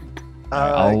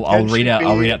 I'll read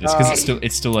out this because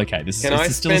it's still okay. This Can I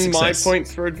is still a spend my success.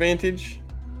 points for advantage?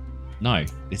 No,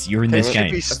 you're in Can this she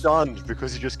game. be stunned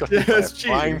because you just got Yeah, hit by a it's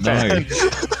flying cheating. No. pan?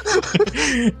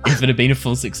 If it had been a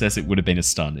full success, it would have been a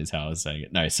stun, is how I was saying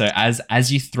it. No, so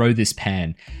as you throw this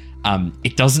pan,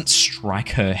 it doesn't strike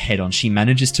her head on. She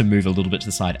manages to move a little bit to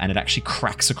the side, and it actually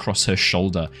cracks across her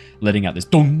shoulder, letting out this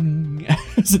dong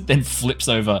as it then flips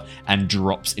over and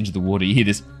drops into the water. You hear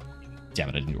this. Damn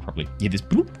it, I didn't do it properly. You hear this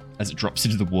bloop as it drops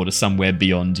into the water somewhere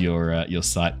beyond your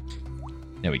sight.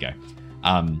 There we go.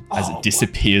 As it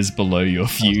disappears below your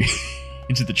view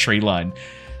into the tree line.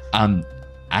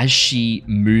 As she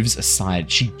moves aside,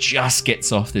 she just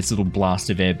gets off this little blast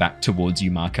of air back towards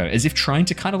you, Marco, as if trying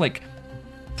to kind of like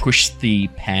push the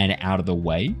pan out of the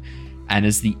way. And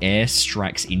as the air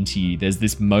strikes into you, there's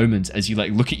this moment as you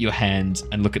like look at your hand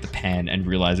and look at the pan and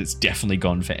realize it's definitely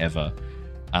gone forever.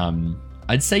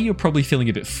 I'd say you're probably feeling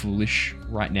a bit foolish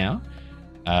right now.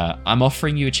 I'm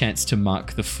offering you a chance to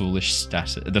mark the foolish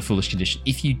condition.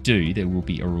 If you do, there will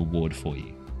be a reward for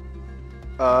you.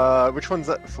 Which one's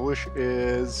that? Foolish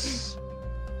is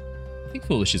I think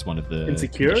foolish is one of the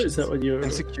Insecure? conditions. Is that what you're...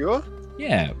 insecure,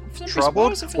 Yeah.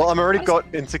 troubled. Well, I'm already got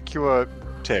insecure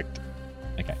ticked.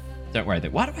 Okay. Don't worry.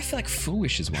 Why do I feel like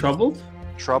foolish is one? Troubled?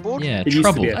 Troubled. Yeah, It used to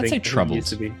troubled. be, I I'd say think. troubled. It used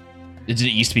to be. Did it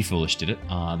used to be foolish? Did it?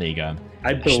 Ah, there you go.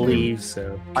 I believe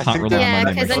so. I Can't think rely on yeah,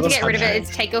 my because memory. then to get rid of it, Change.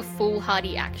 it's take a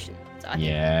foolhardy action. So I think,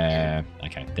 Yeah.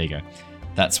 Okay. There you go.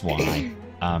 That's why.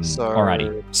 So-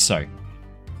 Alrighty. So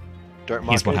Don't mark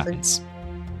here's what anything. happens.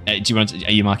 Do you want to,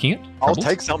 are you marking it? I'll Troubled?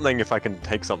 take something if I can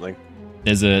take something.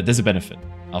 There's a benefit.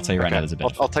 I'll tell you right Okay, now. There's a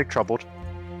benefit. I'll take troubled.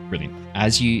 Brilliant.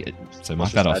 As you so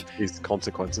mark Let's that just off. add these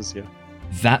consequences, yeah.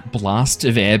 That blast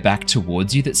of air back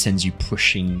towards you that sends you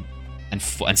pushing and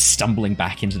stumbling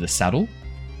back into the saddle.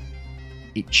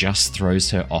 It just throws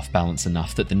her off balance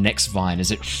enough that the next vine,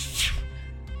 as it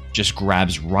just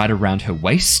grabs right around her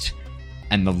waist,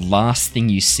 and the last thing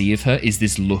you see of her is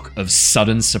this look of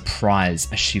sudden surprise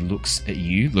as she looks at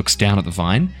you, looks down at the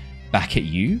vine, back at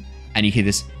you, and you hear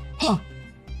this, huh,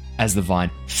 as the vine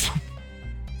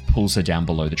pulls her down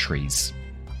below the trees.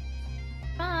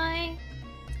 Bye.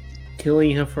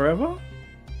 Killing her forever?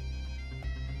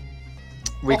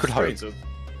 We could hope.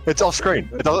 It's off screen.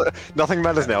 Nothing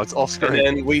matters now. It's off And screen.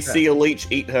 then we see a leech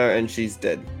eat her, and she's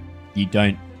dead. You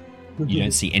don't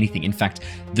see anything. In fact,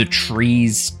 the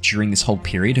trees during this whole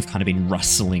period have kind of been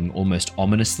rustling almost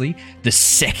ominously. The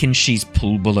second she's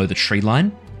pulled below the tree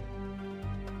line,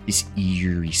 this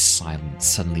eerie silence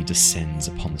suddenly descends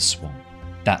upon the swamp.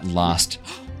 That last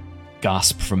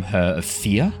gasp from her of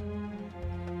fear,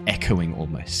 echoing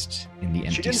almost in the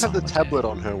empty She didn't have the silent tablet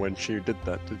air. on her when she did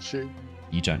that, did she?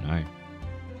 You don't know.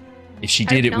 If she Hope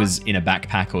did, it not. was in a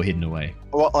backpack or hidden away.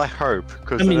 Well, I hope,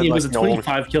 because I mean, it was a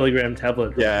 25 kilogram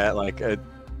tablet. Yeah, like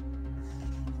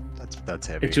that's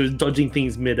heavy. And she was dodging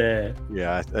things midair.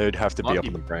 Yeah, it would have to be Might up be-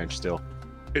 on the branch still.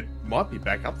 It might be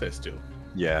back up there still.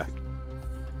 Yeah.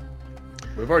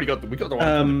 We got the one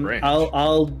on the branch.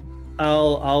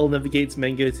 I'll navigate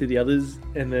Mango to the others,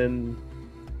 and then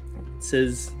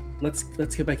says, "Let's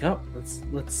get back up.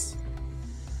 Let's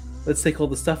take all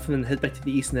the stuff and then head back to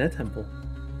the Eastern Air Temple."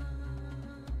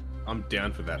 I'm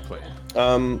down for that plan.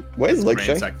 Where's Legshay?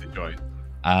 Ransack the joint.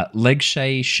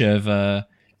 Legshay, Sherva,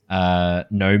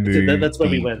 Nomu, That's where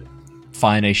we the went.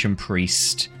 Fire Nation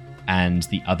priest, and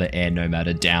the other air nomad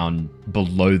are down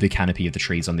below the canopy of the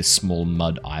trees on this small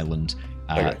mud island.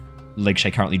 Okay.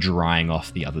 Legshay currently drying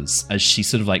off the others as she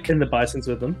sort of like And the bison's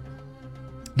with them.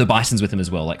 the bison's with them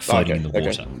as well, like floating in the Okay,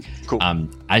 water. Cool.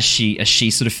 As she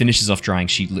sort of finishes off drying,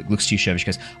 she looks to you, Sherva. She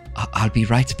goes, "I'll be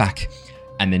right back."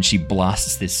 And then she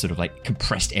blasts this sort of like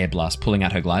compressed air blast, pulling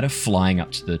out her glider, flying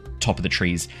up to the top of the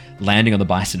trees, landing on the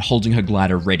bison, holding her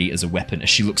glider ready as a weapon. As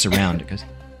she looks around, it goes,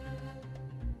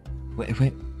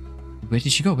 Where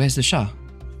did she go? Where's the Shah?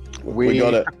 We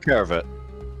got it. Took care of it.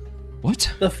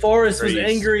 What? The forest was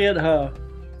Trees. angry at her.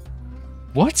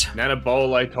 What? Nana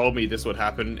Bole told me this would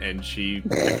happen, and she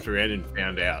looked around and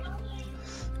found out.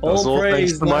 That was all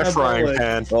thanks to my Nana frying Bole.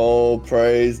 pan. Oh,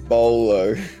 praise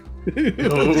Bolo.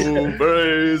 Oh,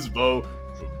 baseball.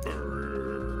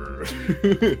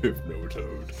 No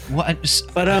toad. What?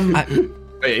 But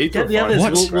Hey, get the others.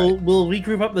 What? We'll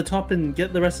regroup up the top and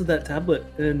get the rest of that tablet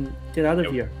and get out of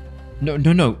Nope. here.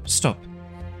 No, stop.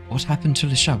 What happened to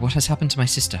Lisha? What has happened to my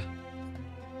sister?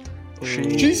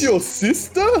 She's your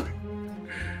sister?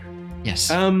 Yes,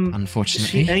 She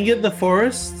unfortunately. angered the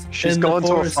forest. She's and gone the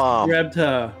to a forest farm. Grabbed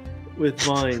her with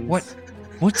vines.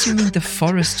 What do you mean the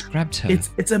forest grabbed her?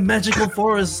 It's a magical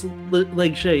forest,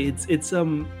 Legshay.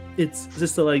 It's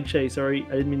Sister Legshay. Sorry,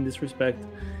 I didn't mean disrespect.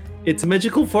 It's a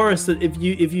magical forest that if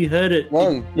you heard it,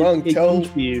 Wrong. it Tell comes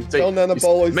for you. Nana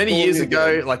Bolo. Many years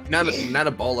ago, like Nana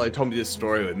Bolo told me this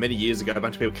story. Where many years ago, a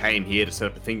bunch of people came here to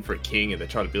set up a thing for a king, and they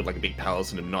tried to build like a big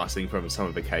palace and a nice thing for him, a summer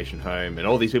vacation home. And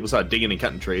all these people started digging and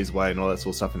cutting trees away and all that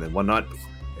sort of stuff. And then one night,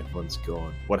 everyone's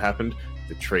gone. What happened?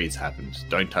 The trees happened.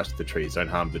 Don't touch the trees. Don't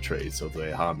harm the trees, or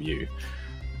they harm you.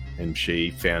 And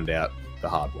she found out the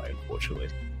hard way, unfortunately.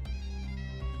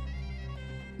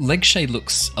 Legshay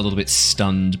looks a little bit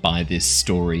stunned by this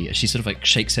story as she sort of like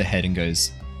shakes her head and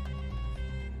goes,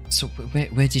 "So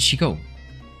where did she go?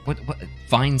 What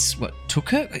vines? What took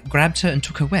her? Grabbed her and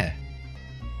took her where?"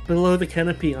 Below the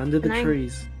canopy, under the Can I-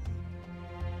 trees.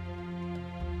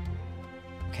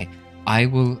 Okay, I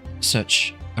will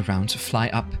search around, fly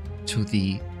up to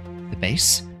the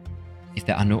base. If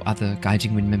there are no other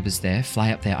Guiding Wind members there,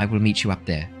 fly up there. I will meet you up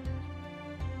there.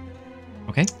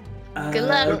 Okay? Good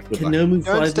luck. Can Nomu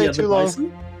fly stay the too other long.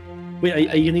 bison? Wait,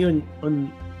 are you gonna go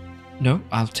on? No,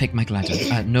 I'll take my glider.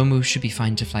 Nomu should be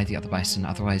fine to fly the other bison.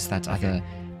 Otherwise, that other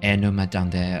air nomad down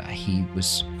there, he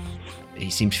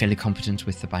seemed fairly competent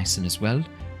with the bison as well.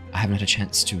 I haven't had a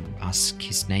chance to ask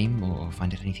his name or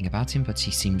find out anything about him, but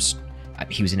he seems...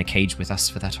 he was in a cage with us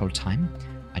for that whole time.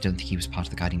 I don't think he was part of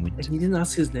the Guiding Wind. You didn't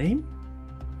ask his name?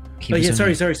 He Oh was yeah,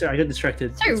 only- sorry. I got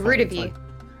distracted. So It's fine, rude of it's you. fine.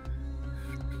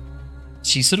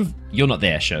 She's sort of... You're not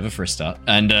there, Sherva, for a start.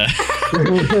 And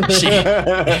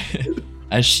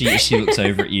as she looks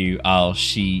over at you,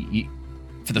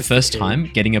 for the first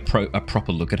time, getting a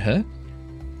proper look at her,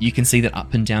 You can see that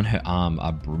up and down her arm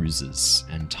are bruises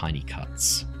and tiny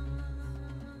cuts.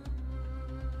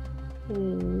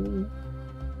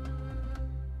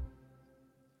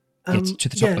 Get to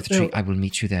the top of the tree. I will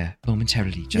meet you there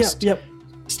momentarily. Just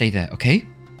stay there, okay?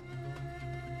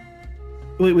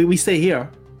 Wait, we stay here.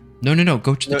 No.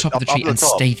 Go to the top of the tree and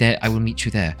stay there. I will meet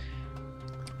you there.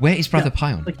 Where is Brother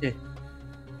Pion? Okay.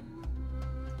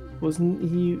 Wasn't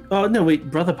he? Oh no,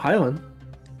 wait, Brother Pion.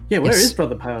 Yeah, where is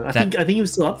Brother Pion? I think he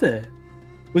was still up there.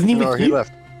 Wasn't he with you? He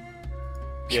left.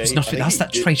 He was not with us.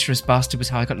 That traitorous bastard was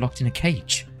how I got locked in a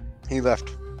cage. He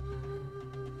left.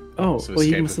 Oh, So well, he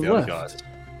escape must with have the other left.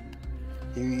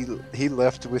 guys. He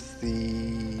left with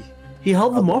the. He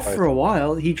held them off for a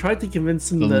while. He tried to convince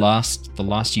them The that.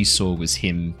 last you saw was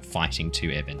him fighting two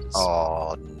airbenders.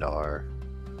 Oh no!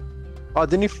 Oh,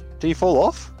 did he fall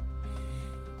off?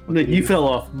 No, you fell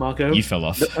off, Marco. You fell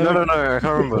off. No, I can't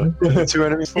remember. Two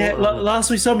enemies fall Yeah, off. last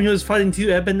we saw him, he was fighting two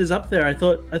airbenders up there. I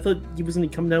thought he was going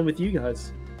to come down with you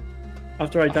guys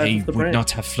after I died I with the would branch.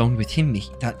 not have flown with him.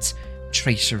 That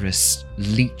traitorous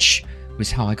leech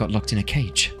was how I got locked in a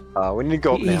cage. We need to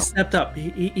go up now. He stepped up.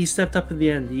 He stepped up at the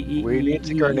end. We need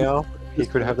to go now. He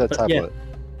could have that tablet.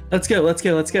 Let's go. Let's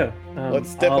Let's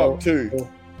step up too.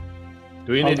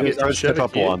 Do we need to get I'll step Sheva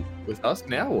up here one. with us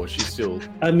now, or she's still?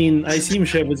 I mean, I assume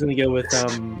Shev was going to go with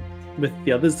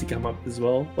the others to come up as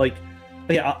well. Like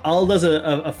Al does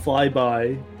a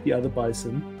flyby the other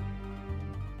bison.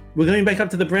 We're going back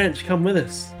up to the branch. Come with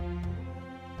us.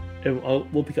 And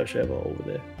we'll pick up Sheva over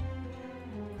there.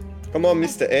 Come on,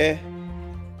 Mr. Air.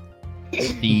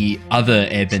 The other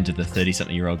airbender, the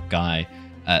 30-something-year-old guy,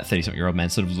 30-something-year-old man,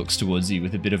 sort of looks towards you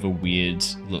with a bit of a weird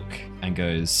look and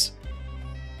goes,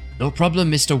 "No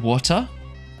problem, Mr. Water."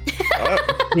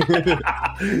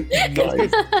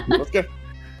 Nice. Let's go.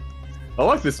 I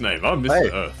like this name. I'm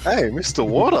Mr. Earth. Hey, Mr.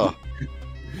 Water.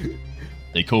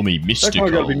 They call me How mystical. come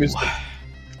I gotta be Mr.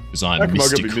 Because How I'm come I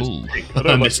gotta be mystical. Mr. Pink? I don't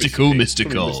like Mystical, Mr. Pink.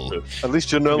 mystical. Call me Mr. At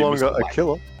least you're no Be longer Mr. a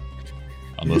killer.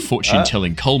 I'm a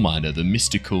fortune-telling coal miner, the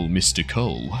mystical Mr.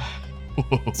 Cole.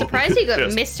 Surprised you got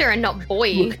Yes. Mr. and not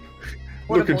boy.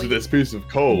 Look into this piece of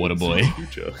coal. Water and see boy. the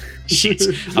future.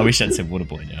 Shit, I wish I'd said water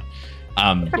boy now.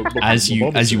 As you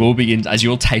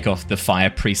all take off, the fire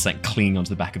priest like clinging onto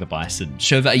the back of the bison.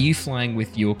 Shova, are you flying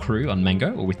with your crew on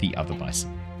Mango or with the other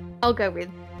bison? I'll go with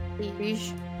the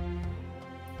Rouge.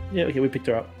 Yeah, okay, we picked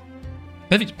her up.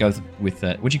 Perfect. Go with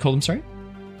what do you call them? Sorry.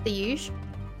 The Rouge.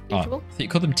 Oh, I thought you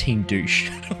called them Team Douche.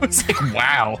 I was like,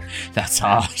 wow, that's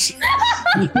harsh.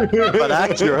 But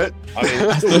accurate. I mean,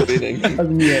 it's still fitting. I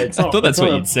mean, yeah, it's I not, thought that's it's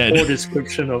what not you'd said. a poor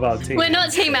description of our team. We're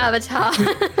not Team Avatar.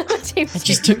 Team It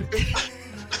just took.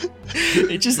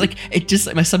 It just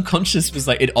like my subconscious was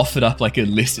like it offered up like a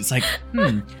list. It's like,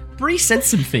 Bree said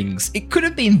some things. It could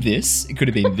have been this. It could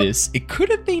have been this. It could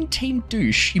have been Team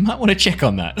Douche. You might want to check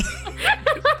on that.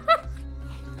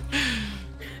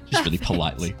 Just really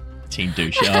politely, Team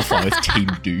Douche. Yeah, I'll fly with Team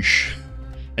Douche,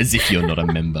 as if you're not a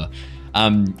member.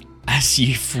 As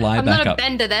you fly I'm back not a up.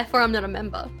 bender, therefore I'm not a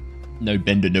member. No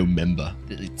bender, no member.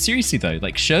 Seriously though,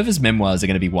 like Sherva's memoirs are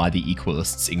going to be why the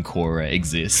Equalists in Korra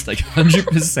exist. Like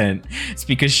 100%. It's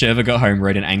because Sherva got home,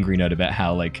 wrote an angry note about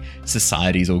how like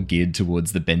society's all geared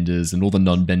towards the benders and all the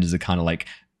non-benders are kind of like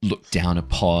looked down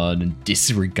upon and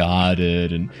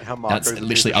disregarded. And How that's Marco's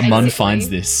literally, British. Amun Basically. finds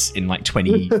this in like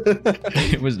 20,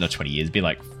 it was not 20 years, it'd be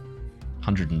like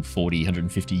 140,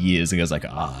 150 years and goes like,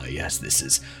 yes, this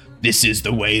is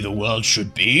the way the world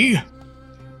should be.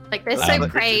 Like they're so Um,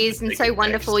 praised and so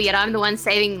wonderful, yet I'm the one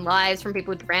saving lives from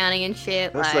people drowning and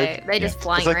shit. That's Like they're just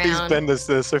flying It's like around. these benders,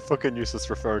 they're so fucking useless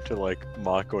referring to like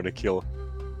Marco and Akila.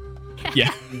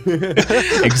 Yeah.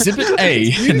 Exhibit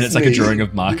A, and then it's like a drawing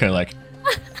of Marco, like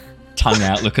tongue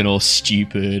out, looking all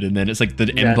stupid, and then it's like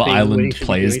the Ember being Island waiting to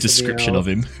player's do something description of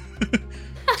him.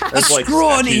 That's like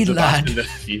Scrawny statues of us lad. in the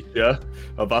future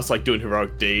of us like doing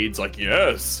heroic deeds, like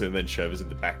yes, and then Shova's in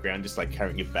the background just like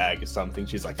carrying a bag or something.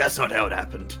 She's like, "That's not how it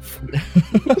happened."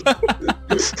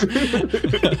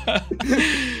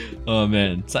 Oh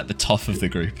man, it's like the tough of the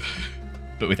group,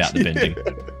 but without the bending.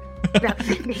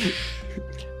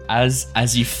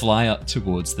 As you fly up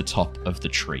towards the top of the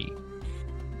tree,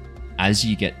 as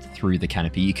you get through the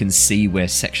canopy, you can see where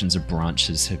sections of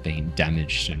branches have been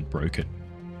damaged and broken.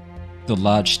 The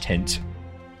large tent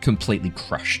completely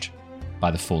crushed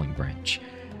by the falling branch.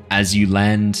 As you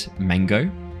land Mango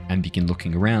and begin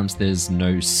looking around, there's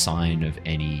no sign of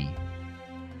any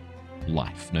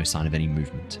life, no sign of any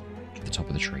movement at the top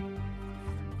of the tree.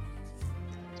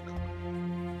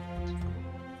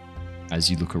 As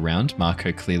you look around,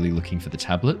 Marco clearly looking for the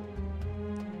tablet.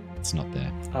 It's not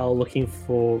there. Looking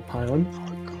for Pion.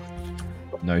 Oh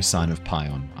god. No sign of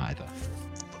Pion either.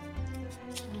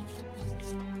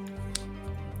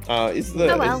 Is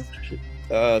the Oh, well.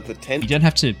 the tent? You don't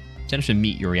have to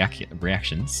meet your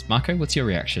reactions. Marco, what's your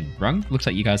reaction? Rung, looks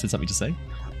like you guys had something to say.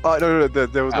 Oh no,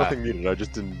 there was nothing muted. I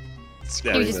just didn't.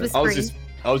 Yeah, You were just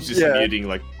I was just Yeah. muting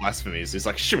like blasphemies. It's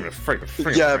like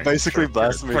Yeah, basically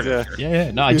blasphemies. Yeah.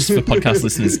 Yeah. No, just for podcast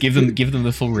listeners, give them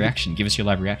the full reaction. Give us your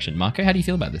live reaction. Marco, how do you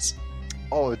feel about this?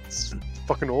 Oh, it's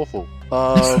fucking awful.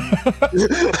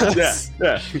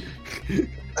 Yeah.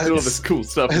 And all this cool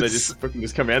stuff, and they just fucking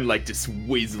just come out and like just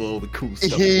weasel all the cool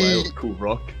stuff away, all the cool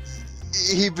rock.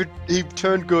 He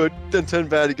turned good, then turned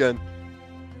bad again.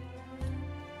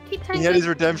 Keep turning He had his good.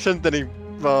 redemption, then he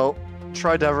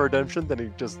tried to have a redemption, then he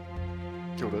just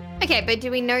killed it. Okay, but do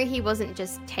we know he wasn't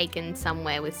just taken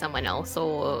somewhere with someone else,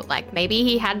 or like maybe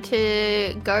he had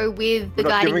to go with the We're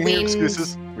not guiding giving him wind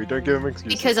excuses. We don't give him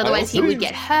excuses. because otherwise he also- would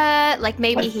get hurt? Like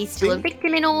maybe I he's still a think-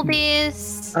 victim in all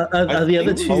this. Are the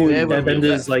other think two we were there when we airbenders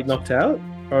left. like knocked out,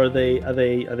 or are they not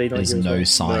There's here as no well?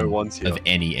 sign No one's here. of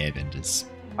any airbenders.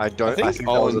 I I think think that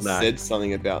was Owen an act. said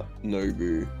something about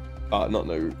Nobu, not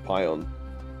Nobu, Pion,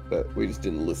 but we just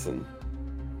didn't listen.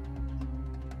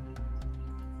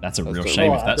 That's a That's real good.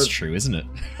 shame Oh, if I that's thought- true, isn't it?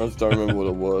 I just don't remember what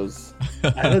it was. I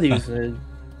thought he was gonna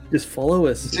just follow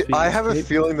us. See, I have a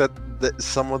feeling that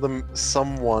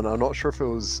someone, I'm not sure if it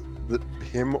was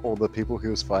him or the people he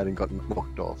was fighting, got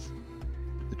knocked off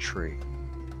the tree.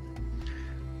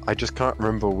 I just can't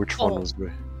remember which one Oh. was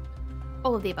where.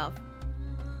 All of the above.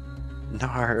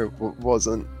 No, it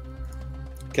wasn't.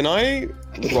 Can I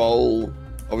roll?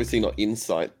 Obviously not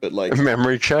insight, but like A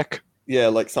memory check? yeah,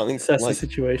 like something Assess the like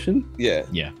situation. yeah.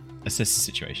 Yeah. Assess the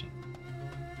situation.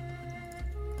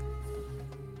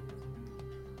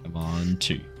 Come on,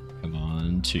 2. Come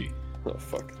on, 2. Oh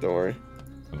fuck, don't worry.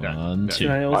 Come Yeah, on, yeah. 2.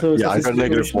 Can I also Yeah, I assess got the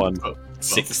negative situation? 1.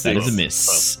 6. That is a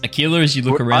miss. Akila, as you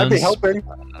look Would I around, be helping?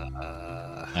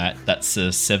 that's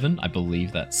a 7. I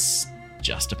believe that's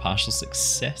just a partial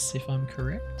success, if I'm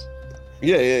correct.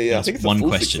 Yeah. I Yes, think it's a one full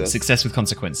question. Success. With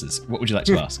consequences. What would you like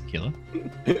to ask, Akila?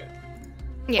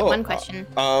 Yeah, Oh, one question.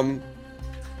 Oh,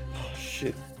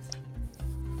 shit.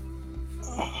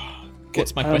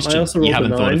 What's my I question? also You rolled a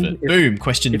haven't thought of 9. it. Boom,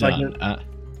 question if I done. can-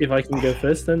 If I can go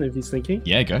first, then if he's thinking,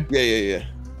 Yeah, go. Yeah.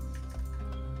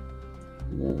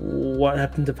 what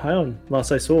happened to Pion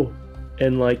last I saw,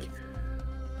 and like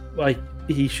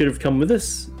he should have come with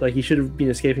us. Like he should have been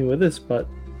escaping with us. But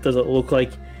does it look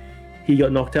like he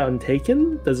got knocked out and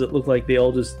taken? Does it look like they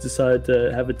all just decided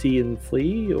to have a tea and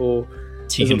flee, or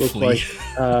Tea does it and look flee. like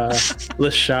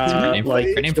Lashar Great like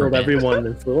name for a killed band. everyone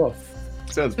and flew off?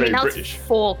 Sounds I very mean, that was British.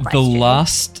 4 The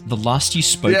questions. last you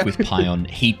spoke Yeah. with Pion,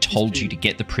 he told you to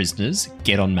get the prisoners,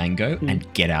 get on Mango, and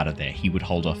get out of there. He would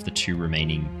hold off the 2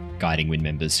 remaining Guiding Wind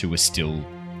members who were still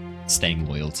staying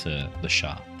loyal to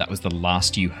Lashar. That was the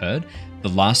last you heard. The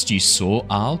last you saw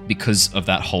Arl, because of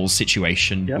that whole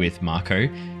situation Yep. with Marco,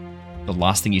 the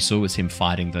last thing you saw was him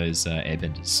fighting those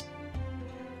airbenders.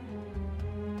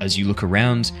 As you look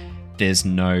around, there's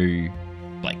no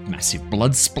like massive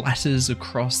blood splatters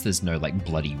across, there's no like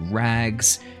bloody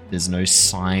rags, there's no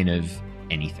sign of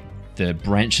anything. The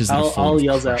branches that Al have fallen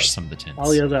yells crushed out. some of the tents.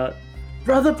 I'll yell out,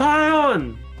 "Brother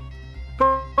Pion!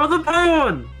 Brother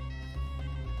Pion!"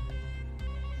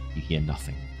 You hear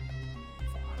nothing.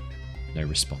 No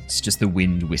response, just the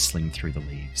wind whistling through the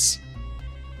leaves.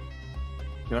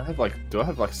 Do I have like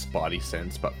Spidey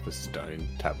sense, but for stone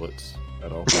tablets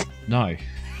at all? No.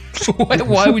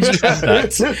 Why would you have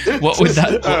that? What would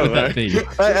that be?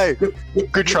 Hey,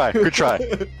 good try.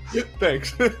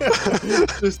 Thanks.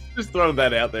 just throwing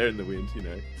that out there in the wind, you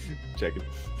know. Checking.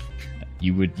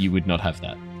 You would not have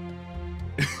that.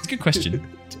 It's a good question.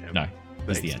 Damn. No,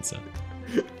 is the Thanks. answer.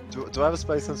 Do I have a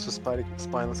space sense for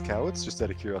spineless cowards? Just out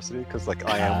of curiosity, because like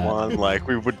I am Uh, one. Like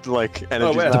we would like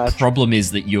energy wow. The match. problem is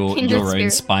that your Kindred own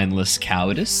spirit. spineless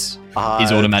cowardice Uh,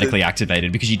 is automatically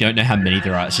activated because you don't know how many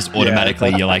there are. It's just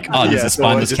automatically you're like, oh, there's Yeah, a so I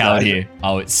spineless just coward died. here.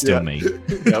 Oh, it's still Yeah. me.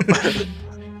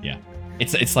 Yep.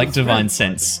 It's like divine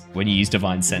sense when you use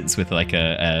divine sense with like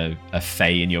a fae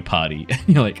in your party.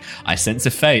 You're like, I sense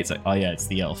a fae. It's like, oh yeah, it's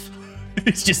the elf.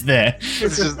 It's just there.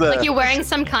 It's just there. Like you're wearing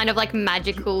some kind of like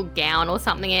magical gown or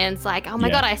something, and it's like, oh my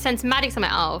Yeah. god, I sense magic. So I'm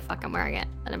like, oh fuck, I'm wearing it.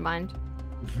 I don't mind.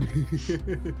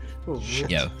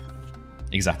 Yeah,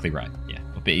 exactly right. Yeah,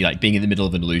 or be like being in the middle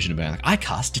of an illusion and being like, I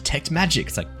cast detect magic.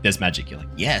 It's like there's magic. You're like,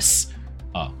 yes.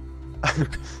 Oh,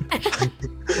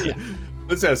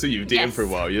 That's how I see you DM Yes. for a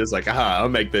while. You're just like, aha, I'll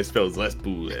make those spells less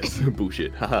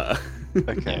bullshit. Haha.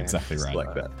 Okay. yeah, exactly right.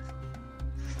 Like that.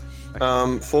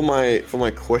 For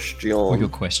my question. For your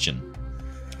question,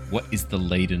 what is the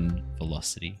laden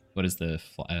velocity? What is the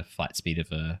flight speed of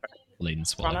a laden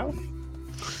swallow?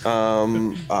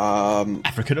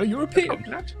 African or European?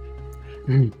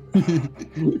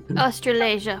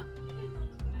 Australasia.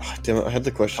 Oh, damn it, I had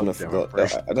the question, I forgot. bro.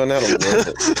 I don't know how to word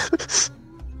it.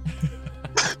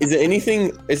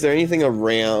 Is there anything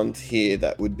around here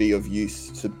that would be of use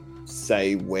to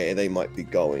say where they might be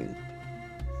going?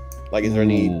 Like, is there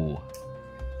any... Ooh.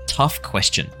 Tough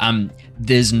question.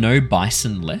 There's no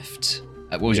bison left.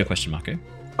 What was your question, Marco?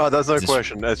 Oh, that's no Is this-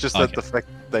 question. It's just that Okay. the fact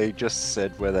they just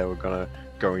said where they were gonna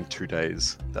go in 2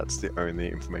 days. That's the only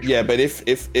information. Yeah, but if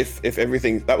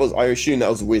everything... That was... I assume that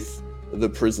was with the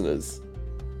prisoners.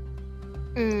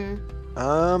 No.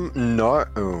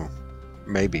 Oh,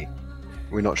 maybe.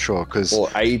 We're not sure because Or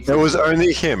a there was prisoner.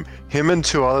 only him. Him and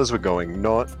 2 others were going,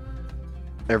 not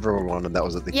everyone, and that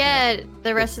was at the camp. Yeah,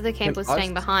 the rest of the camp was I've-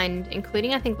 staying behind,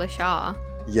 including I think Lashar.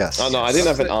 Yes. Oh, no, I didn't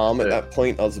have an arm at Yeah. that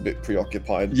point. I was a bit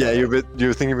preoccupied. Yeah, by you it.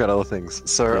 were thinking about other things.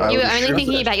 So Yeah. I You would were only assume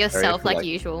thinking that- about yourself, like like-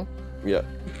 usual. Yeah.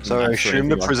 So I Absolutely assume the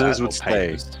anything like prisoners that, would or stay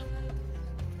papers.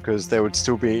 because they would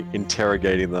still be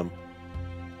interrogating them.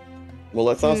 Well,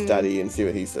 let's ask Hmm. Daddy and see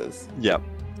what he says. Yep.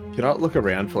 Can I look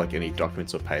around for like any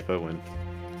documents or paper when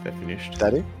they're finished?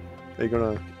 Daddy, are you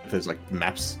gonna? If there's like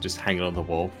maps just hanging on the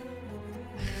wall.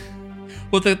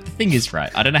 Well, the thing is, right,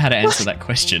 I don't know how to answer that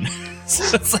question.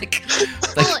 So it's like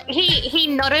Well, he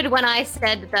nodded when I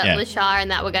said that Yeah. Lashar and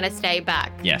that were going to stay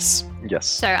back. yes. Yes.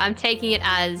 So I'm taking it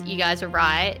as you guys are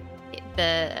right.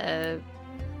 The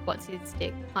what's his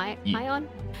stick? Pion? Pion.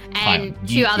 And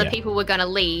You- two other yeah. people were going to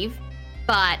leave,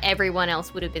 but everyone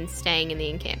else would have been staying in the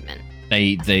encampment.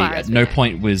 They far at as we no know.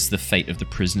 point was the fate of the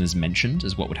prisoners mentioned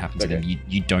as what would happen to them. Okay.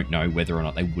 You don't know whether or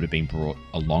not they would have been brought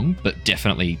along, but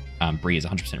definitely Bree is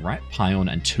 100% right. Pion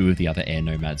and 2 of the other air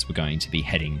nomads were going to be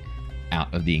heading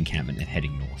out of the encampment and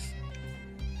heading north.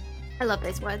 I love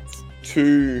those words.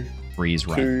 Two Bree is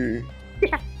right.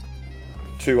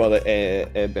 two other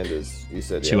airbenders, you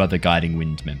said. 2 yeah? other guiding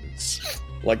wind members.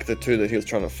 Like the 2 that he was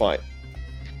trying to fight.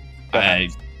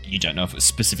 You don't know if it's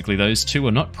specifically those 2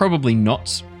 or not. Probably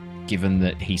not, given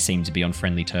that he seemed to be on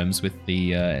friendly terms with the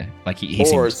he Or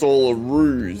seemed, it's all a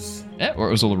ruse. yeah, or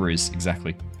it was all a ruse.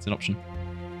 Exactly, it's an option.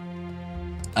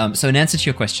 So in answer to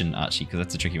your question, Archie, because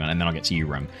that's a tricky one, and then I'll get to you,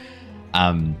 Rung.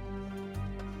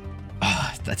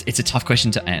 It's a tough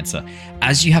question to answer.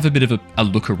 As you have a bit of a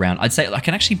look around, I'd say I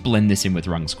can actually blend this in with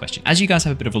Rung's question. As you guys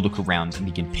have a bit of a look around and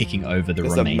begin picking over the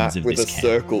There's a map remains of with this a camp.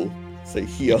 circle. Say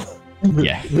here.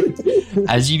 Yeah.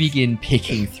 As you begin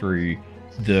picking through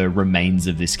the remains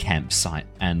of this campsite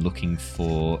and looking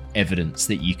for evidence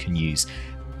that you can use,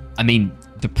 I mean,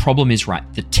 the problem is, right,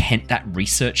 the tent, that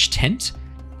research tent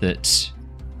that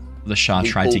Lashar We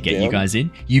tried to pulled get you down. guys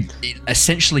in, it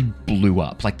essentially blew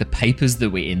up. Like, the papers that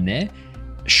were in there,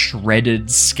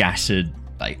 shredded, scattered,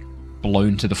 like,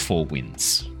 blown to the 4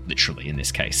 winds, literally, in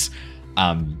this case.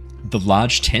 The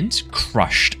large tent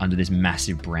crushed under this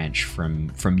massive branch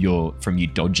from you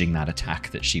dodging that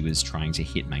attack that she was trying to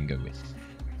hit Mango with.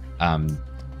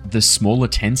 The smaller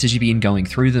tents, as you begin going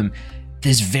through them,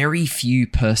 there's very few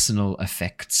personal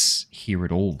effects here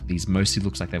at all. These mostly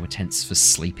looks like they were tents for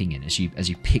sleeping in. As you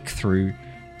pick through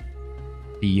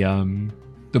the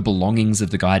belongings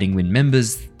of the Guiding Wind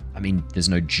members, I mean, there's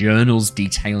no journals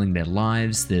detailing their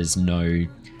lives. There's not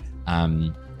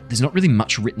really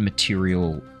much written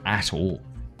material at all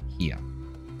here.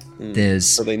 There's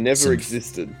So they never some-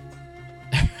 existed.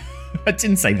 I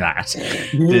didn't say that.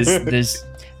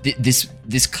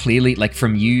 This clearly, like,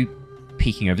 from you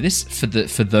peeking over this, for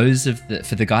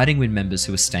the Guiding Wind members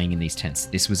who are staying in these tents,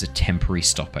 this was a temporary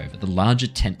stopover. The larger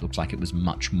tent looked like it was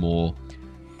much more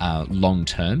long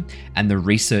term, and the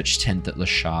research tent that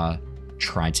Lashar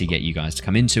tried to get you guys to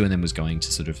come into and then was going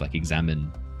to sort of like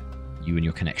examine you and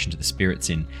your connection to the spirits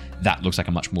in, that looks like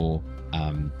a much more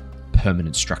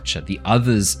permanent structure. The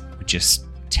others were just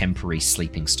temporary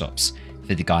sleeping stops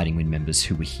for the Guiding Wind members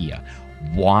who were here.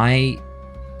 Why?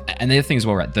 And the other thing as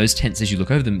well, right, those tents, as you look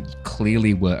over them,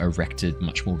 clearly were erected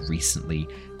much more recently.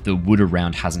 The wood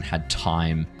around hasn't had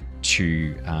time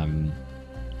to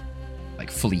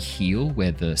fully heal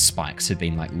where the spikes have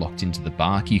been like locked into the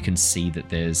bark. You can see that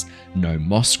there's no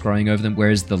moss growing over them,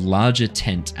 whereas the larger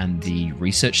tent and the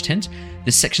research tent,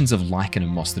 there's sections of lichen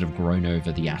and moss that have grown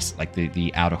over the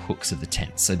outer hooks of the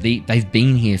tent. So they've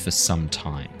been here for some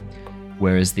time,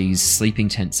 whereas these sleeping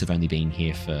tents have only been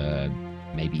here for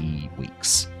maybe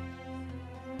weeks.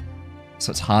 So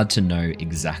it's hard to know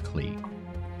exactly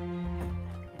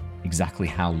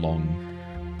how long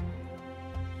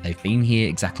they've been here,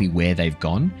 exactly where they've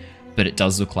gone, but it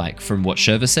does look like, from what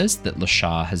Sherva says, that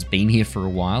Lashar has been here for a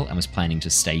while and was planning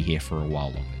to stay here for a while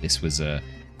longer. This was an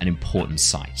important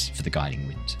site for the Guiding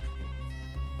Wind.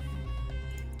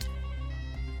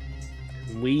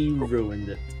 We ruined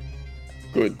it.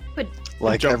 Good.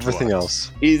 Like Jump everything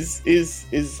twice. else. Is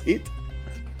it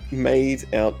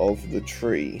made out of the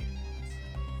tree?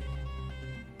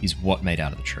 Is what made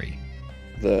out of the tree?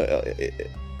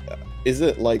 Is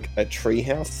it like a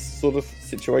treehouse sort of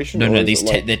situation? No, or no, is these it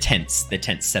like- they're tents. They're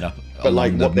tents set up But,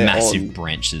 like, along the what they're massive on-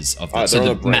 branches of Ah, the, so they're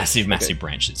the on a branch. massive Okay.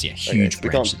 branches. Yeah, Okay, huge so we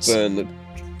branches. can't burn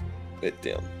it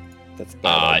down. That's a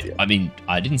bad idea. I mean,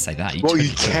 I didn't say that. Well, you totally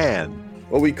could. can.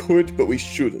 Well, we could, but we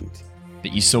shouldn't.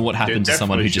 But you saw what happened to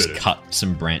someone who definitely just should've. cut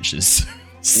some branches.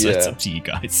 So it's Yeah. up to you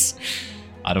guys.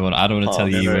 I don't want to Oh, tell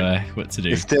you no. what to do.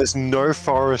 If there's no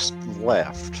forest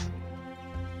left,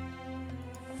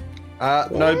 No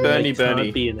Bernie can't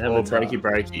Bernie be an or avatar. Breaky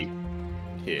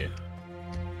Breaky here.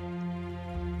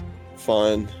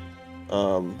 Fine.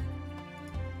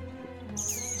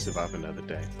 Survive another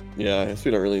day. Yeah, I guess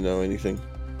we don't really know anything.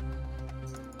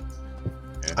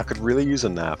 I could really use a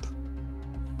nap.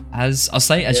 As I'll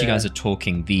say, as you Yeah. guys are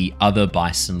talking, the other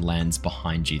bison lands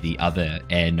behind you, the other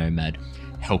air nomad,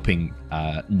 helping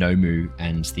Nomu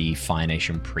and the Fire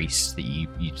Nation priest that you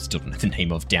still don't know the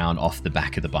name of down off the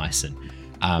back of the bison.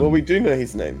 Well, we do know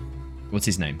his name, What's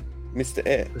his name? Mr.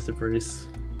 Air. Mr. Bruce.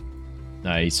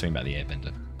 No, he's talking about the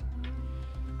airbender.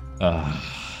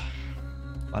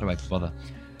 Why do I bother?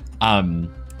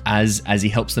 As he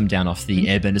helps them down off, the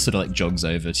airbender sort of like jogs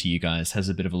over to you guys, has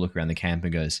a bit of a look around the camp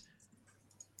and goes,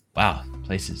 "Wow,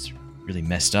 place is really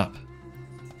messed up."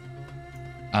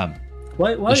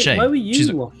 Why Lachey, why were you she's-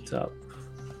 locked up?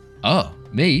 Oh,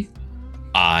 me?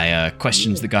 I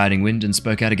questioned the guiding wind and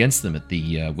spoke out against them at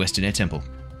the Western Air Temple.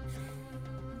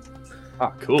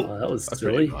 Ah, cool. Oh, that was That's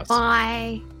silly. really nice.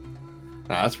 Why?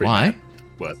 That's pretty Why?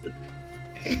 worth it.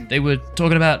 They were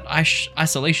talking about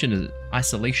isolationism,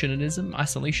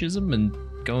 and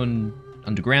going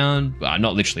underground. Well,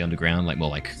 not literally underground, like more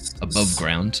like above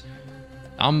ground.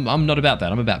 I'm not about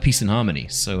that. I'm about peace and harmony.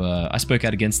 So I spoke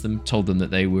out against them, told them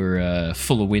that they were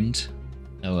full of wind.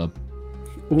 They were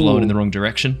blowing in the wrong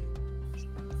direction.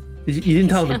 You didn't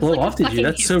tell them to Sounds blow like a off, did you? fucking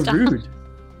That's so hipster. rude.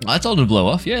 I told them to blow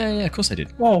off. Yeah, of course I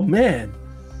did. Oh man.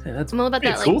 Yeah, that's I'm all about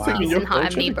Yeah, that cool like thing in peace your and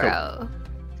harmony, culture, bro.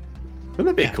 Wouldn't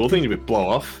that be a cool thing to blow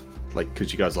off? Like,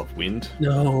 because you guys off wind?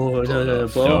 no. Blow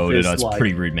off No, is it's like,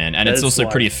 pretty rude, man. And that it's is also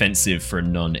pretty like- offensive for a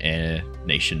non-air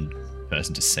nation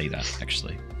person to say that,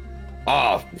 actually.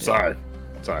 Oh, sorry.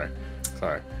 It's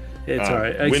alright.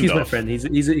 wind Excuse my off. friend.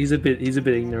 He's a bit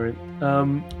ignorant.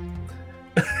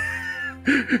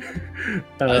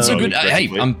 So good. Hey,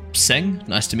 aggressively. I'm Seng.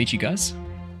 Nice to meet you guys.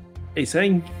 Hey,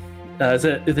 saying, is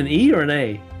it with an E or an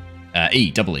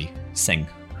A? Double E. Seng.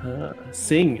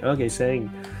 Sing. Okay,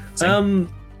 saying.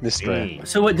 Sing. Mr. Air.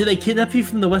 So what? Did they kidnap you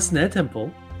from the Western Air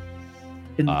Temple?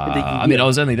 I mean, I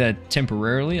was only there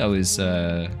temporarily. I was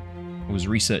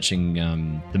researching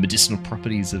the medicinal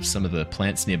properties of some of the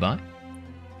plants nearby.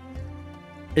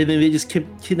 And then they just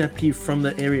kidnapped you from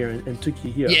the area and took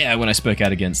you here. Yeah, when I spoke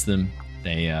out against them,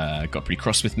 they got pretty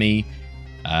cross with me.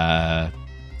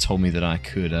 Told me that I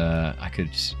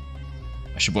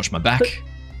should watch my back.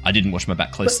 I didn't watch my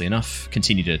back closely enough.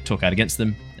 Continued to talk out against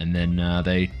them, and then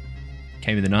they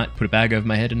came in the night, put a bag over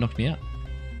my head, and knocked me out.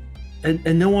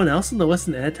 And no one else in the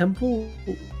Western Air Temple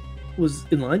was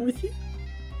in line with you?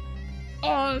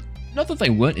 Not that they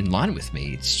weren't in line with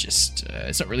me. It's just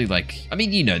it's not really like. I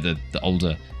mean, you know, the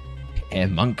older air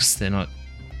monks. They're not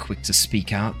quick to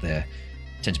speak out. They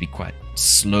tend to be quite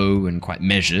slow and quite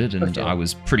measured. And Okay. I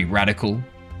was pretty radical.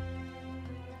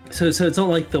 So it's not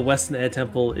like the Western Air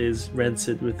Temple is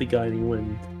rancid with the guiding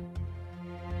wind.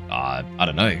 I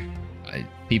don't know.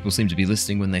 People seemed to be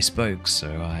listening when they spoke, so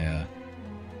I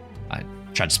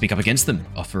tried to speak up against them,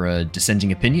 offer a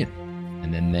dissenting opinion,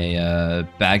 and then they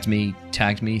bagged me,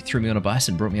 tagged me, threw me on a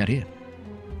bison, brought me out here.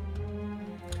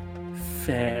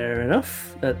 Fair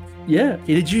enough. Yeah.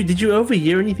 Did you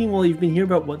overhear anything while you've been here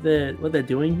about what they're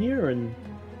doing here and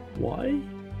why?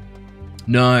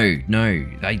 No,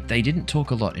 they didn't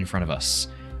talk a lot in front of us.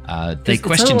 They It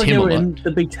questioned sounded like him they a were lot. in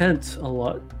the big tent a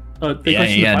lot. They Yeah,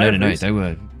 questioned the fire no. priest.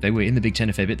 They were in the big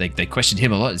tent a fair bit. They questioned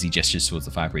him a lot as he gestures towards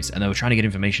the fire priest, and they were trying to get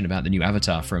information about the new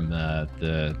avatar from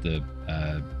the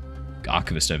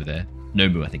archivist over there.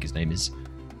 Nobu, I think his name is.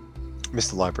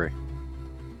 Mr. Library.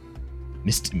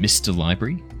 Mr.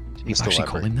 Library? Did people Mr. actually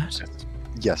call Library. him that?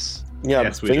 Yes. Yeah,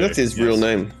 Yes, I we think do, that's his yes. real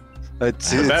name. About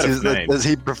his name.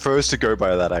 He prefers to go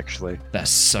by that, actually.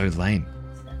 That's so lame.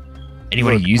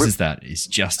 Anyone Look, who uses that is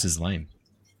just as lame.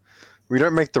 We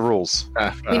don't make the rules.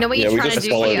 We know what yeah, you're we trying to just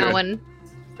do follow here, you. Owen.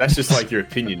 That's just like your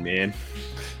opinion, man.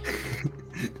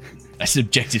 That's an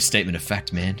objective statement of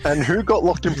fact, man. And who got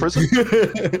locked in prison?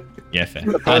 Yeah, fair.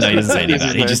 I know he doesn't say any of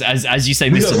that. He just, as you say,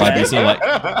 Mr. Library, sort of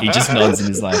like he just nods and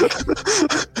is like,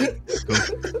 cool.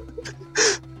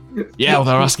 Yeah, well,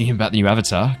 they're asking him about the new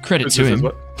avatar. Credit to Princess says him.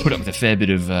 what? Put up with a fair bit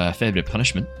of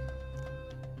punishment.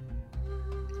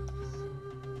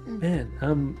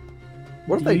 Man,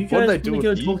 What did you they guys do wanna with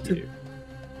go you? talk to-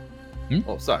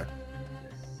 Oh, sorry.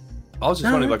 I was just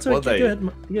No, wondering, it's like, what okay, they. go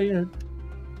ahead. Yeah.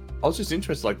 I was just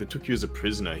interested, like, they took you as a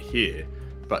prisoner here,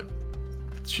 but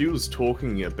she was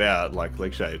talking about, like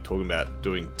Lekshay, talking about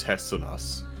doing tests on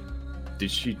us. Did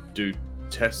she do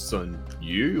tests on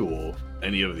you or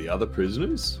any of the other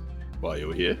prisoners while you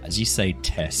were here? As you say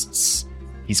tests,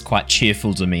 he's quite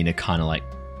cheerful demeanor, kind of like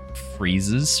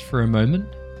freezes for a moment.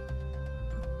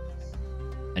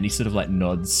 And he sort of like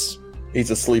nods,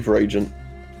 He's a sleeper agent.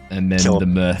 and then Kill him. the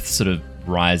mirth sort of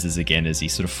rises again as he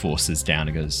sort of forces down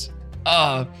and goes,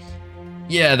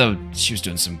 yeah, though she was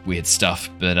doing some weird stuff,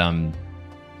 but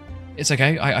it's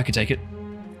okay, I can take it.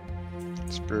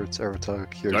 Spirits, Avatar,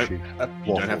 You Kyoshi.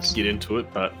 don't have to get into it,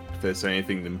 but if there's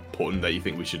anything important that you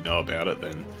think we should know about it,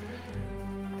 then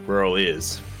we're all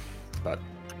ears. But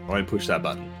I won't push that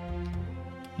button.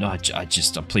 No,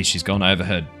 I'm pleased she's gone. I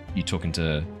overheard you talking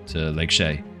to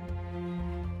Lekshay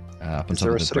up on Is top there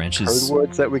of a the set branches. of code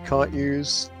words that we can't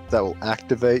use that will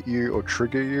activate you or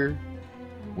trigger you?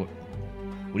 What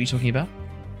are you talking about?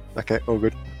 Okay, all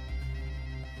good.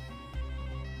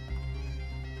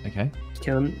 Okay.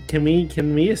 Can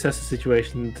we assess the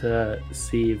situation to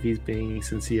see if he's being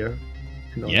sincere?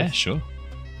 and Yeah, honest? sure.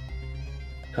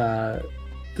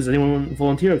 Does anyone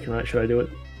volunteer, or should I do it?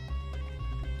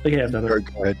 Okay, I've done Go it.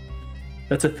 ahead.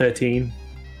 That's a 13.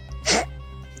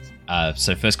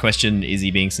 So first question, is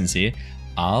he being sincere?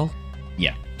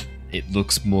 Yeah. It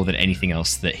looks more than anything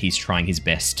else that he's trying his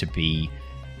best to be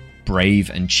brave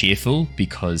and cheerful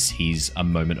because he's a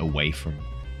moment away from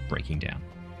breaking down.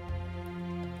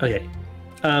 Okay.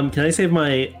 Can I save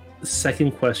my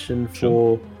second question for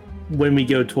Sure. when we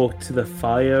go talk to the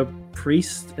fire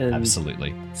priest and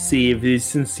Absolutely. see if he's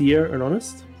sincere and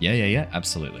honest? Yeah,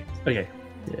 absolutely. Okay.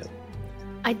 Yeah.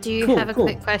 I do Cool, have a cool.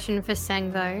 quick question for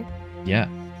Sang though. Yeah.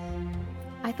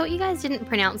 I thought you guys didn't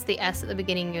pronounce the S at the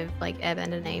beginning of like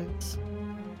airbender names.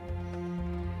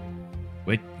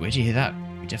 Where'd you hear that?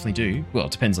 We definitely do. Well,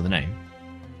 it depends on the name.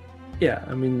 Yeah,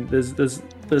 I mean, there's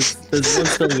one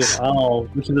spelling of owl,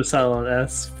 which is a silent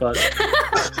S, but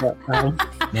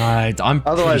No, I'm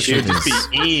Otherwise, pretty you'd sure just there's-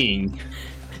 be eeing.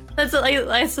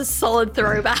 That's a solid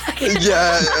throwback.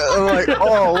 Yeah, I'm like,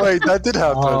 oh wait, that did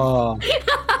happen.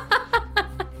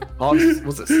 Oh,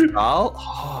 was it Sal?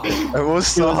 Oh, It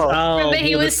was he was Sal. owl. Remember,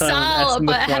 he with a was silent S Sal, in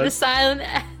the but had a front. silent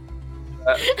S.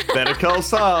 better call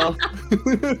Sal. So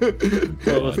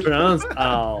it was pronounced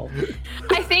owl.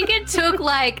 I think it took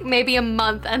like maybe a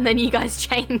month, and then you guys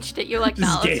changed it. You're like,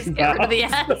 no, Just let's just gave get rid of the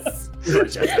up. S.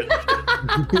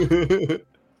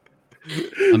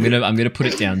 I'm gonna put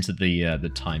it down to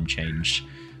the time change,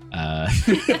 the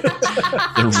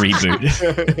reboot.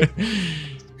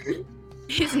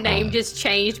 His name just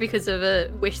changed because of a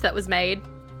wish that was made. How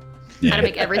Yeah. to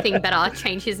make everything better,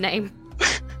 change his name.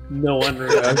 No one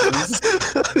remembers.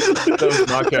 That was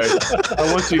my code.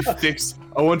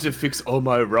 I want to fix all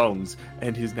my wrongs,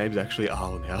 and his name's actually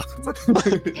Al now.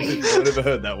 I never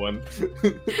heard that one.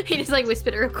 He just like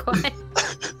whispered it real quiet.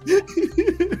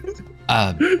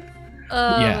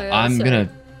 Oh, Yeah, my God, I'm sorry. gonna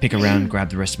pick around, grab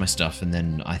the rest of my stuff, and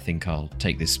then I think I'll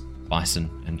take this bison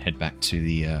and head back to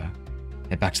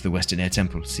the Western Air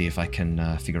Temple to see if I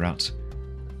can figure out.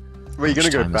 Were you gonna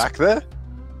Which go time is- back there?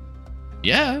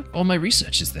 Yeah, all my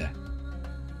research is there.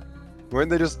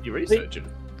 Weren't they just You're researching.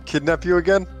 kidnap you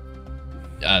again?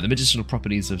 The medicinal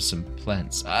properties of some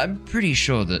plants. I'm pretty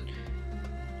sure that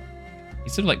he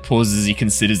sort of like pauses as he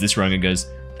considers this wrong and goes,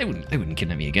 "They wouldn't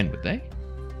kidnap me again, would they?"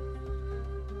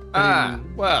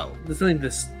 Well. There's nothing to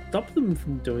stop them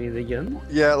from doing it again.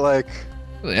 Yeah, like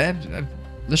Well, yeah,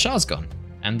 the Shah's gone,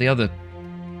 and the other.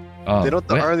 Oh, They're not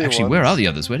the only actually, where ones. are the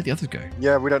others? Where did the others go?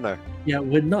 yeah, we don't know. Yeah,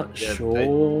 we're not Yeah, sure.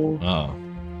 Oh,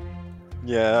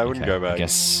 Yeah, I wouldn't okay. go back.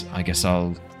 I guess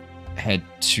I'll head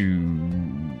to.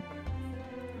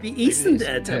 The Eastern Eastern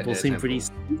Air Temple Air seemed pretty.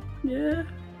 Temple. Yeah.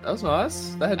 That was nice.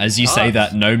 They had As you say cards.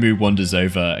 that, Nomu wanders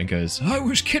over and goes, "I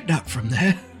was kidnapped from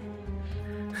there."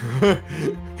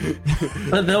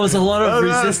 But there was a lot of Oh, no.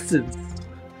 resistance.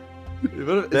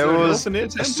 There was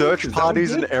search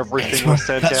parties and everything was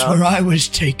sent That's out. where I was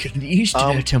taken. The Eastern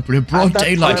Um, Air Temple in broad that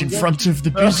daylight time- in front of the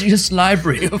busiest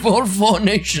library of all 4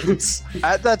 nations.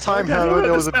 At that time, Okay, however, we're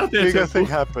there at was the a South Air bigger Temple. thing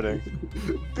happening.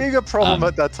 Bigger problem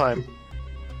at that time.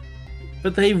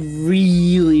 But they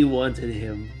really wanted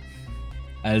him.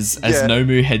 As Yeah.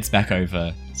 Nomu heads back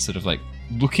over, sort of like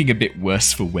looking a bit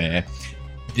worse for wear,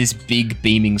 this big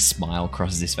beaming smile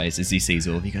crosses his face as he sees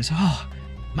all of you. He goes, "Oh,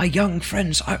 my young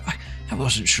friends, I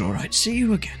wasn't sure I'd see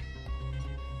you again."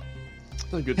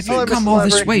 Good Have to see you you. come all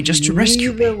this way just to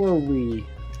rescue Neither me? were we.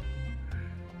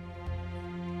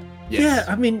 Yes.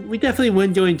 Yeah, I mean, we definitely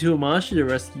weren't going to a marsh to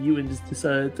rescue you and just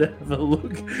decided to have a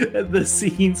look at the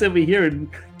scenes over here and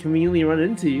conveniently run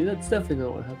into you. That's definitely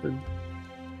not what happened.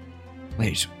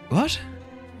 Wait, what?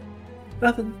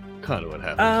 Nothing. Kind of what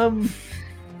happened.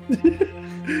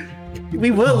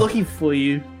 We were looking for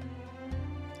you.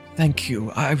 Thank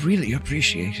you. I really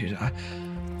appreciate it.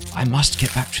 I must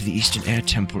get back to the Eastern Air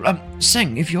Temple.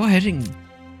 Seng, if you're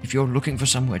looking for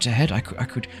somewhere to head, I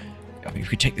could you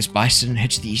could take this bison and head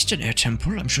to the Eastern Air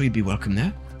Temple. I'm sure you'd be welcome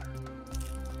there.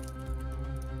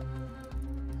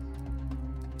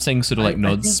 Seng sort of like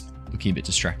nods, looking a bit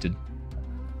distracted.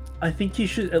 I think you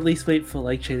should at least wait for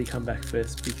Lake Shay to come back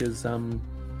first, because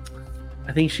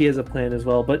I think she has a plan as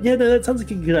well. But yeah, no, that sounds like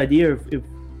a good idea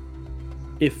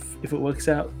if it works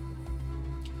out.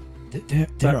 They're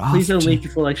But please don't after- leave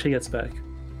before Lake Shay gets back.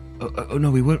 Oh no,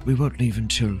 we won't leave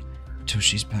until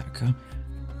she's back.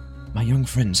 My young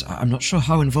friends, I'm not sure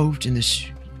how involved in this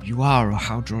you are or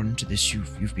how drawn into this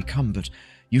you've become, but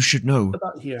you should know.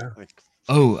 About here.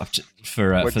 Oh, for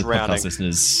We're the drowning. podcast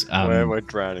listeners, We're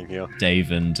drowning here.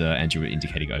 Dave and Andrew were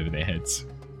indicating over their heads,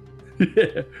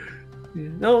 Yeah.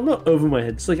 No, not over my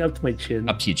head. It's like up to my chin.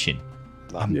 up to your chin.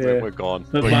 Nah, Yeah. we're gone.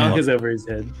 The Well, mark yeah. is over his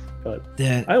head. But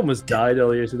They're I almost died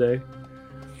earlier today.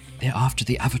 after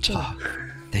the Avatar.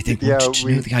 They Yeah, want to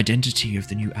we- know the identity of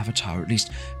the new Avatar, or at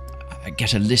least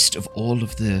get a list of all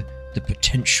of the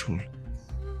potential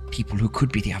people who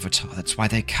could be the Avatar. That's why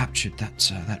they captured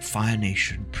that Fire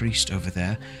Nation priest over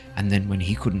there, and then when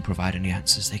he couldn't provide any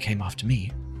answers, they came after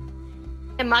me.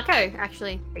 And Marco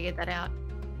actually figured that out.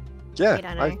 Yeah. I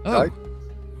don't know.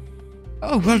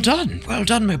 Oh, well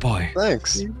done, my boy.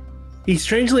 Thanks. He's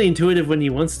strangely intuitive when he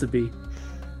wants to be.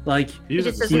 Like, He was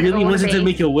just a- doesn't he really wanna wanted to be.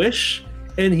 make a wish,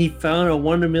 and he found a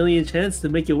 1 in a million chance to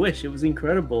make a wish. It was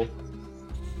incredible.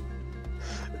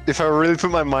 If I really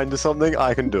put my mind to something,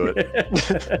 I can do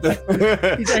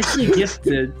it. He's actually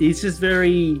gifted. He's just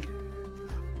very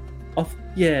off.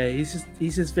 Yeah, he's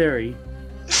just very.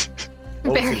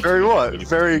 Very. Very what? Really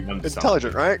Very understand.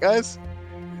 intelligent, right, guys?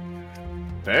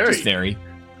 Very. Just very.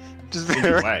 Just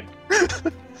Either very. way.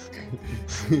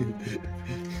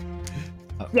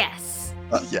 Yes.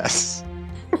 Yes.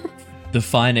 The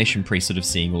Fire Nation priest, sort of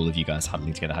seeing all of you guys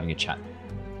huddling together, having a chat,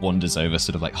 wanders over,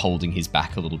 sort of like holding his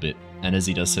back a little bit, and as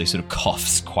he does so, he sort of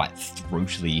coughs quite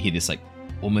throatily. You hear this like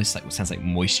almost like what sounds like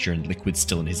moisture and liquid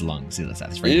still in his lungs.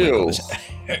 That's very Ew. this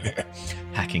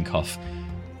hacking cough.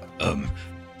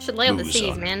 Should lay on the Booze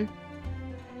seas, on. man.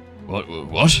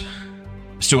 What?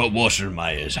 Still got water in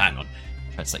my ears. Hang on.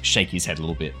 Tries to like shake his head a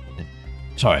little bit.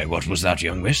 Sorry, what was that,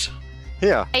 young miss?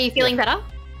 Here, Are you feeling better?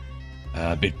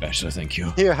 A bit better, thank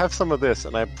you. here, have some of this,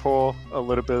 and I pour a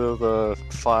little bit of the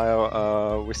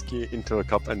fire whiskey into a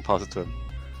cup and pass it to him.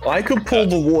 I could pull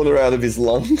the water out of his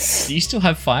lungs. Do you still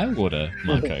have fire water,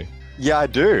 Marco? Yeah, I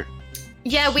do.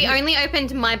 Yeah, we only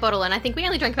opened my bottle, and I think we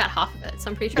only drank about half of it, so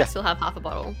I'm pretty sure I Yeah. still have half a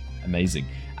bottle. Amazing.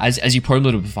 As you pour a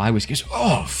little bit of fire whiskey, goes,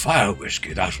 oh, fire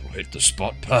whiskey, that'll hit the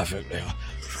spot perfectly.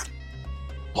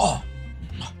 Oh,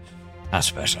 that's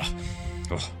better.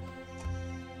 Oh.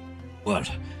 Well,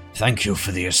 thank you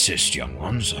for the assist, young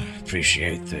ones. I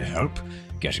appreciate the help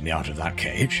getting me out of that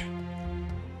cage.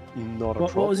 Not a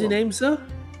What was your name, sir?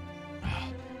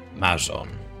 Mazon.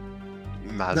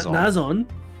 Mazon. Nazon.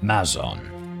 Mazon.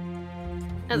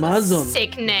 That's Mazon. a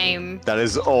sick name. That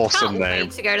is an awesome Can't name.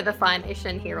 wait to go to the Fire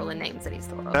Nation and hear all the names that he's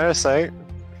thought of. Can I say,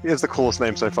 he has the coolest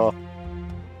name so far.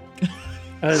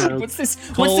 I don't know. What's this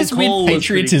Cole weird was pretty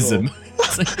patriotism?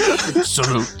 It's like,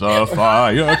 salute the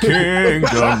Fire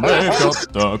Kingdom, make up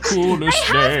the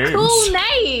coolest They have cool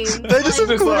names. They just have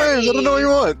Like, cool names. I don't know what you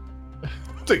want.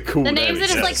 It's a cool The name, names are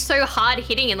just yes. like so hard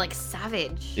hitting and like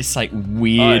savage. It's like Oh,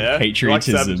 weird yeah?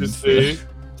 patriotism. Like savages too.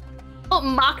 Well,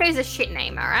 Marco's a shit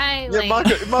name, alright? Yeah,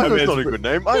 Marco's I mean, not a it's good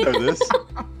name. I know this.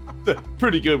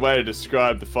 Pretty good way to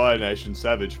describe the Fire Nation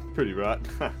savage. Pretty right.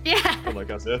 Yeah. Not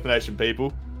like us Earth Nation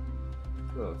people.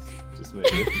 Oh, just me.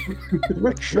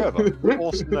 Sherva.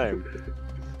 Awesome name.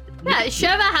 Yeah,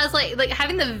 Sherva has like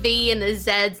having the V and the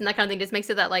Zs and that kind of thing just makes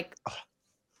it that like.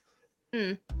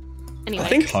 Anyway. I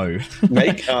think Poe.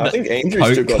 I think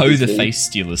Andrew's still got Poe this the name. Face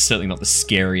Stealer is certainly not the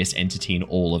scariest entity in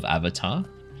all of Avatar.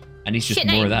 And he's just Shit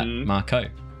more of name. that, Marco.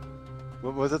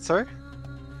 What was it, sorry?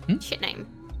 Shit name.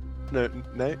 No,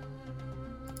 Nate?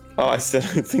 Oh, I said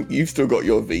I think you've still got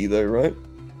your V though, right?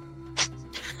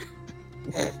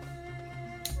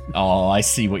 Oh, I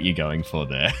see what you're going for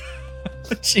there.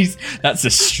 Jeez, that's a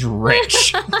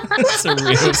stretch. That's a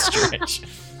real stretch.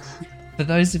 For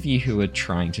those of you who are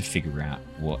trying to figure out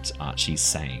what Archie's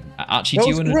saying, Archie, That do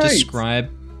you was want to great.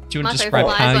 describe Do you want to Marco describe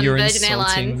flies how on you're Virgin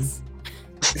insulting? Airlines.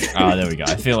 Oh, there we go.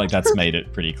 I feel like that's made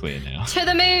it pretty clear now. To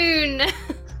the moon!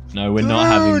 No, we're not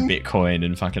having Bitcoin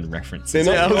and fucking references.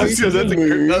 They're Yeah, not I, was going gonna to say, the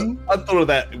that's a moon. I thought of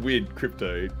that weird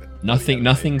crypto.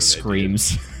 Nothing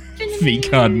screams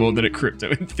V-card more than a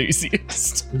crypto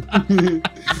enthusiast.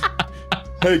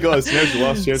 Hey guys, now's your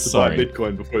last chance to buy Sorry.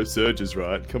 Bitcoin before it surges,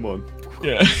 right? Come on.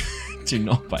 Yeah. Do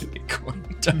not buy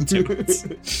Bitcoin. Don't do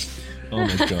it. Oh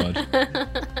my god.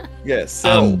 Yeah,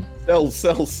 sell.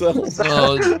 Sell.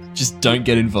 Oh, just don't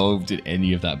get involved in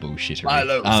any of that bullshit. Buy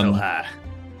low, sell high.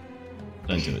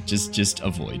 Don't do it. Just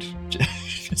avoid.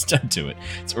 Just don't do it.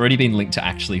 It's already been linked to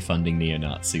actually funding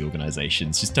neo-Nazi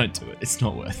organizations. Just don't do it. It's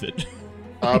not worth it.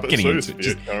 But Getting so into it.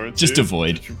 is currency. Just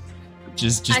avoid.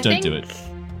 Just I don't do think- it.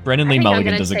 Brendan I Lee think I'm Mulligan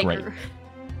gonna does a take great. a- Brendan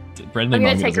I'm Lee going to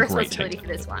Mulligan take does a great responsibility take.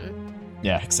 for this one.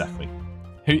 Yeah, exactly.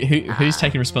 Who's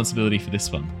taking responsibility for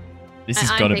this one? This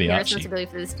has I'm got to be taking Archie.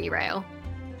 responsibility for this derail.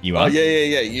 You Oh are.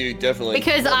 yeah, you definitely.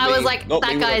 Because Not I was me. like, Not that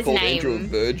me when I guy's called Andrew a name.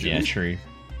 virgin. Yeah, true.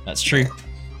 That's true.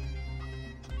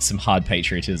 Some hard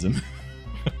patriotism.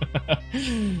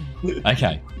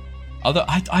 Okay. Although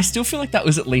I still feel like that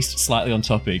was at least slightly on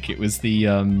topic. It was the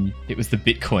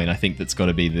Bitcoin, I think, that's got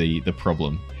to be the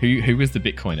problem. Who was the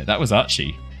Bitcoiner? That was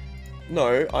Archie.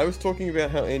 No, I was talking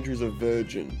about how Andrew's a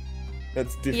virgin.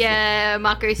 That's different. Yeah,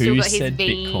 Marco still Who got his said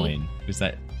V. Bitcoin? Was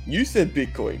that? You said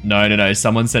Bitcoin. No.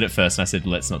 Someone said it first, and I said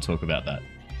let's not talk about that.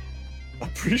 I'm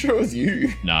pretty sure it was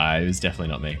you. No, it was definitely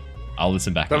not me. I'll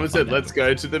listen back. Someone and said, find out. "Let's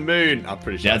go to the moon." I'm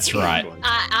pretty sure. That's it's the right. Bitcoin.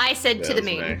 I said Yeah, to the that's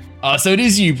moon. me. Oh, so it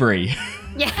is you, Bree.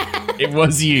 Yeah. It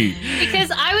was you.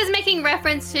 Because I was making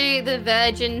reference to the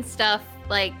Virgin stuff,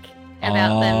 like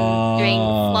about them doing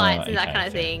flights and that okay, kind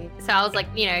of fair. thing. So I was like,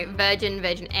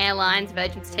 Virgin Airlines,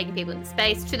 Virgin's taking people into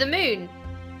space to the moon.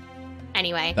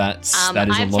 Anyway, That is a I've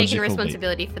logical taken leap.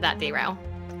 responsibility for that derail.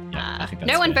 Yeah, I think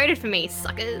that's No one fair. voted for me,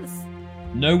 suckers.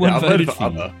 No one Yeah, I voted for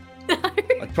you. other.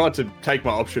 I tried to take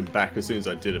my option back as soon as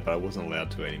I did it, but I wasn't allowed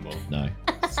to anymore. No.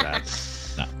 Sad.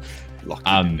 No. Locked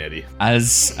in Nettie.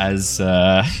 As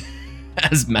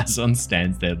Mazon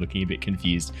stands there looking a bit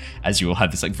confused, as you all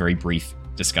have this like very brief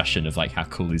discussion of like how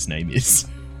cool his name is,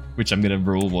 which I'm gonna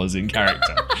rule was in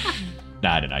character.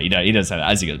 No. He does have that.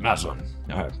 As he goes, Mazon,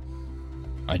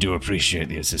 I do appreciate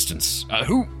the assistance.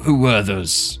 Who were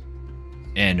those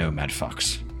air nomad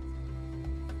fucks?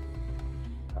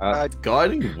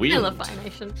 Guiding wind. I love Fire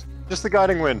Nation. Just the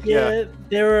guiding wind. Yeah,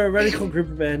 they're a radical group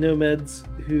of air nomads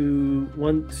who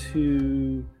want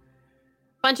to.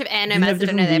 Bunch of air they have nomads that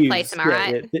don't know different their views. place, am I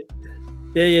right?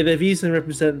 Yeah, their views don't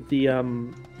represent the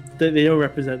They don't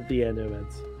represent the air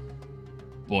nomads.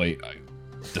 Boy,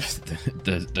 the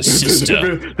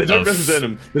sister. They don't of- represent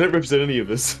them. They don't represent any of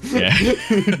us. Yeah.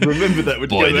 Remember that.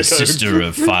 Boy, the sister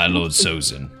of Fire Lord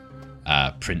Sozin,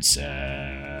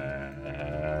 Princess.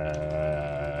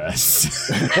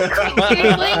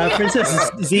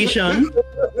 Princess Zishan.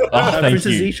 Oh, thank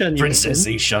Princess you. Zishan, you Princess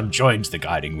mentioned. Zishan joined the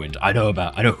Guiding Wind. I know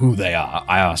who they are.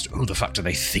 I asked, who the fuck do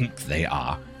they think they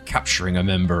are? Capturing a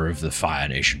member of the Fire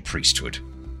Nation priesthood.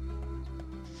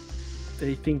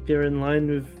 They think they're in line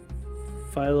with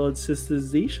Fire Lord Sister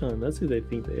Zishan. That's who they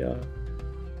think they are.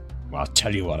 Well, I'll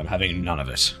tell you what, I'm having none of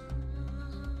it.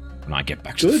 When I get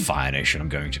back to the Good. Fire Nation, I'm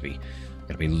going to be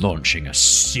launching a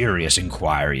serious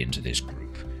inquiry into this group.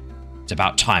 It's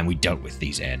about time we dealt with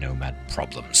these air nomad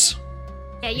problems.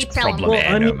 Yeah, you These tell them. problem Well,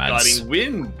 air I mean- nomads. Guiding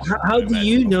wind. How do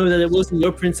you know that it wasn't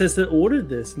your princess that ordered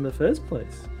this in the first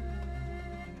place?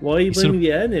 Why are you He sort blaming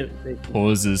the air nation?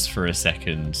 Pauses for a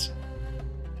second.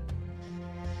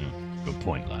 Good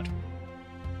point, lad.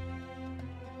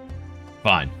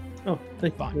 Fine. Oh,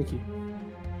 thank you. Fine. Thank you.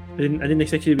 I didn't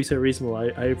expect you to be so reasonable.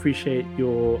 I appreciate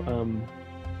your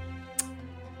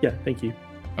Yeah, thank you.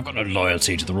 I've got no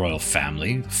loyalty to the royal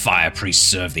family. The fire priests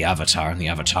serve the Avatar and the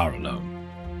Avatar alone.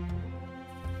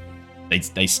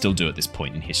 They still do at this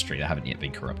point in history. They haven't yet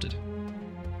been corrupted.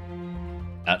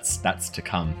 That's to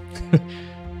come.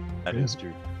 That is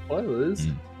true. Spoilers.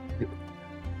 Mm.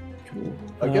 Cool.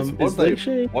 I guess Is what they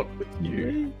Lakeshay- what with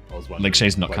you? I was wondering.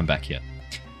 Legshay's not come back yet.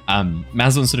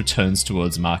 Mazon sort of turns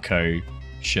towards Marco,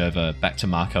 Sherva, back to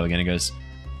Marco again and goes,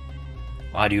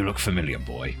 "Why do you look familiar,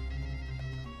 boy?"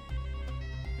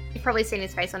 You've probably seen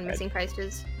his face on missing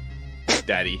posters.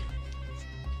 Daddy.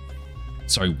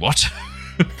 Sorry, what?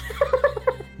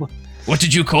 What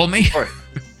did you call me? No.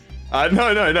 I'm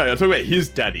talking about his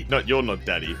daddy. You're not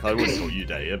daddy. I wouldn't call you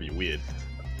daddy. That'd be weird.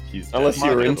 His Unless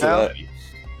daddy. you're into that.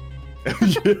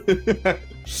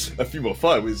 A few more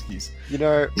fire whiskeys. You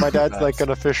know, my dad's like an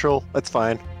official. That's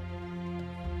fine.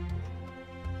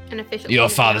 An official. Your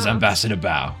thing father's now. ambassador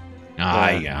Bao.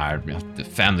 The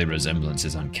family resemblance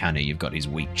is uncanny. You've got his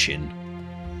weak chin.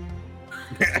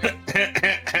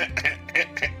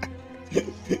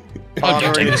 I'm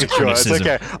already insecure. It's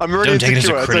okay. I'm already Don't take it as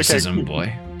a insecure. criticism,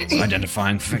 boy. It's an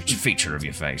identifying feature of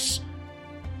your face.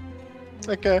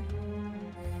 Okay.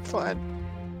 Fine.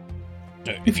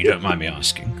 If you don't mind me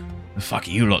asking, the fuck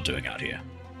are you lot doing out here?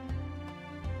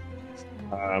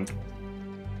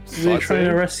 We're trying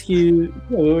to rescue.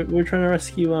 Yeah, we're trying to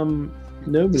rescue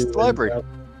Nobu. It's the library.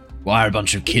 Why are a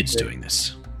bunch of kids doing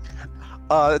this?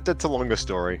 That's a longer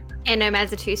story. And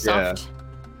nomads are too soft.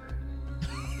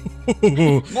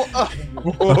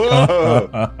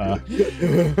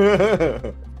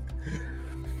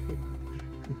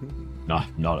 No,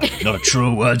 not a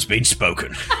true word's been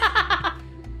spoken.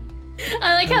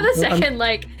 I like how the second,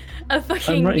 like, a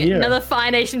fucking right here. another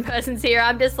Fire Nation person's here.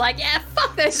 I'm just like, yeah,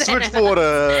 fuck those.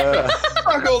 Switchboarder.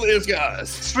 Fuck all these guys.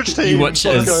 Switch team. You watch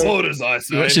as Orders, I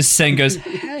say. Sen goes,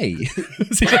 hey.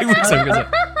 See, he looks over and goes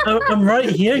like, I'm right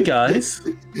here, guys.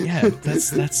 yeah,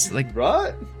 that's like,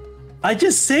 Right? I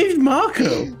just saved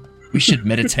Marco. we should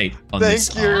meditate on Thank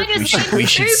this. you. arc. I just We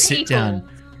should saved sit people. down.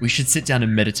 We should sit down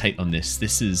and meditate on this.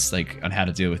 This is like on how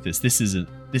to deal with this. This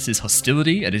is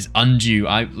hostility. It is undue.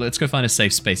 Let's go find a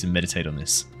safe space and meditate on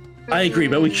this. I agree,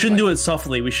 but we shouldn't do it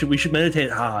softly. We should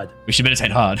meditate hard. We should meditate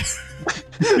hard. I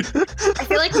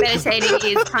feel like meditating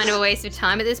is kind of a waste of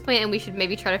time at this point, and we should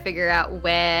maybe try to figure out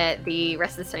where the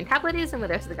rest of the stone tablet is and where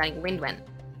the rest of the guiding wind went.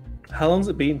 How long's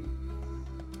it been?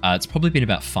 It's probably been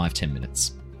about 5-10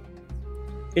 minutes.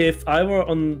 If I were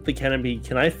on the canopy,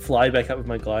 can I fly back up with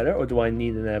my glider, or do I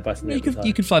need an airbus?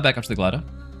 You can fly back up to the glider.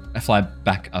 I fly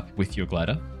back up with your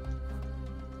glider.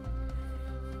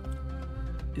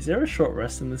 Is there a short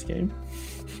rest in this game?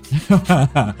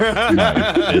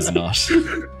 No, there's not.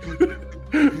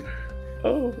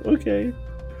 Oh, okay.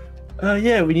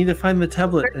 Yeah, we need to find the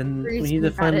tablet, and we need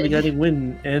to find the guiding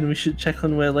wind, and we should check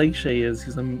on where Lake Shay is,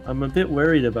 because I'm a bit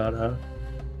worried about her.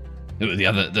 The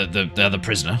other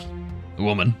prisoner, the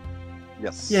woman.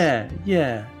 Yes. Yeah.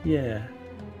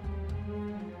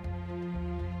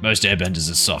 Most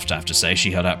airbenders are soft, I have to say. She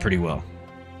held out pretty well.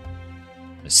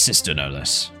 A sister, no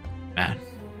less. Man,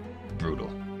 brutal.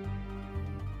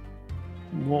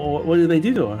 What did they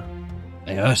do to her?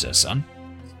 They hurt her, son.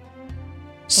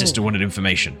 Sister wanted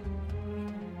information.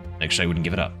 Next Shay wouldn't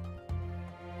give it up.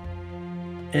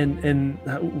 And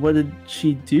what did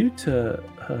she do to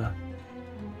her?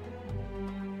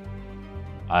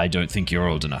 I don't think you're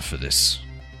old enough for this.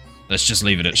 Let's just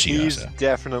leave it at she hurt He's her.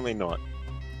 definitely not.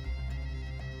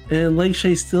 And Lake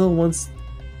Shay still wants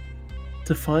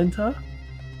to find her?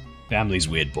 Family's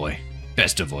weird, boy.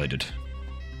 Best avoided.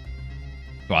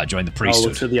 Right, join the I'll priesthood.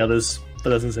 look to the others, but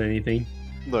doesn't say anything.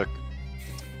 Look,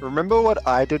 remember what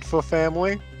I did for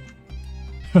family?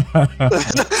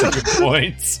 That's a good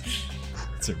point.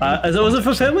 That's a really Was it good for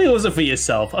point. family or was it for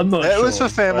yourself? I'm not sure. It was for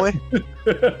family.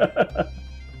 but-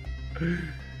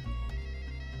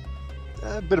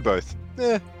 A bit of both.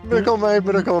 Bit of column A,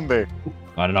 bit of column B.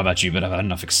 I don't know about you, but I've had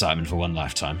enough excitement for one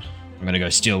lifetime. I'm gonna go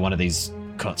steal one of these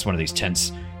cots, one of these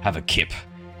tents, have a kip,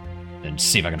 and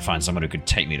see if I can find someone who could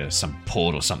take me to some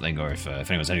port or something, or if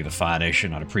anyone's heading to the Fire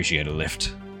Nation, I'd appreciate a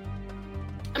lift.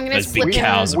 I'm gonna Those slip big in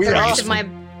cows the are pretty rest of useful. my.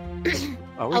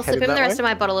 Are we I'll slip headed in the that rest way? of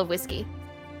my bottle of whiskey.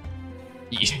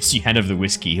 You hand over the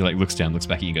whiskey, he looks down, looks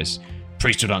back at you and goes,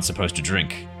 priesthood aren't supposed to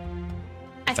drink.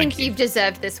 I Thank think you. you've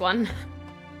deserved this one.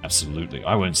 Absolutely.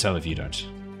 I won't sell if you don't.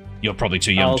 You're probably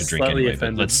too young I'll to drink slightly anyway, but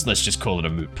offended. let's just call it a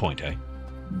moot point, eh?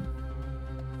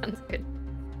 Sounds good.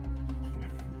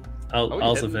 I you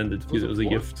was heading offended because it was a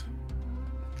towards gift.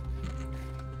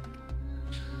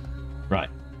 Right.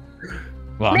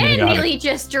 Well, I'm Man gonna go. nearly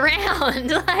just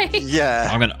drowned. Like, Yeah.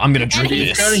 I'm gonna and drink he's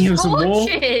this. Drowning him some more.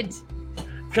 tortured.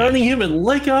 Drowning him in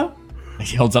liquor.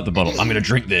 He holds up the bottle. I'm gonna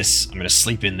drink this. I'm gonna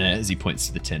sleep in there as he points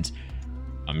to the tent.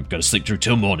 I'm gonna sleep through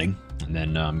till morning, and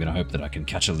then I'm gonna hope that I can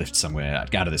catch a lift somewhere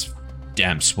out of this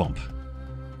damn swamp.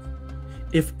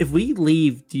 If we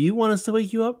leave, do you want us to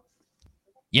wake you up?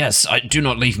 Yes, do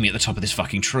not leave me at the top of this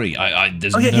fucking tree.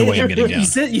 There's no way I'm getting down.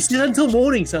 You said until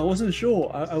morning, so I wasn't sure.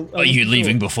 Are you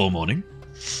leaving before morning?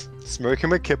 Smoke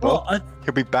him a kipper. Well,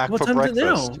 He'll be back what for time is it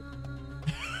breakfast. now?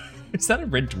 Is that a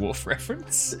Red Dwarf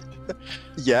reference?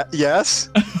 Yeah. Yes.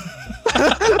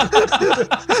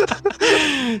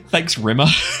 Thanks, Rimmer.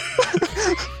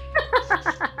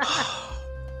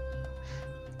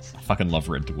 I fucking love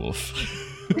Red Dwarf.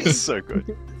 It's so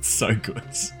good. It's so good.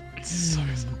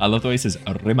 I love the way he says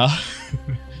Rimmer.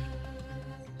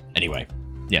 Anyway,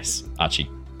 yes, Archie.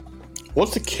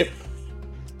 What's a kip?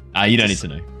 You don't need to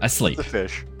know. I sleep. The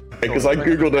fish. Because I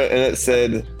googled it and it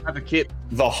said Have a kip.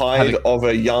 the hide of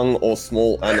a young or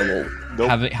small animal.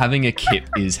 Nope. Having a kip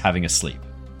is having a sleep.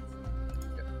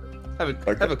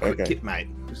 Have a quick kip, mate.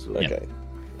 Okay.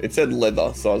 It said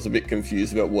leather, so I was a bit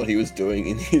confused about what he was doing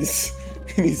in his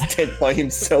tent by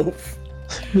himself.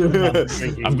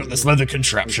 I've got this leather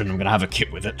contraption. I'm gonna have a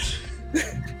kip with it.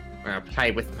 I'll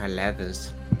play with my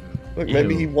leathers. Look,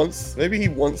 maybe he wants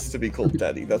to be called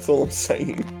Daddy. That's all I'm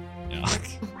saying. Yeah.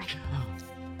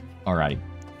 Alrighty.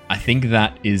 I think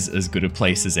that is as good a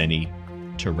place as any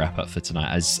to wrap up for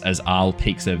tonight. As Arl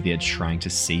peeks over the edge trying to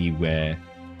see where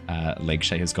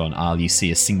Legshay has gone, Arl, you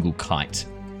see a single kite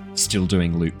still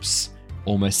doing loops.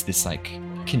 Almost this like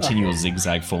continual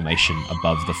zigzag formation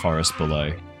above the forest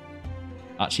below.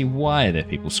 Archie, why are there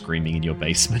people screaming in your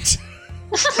basement?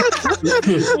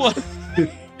 What?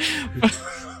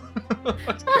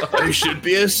 You should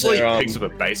be asleep. They're, Picks up a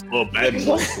baseball bat.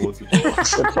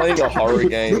 They're playing a horror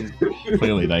game.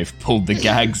 Clearly they've pulled the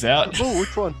gags out. Oh,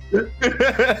 which one?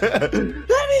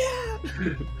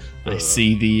 I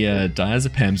see the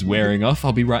diazepam's wearing off.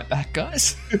 I'll be right back,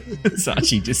 guys. As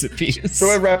Archie disappears. So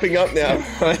we're wrapping up now,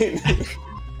 right?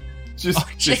 just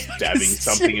dabbing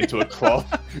something into a cloth.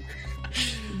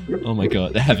 Oh my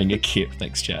god, they're having a kip.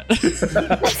 Thanks, chat.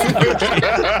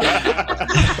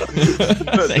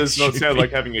 That does not sound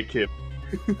like having a kip.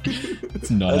 It's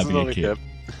not That's having not a a kip.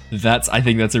 kip. I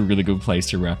think that's a really good place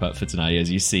to wrap up for tonight, as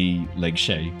you see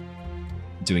Legshay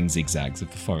doing zigzags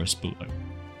of the forest below.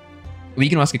 Were you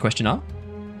going to ask a question, Al?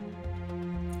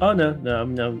 Oh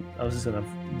no, I was just gonna.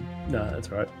 No, that's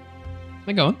all right.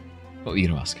 Then go on. What were you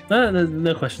going to ask?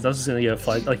 No questions. I was just gonna go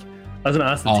fly. Like I was gonna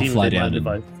ask the I'll team fly if they down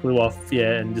mind if I flew off,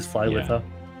 and just fly with her.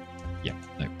 Yeah,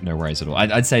 no worries at all.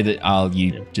 I'd say that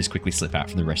you just quickly slip out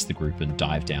from the rest of the group and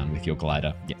dive down with your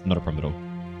glider. Yeah, not a problem at all.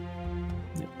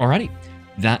 Yeah. Alrighty,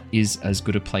 that is as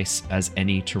good a place as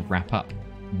any to wrap up.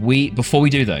 Before we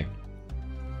do though,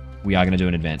 we are going to do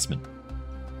an advancement.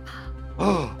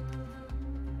 Oh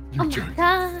my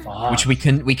god. Which we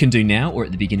can do now or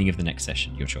at the beginning of the next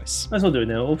session, your choice. Might as well do it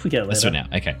now. We'll forget it later. Let's do it now.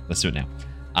 Okay, let's do it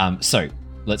now. So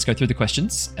let's go through the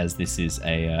questions, as this is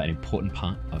an important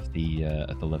part of the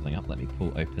leveling up. Let me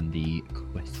pull open the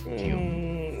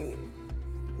question.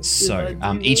 So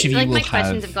each of you Like will my have.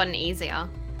 questions have gotten easier.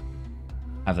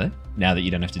 Have they? Now that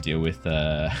you don't have to deal with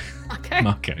Okay.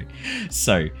 Marco.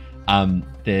 So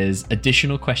there's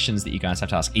additional questions that you guys have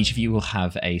to ask. Each of you will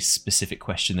have a specific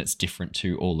question that's different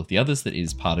to all of the others that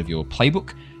is part of your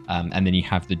playbook. And then you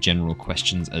have the general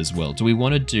questions as well. Do we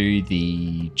want to do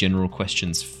the general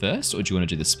questions first, or do you want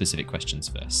to do the specific questions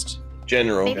first?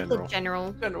 General. Maybe the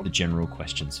general. The general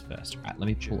questions first. Right, let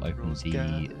me pull open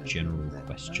the general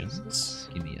questions.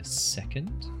 Give me a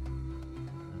second.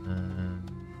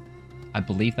 I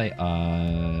believe they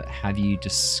are, have you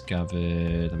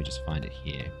discovered... Let me just find it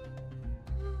here.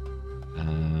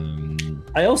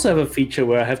 I also have a feature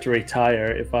where I have to retire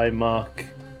if I mark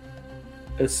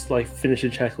finish a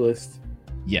checklist.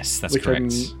 Yes, that's Which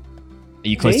correct. I'm Are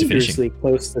you close to finishing? Dangerously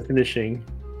close to finishing.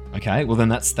 Okay, well then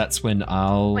that's when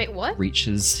I'll Wait, what?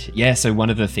 reaches. Yeah, so one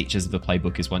of the features of the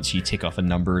playbook is once you tick off a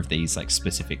number of these like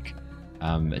specific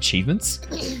achievements,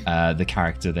 the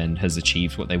character then has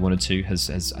achieved what they wanted to.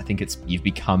 Has I think you've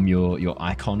become your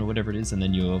icon or whatever it is, and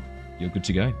then you're good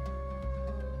to go.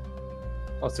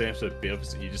 Oh, so you have to be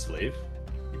opposite. You just leave.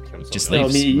 You become Just something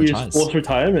leaves. else. You retires. just force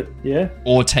retirement, yeah.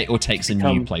 Or takes a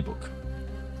new Become- playbook.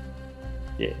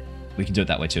 Yeah. We can do it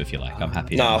that way too if you like. I'm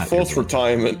happy. Nah, I'm happy forced with it.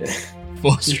 retirement.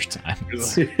 Forced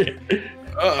retirement.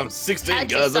 Oh, I'm 16, Catch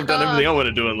guys. I've done yourself. everything I want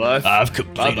to do in life. I've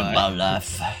completed Bye-bye. my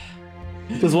life.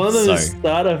 Because one of them is So-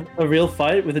 start a real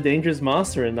fight with a dangerous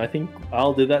master, and I think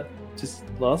Al did that just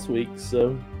last week,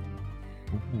 so...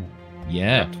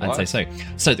 Yeah, Not I'd say so.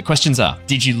 So the questions are,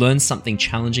 did you learn something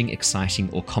challenging, exciting,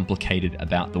 or complicated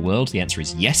about the world? The answer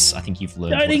is yes. I think you've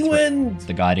learned what Guiding a threat- wind!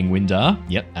 the guiding wind are.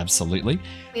 Yep, absolutely. We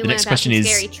The learned next about question some is-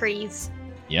 scary trees.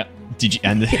 Yep. Did you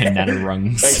and the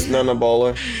nanarungs? Thanks,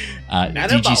 Nanabolo.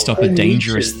 Did you stop a And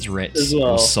dangerous leeches threat as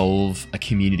well. or solve a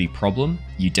community problem?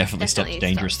 You definitely stopped a Definitely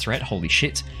dangerous stopped. threat. Holy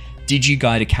shit. Did you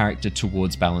guide a character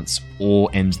towards balance or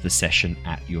end the session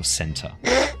at your center?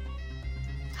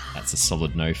 That's a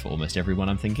solid no for almost everyone,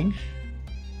 I'm thinking.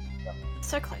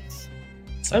 So close.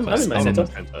 So I'm close. in my And then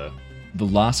center. the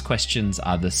last questions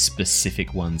are the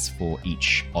specific ones for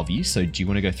each of you. So do you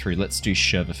want to go through? Let's do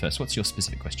Sherva first. What's your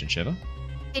specific question, Sherva?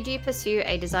 Did you pursue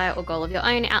a desire or goal of your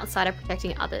own outside of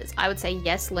protecting others? I would say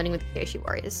yes, learning with the Kyoshi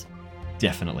warriors.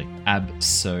 Definitely.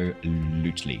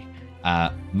 Absolutely.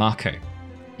 Marco,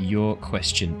 your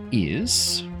question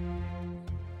is...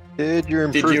 Did you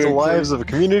Did improve you the improve- lives of a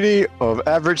community of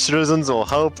average citizens or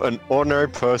help an ordinary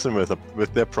person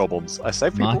with their problems? I say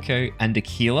people. Marco and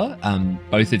Aquila,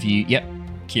 both of you, yep,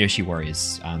 Kyoshi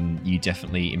Warriors, you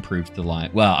definitely improved the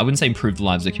life. Well, I wouldn't say improved the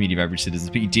lives of the community of average citizens,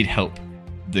 but you did help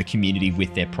the community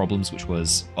with their problems, which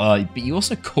was, but you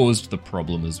also caused the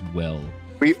problem as well.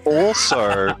 We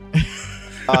also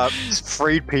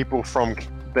freed people from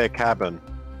their cabin.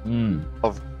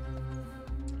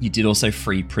 You did also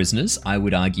free prisoners. I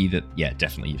would argue that, yeah,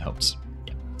 definitely you've helped.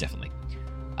 Yeah, definitely.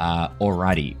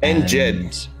 Alrighty. And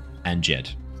Jed. And Jed.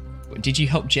 Did you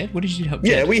help Jed? What did you help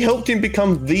Jed? Yeah, we helped him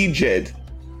become the Jed.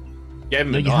 Gave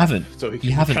him No, a you knife haven't. So he can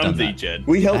You haven't become done the that. Jed.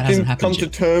 We helped That hasn't him happened come to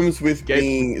yet. terms with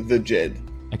being the Jed.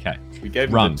 Okay. We gave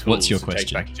him Rung, the tools what's your to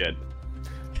question? Take back Jed.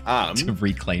 To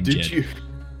reclaim Did Jed. you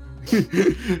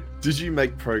did you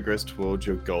make progress towards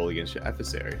your goal against your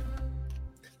adversary?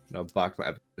 And I'll bark my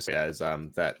adversary as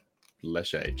that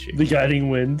Leshe chick. The guiding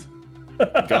wind.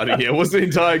 Guarding, yeah, what's the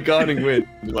entire guarding wind?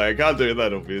 Like, I can't do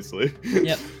that, obviously.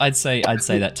 Yep, I'd say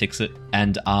that ticks it.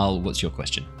 And Arl, what's your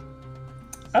question?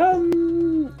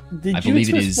 Did I you believe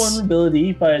it express is-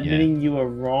 vulnerability by admitting you were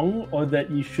wrong, or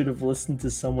that you should have listened to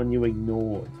someone you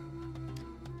ignored?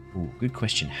 Ooh, good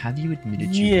question. Have you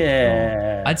admitted you were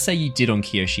Yeah. wrong? I'd say you did on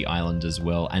Kyoshi Island as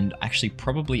well, and actually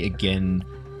probably again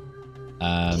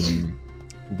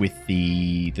with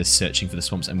the searching for the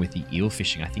swamps and with the eel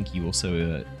fishing. I think you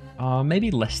also maybe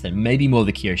more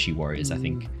the Kyoshi Warriors. I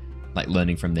think like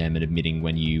learning from them and admitting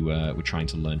when you were trying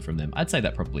to learn from them. I'd say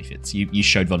that probably fits. You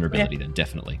showed vulnerability then,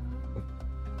 definitely.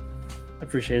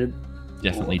 Appreciate it.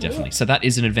 Definitely. So that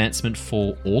is an advancement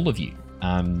for all of you.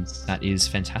 That is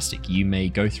fantastic. You may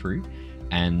go through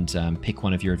and pick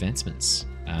one of your advancements.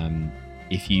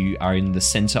 If you are in the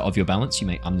center of your balance, you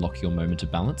may unlock your moment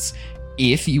of balance.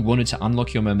 If you wanted to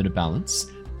unlock your moment of balance,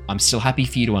 I'm still happy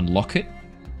for you to unlock it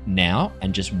now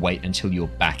and just wait until you're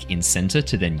back in center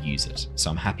to then use it. So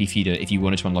I'm happy for you to, if you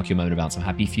wanted to unlock your moment of balance, I'm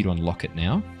happy for you to unlock it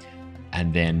now.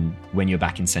 And then when you're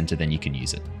back in center, then you can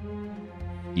use it.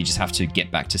 You just have to get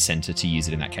back to center to use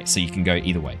it in that case. So you can go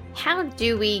either way. How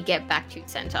do we get back to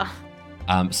center?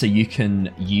 So you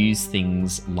can use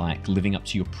things like living up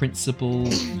to your principle.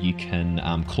 You can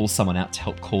call someone out to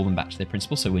help call them back to their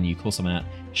principle. So when you call someone out,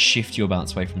 shift your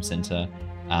balance away from center,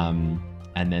 and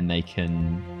then they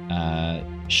can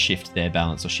shift their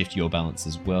balance or shift your balance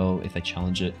as well. If they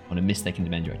challenge it on a miss, they can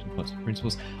demand your acting points for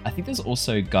principles. I think there's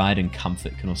also guide and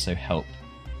comfort can also help.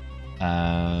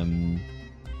 No,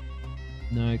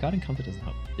 guide and comfort doesn't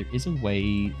help. There is a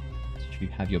way to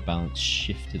have your balance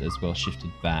shifted as well, shifted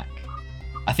back.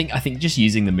 I think just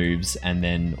using the moves, and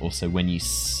then also when you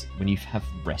have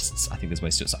rests, I think there's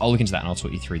ways to do it. So I'll look into that and I'll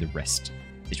talk you through the rest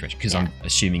situation, because I'm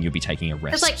assuming you'll be taking a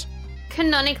rest. Because, like,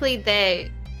 canonically, there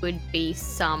would be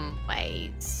some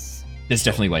ways. There's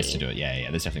definitely ways to do it. Yeah,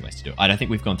 there's definitely ways to do it. I don't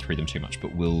think we've gone through them too much,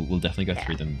 but we'll definitely go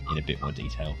through them in a bit more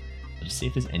detail. I'll just see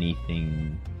if there's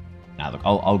anything. Nah, look,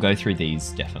 I'll go through these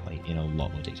definitely in a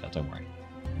lot more detail. Don't worry.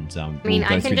 And, I mean, we'll go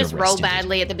I through can the just rest roll in detail.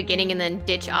 badly at the beginning and then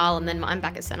ditch Arl, and then I'm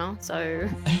back at center. So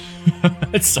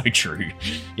It's so true.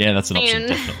 Yeah, that's an option, Man.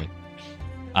 definitely.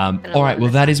 All right, well,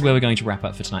 that is where we're going to wrap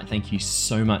up for tonight. Thank you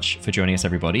so much for joining us,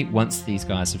 everybody. Once these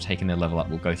guys have taken their level up,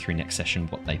 we'll go through next session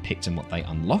what they picked and what they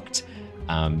unlocked.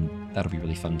 That'll be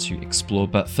really fun to explore.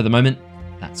 But for the moment,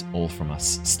 that's all from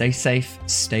us. Stay safe,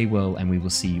 stay well, and we will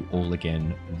see you all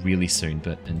again really soon.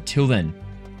 But until then,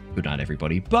 good night,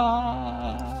 everybody.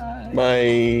 Bye.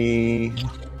 Bye.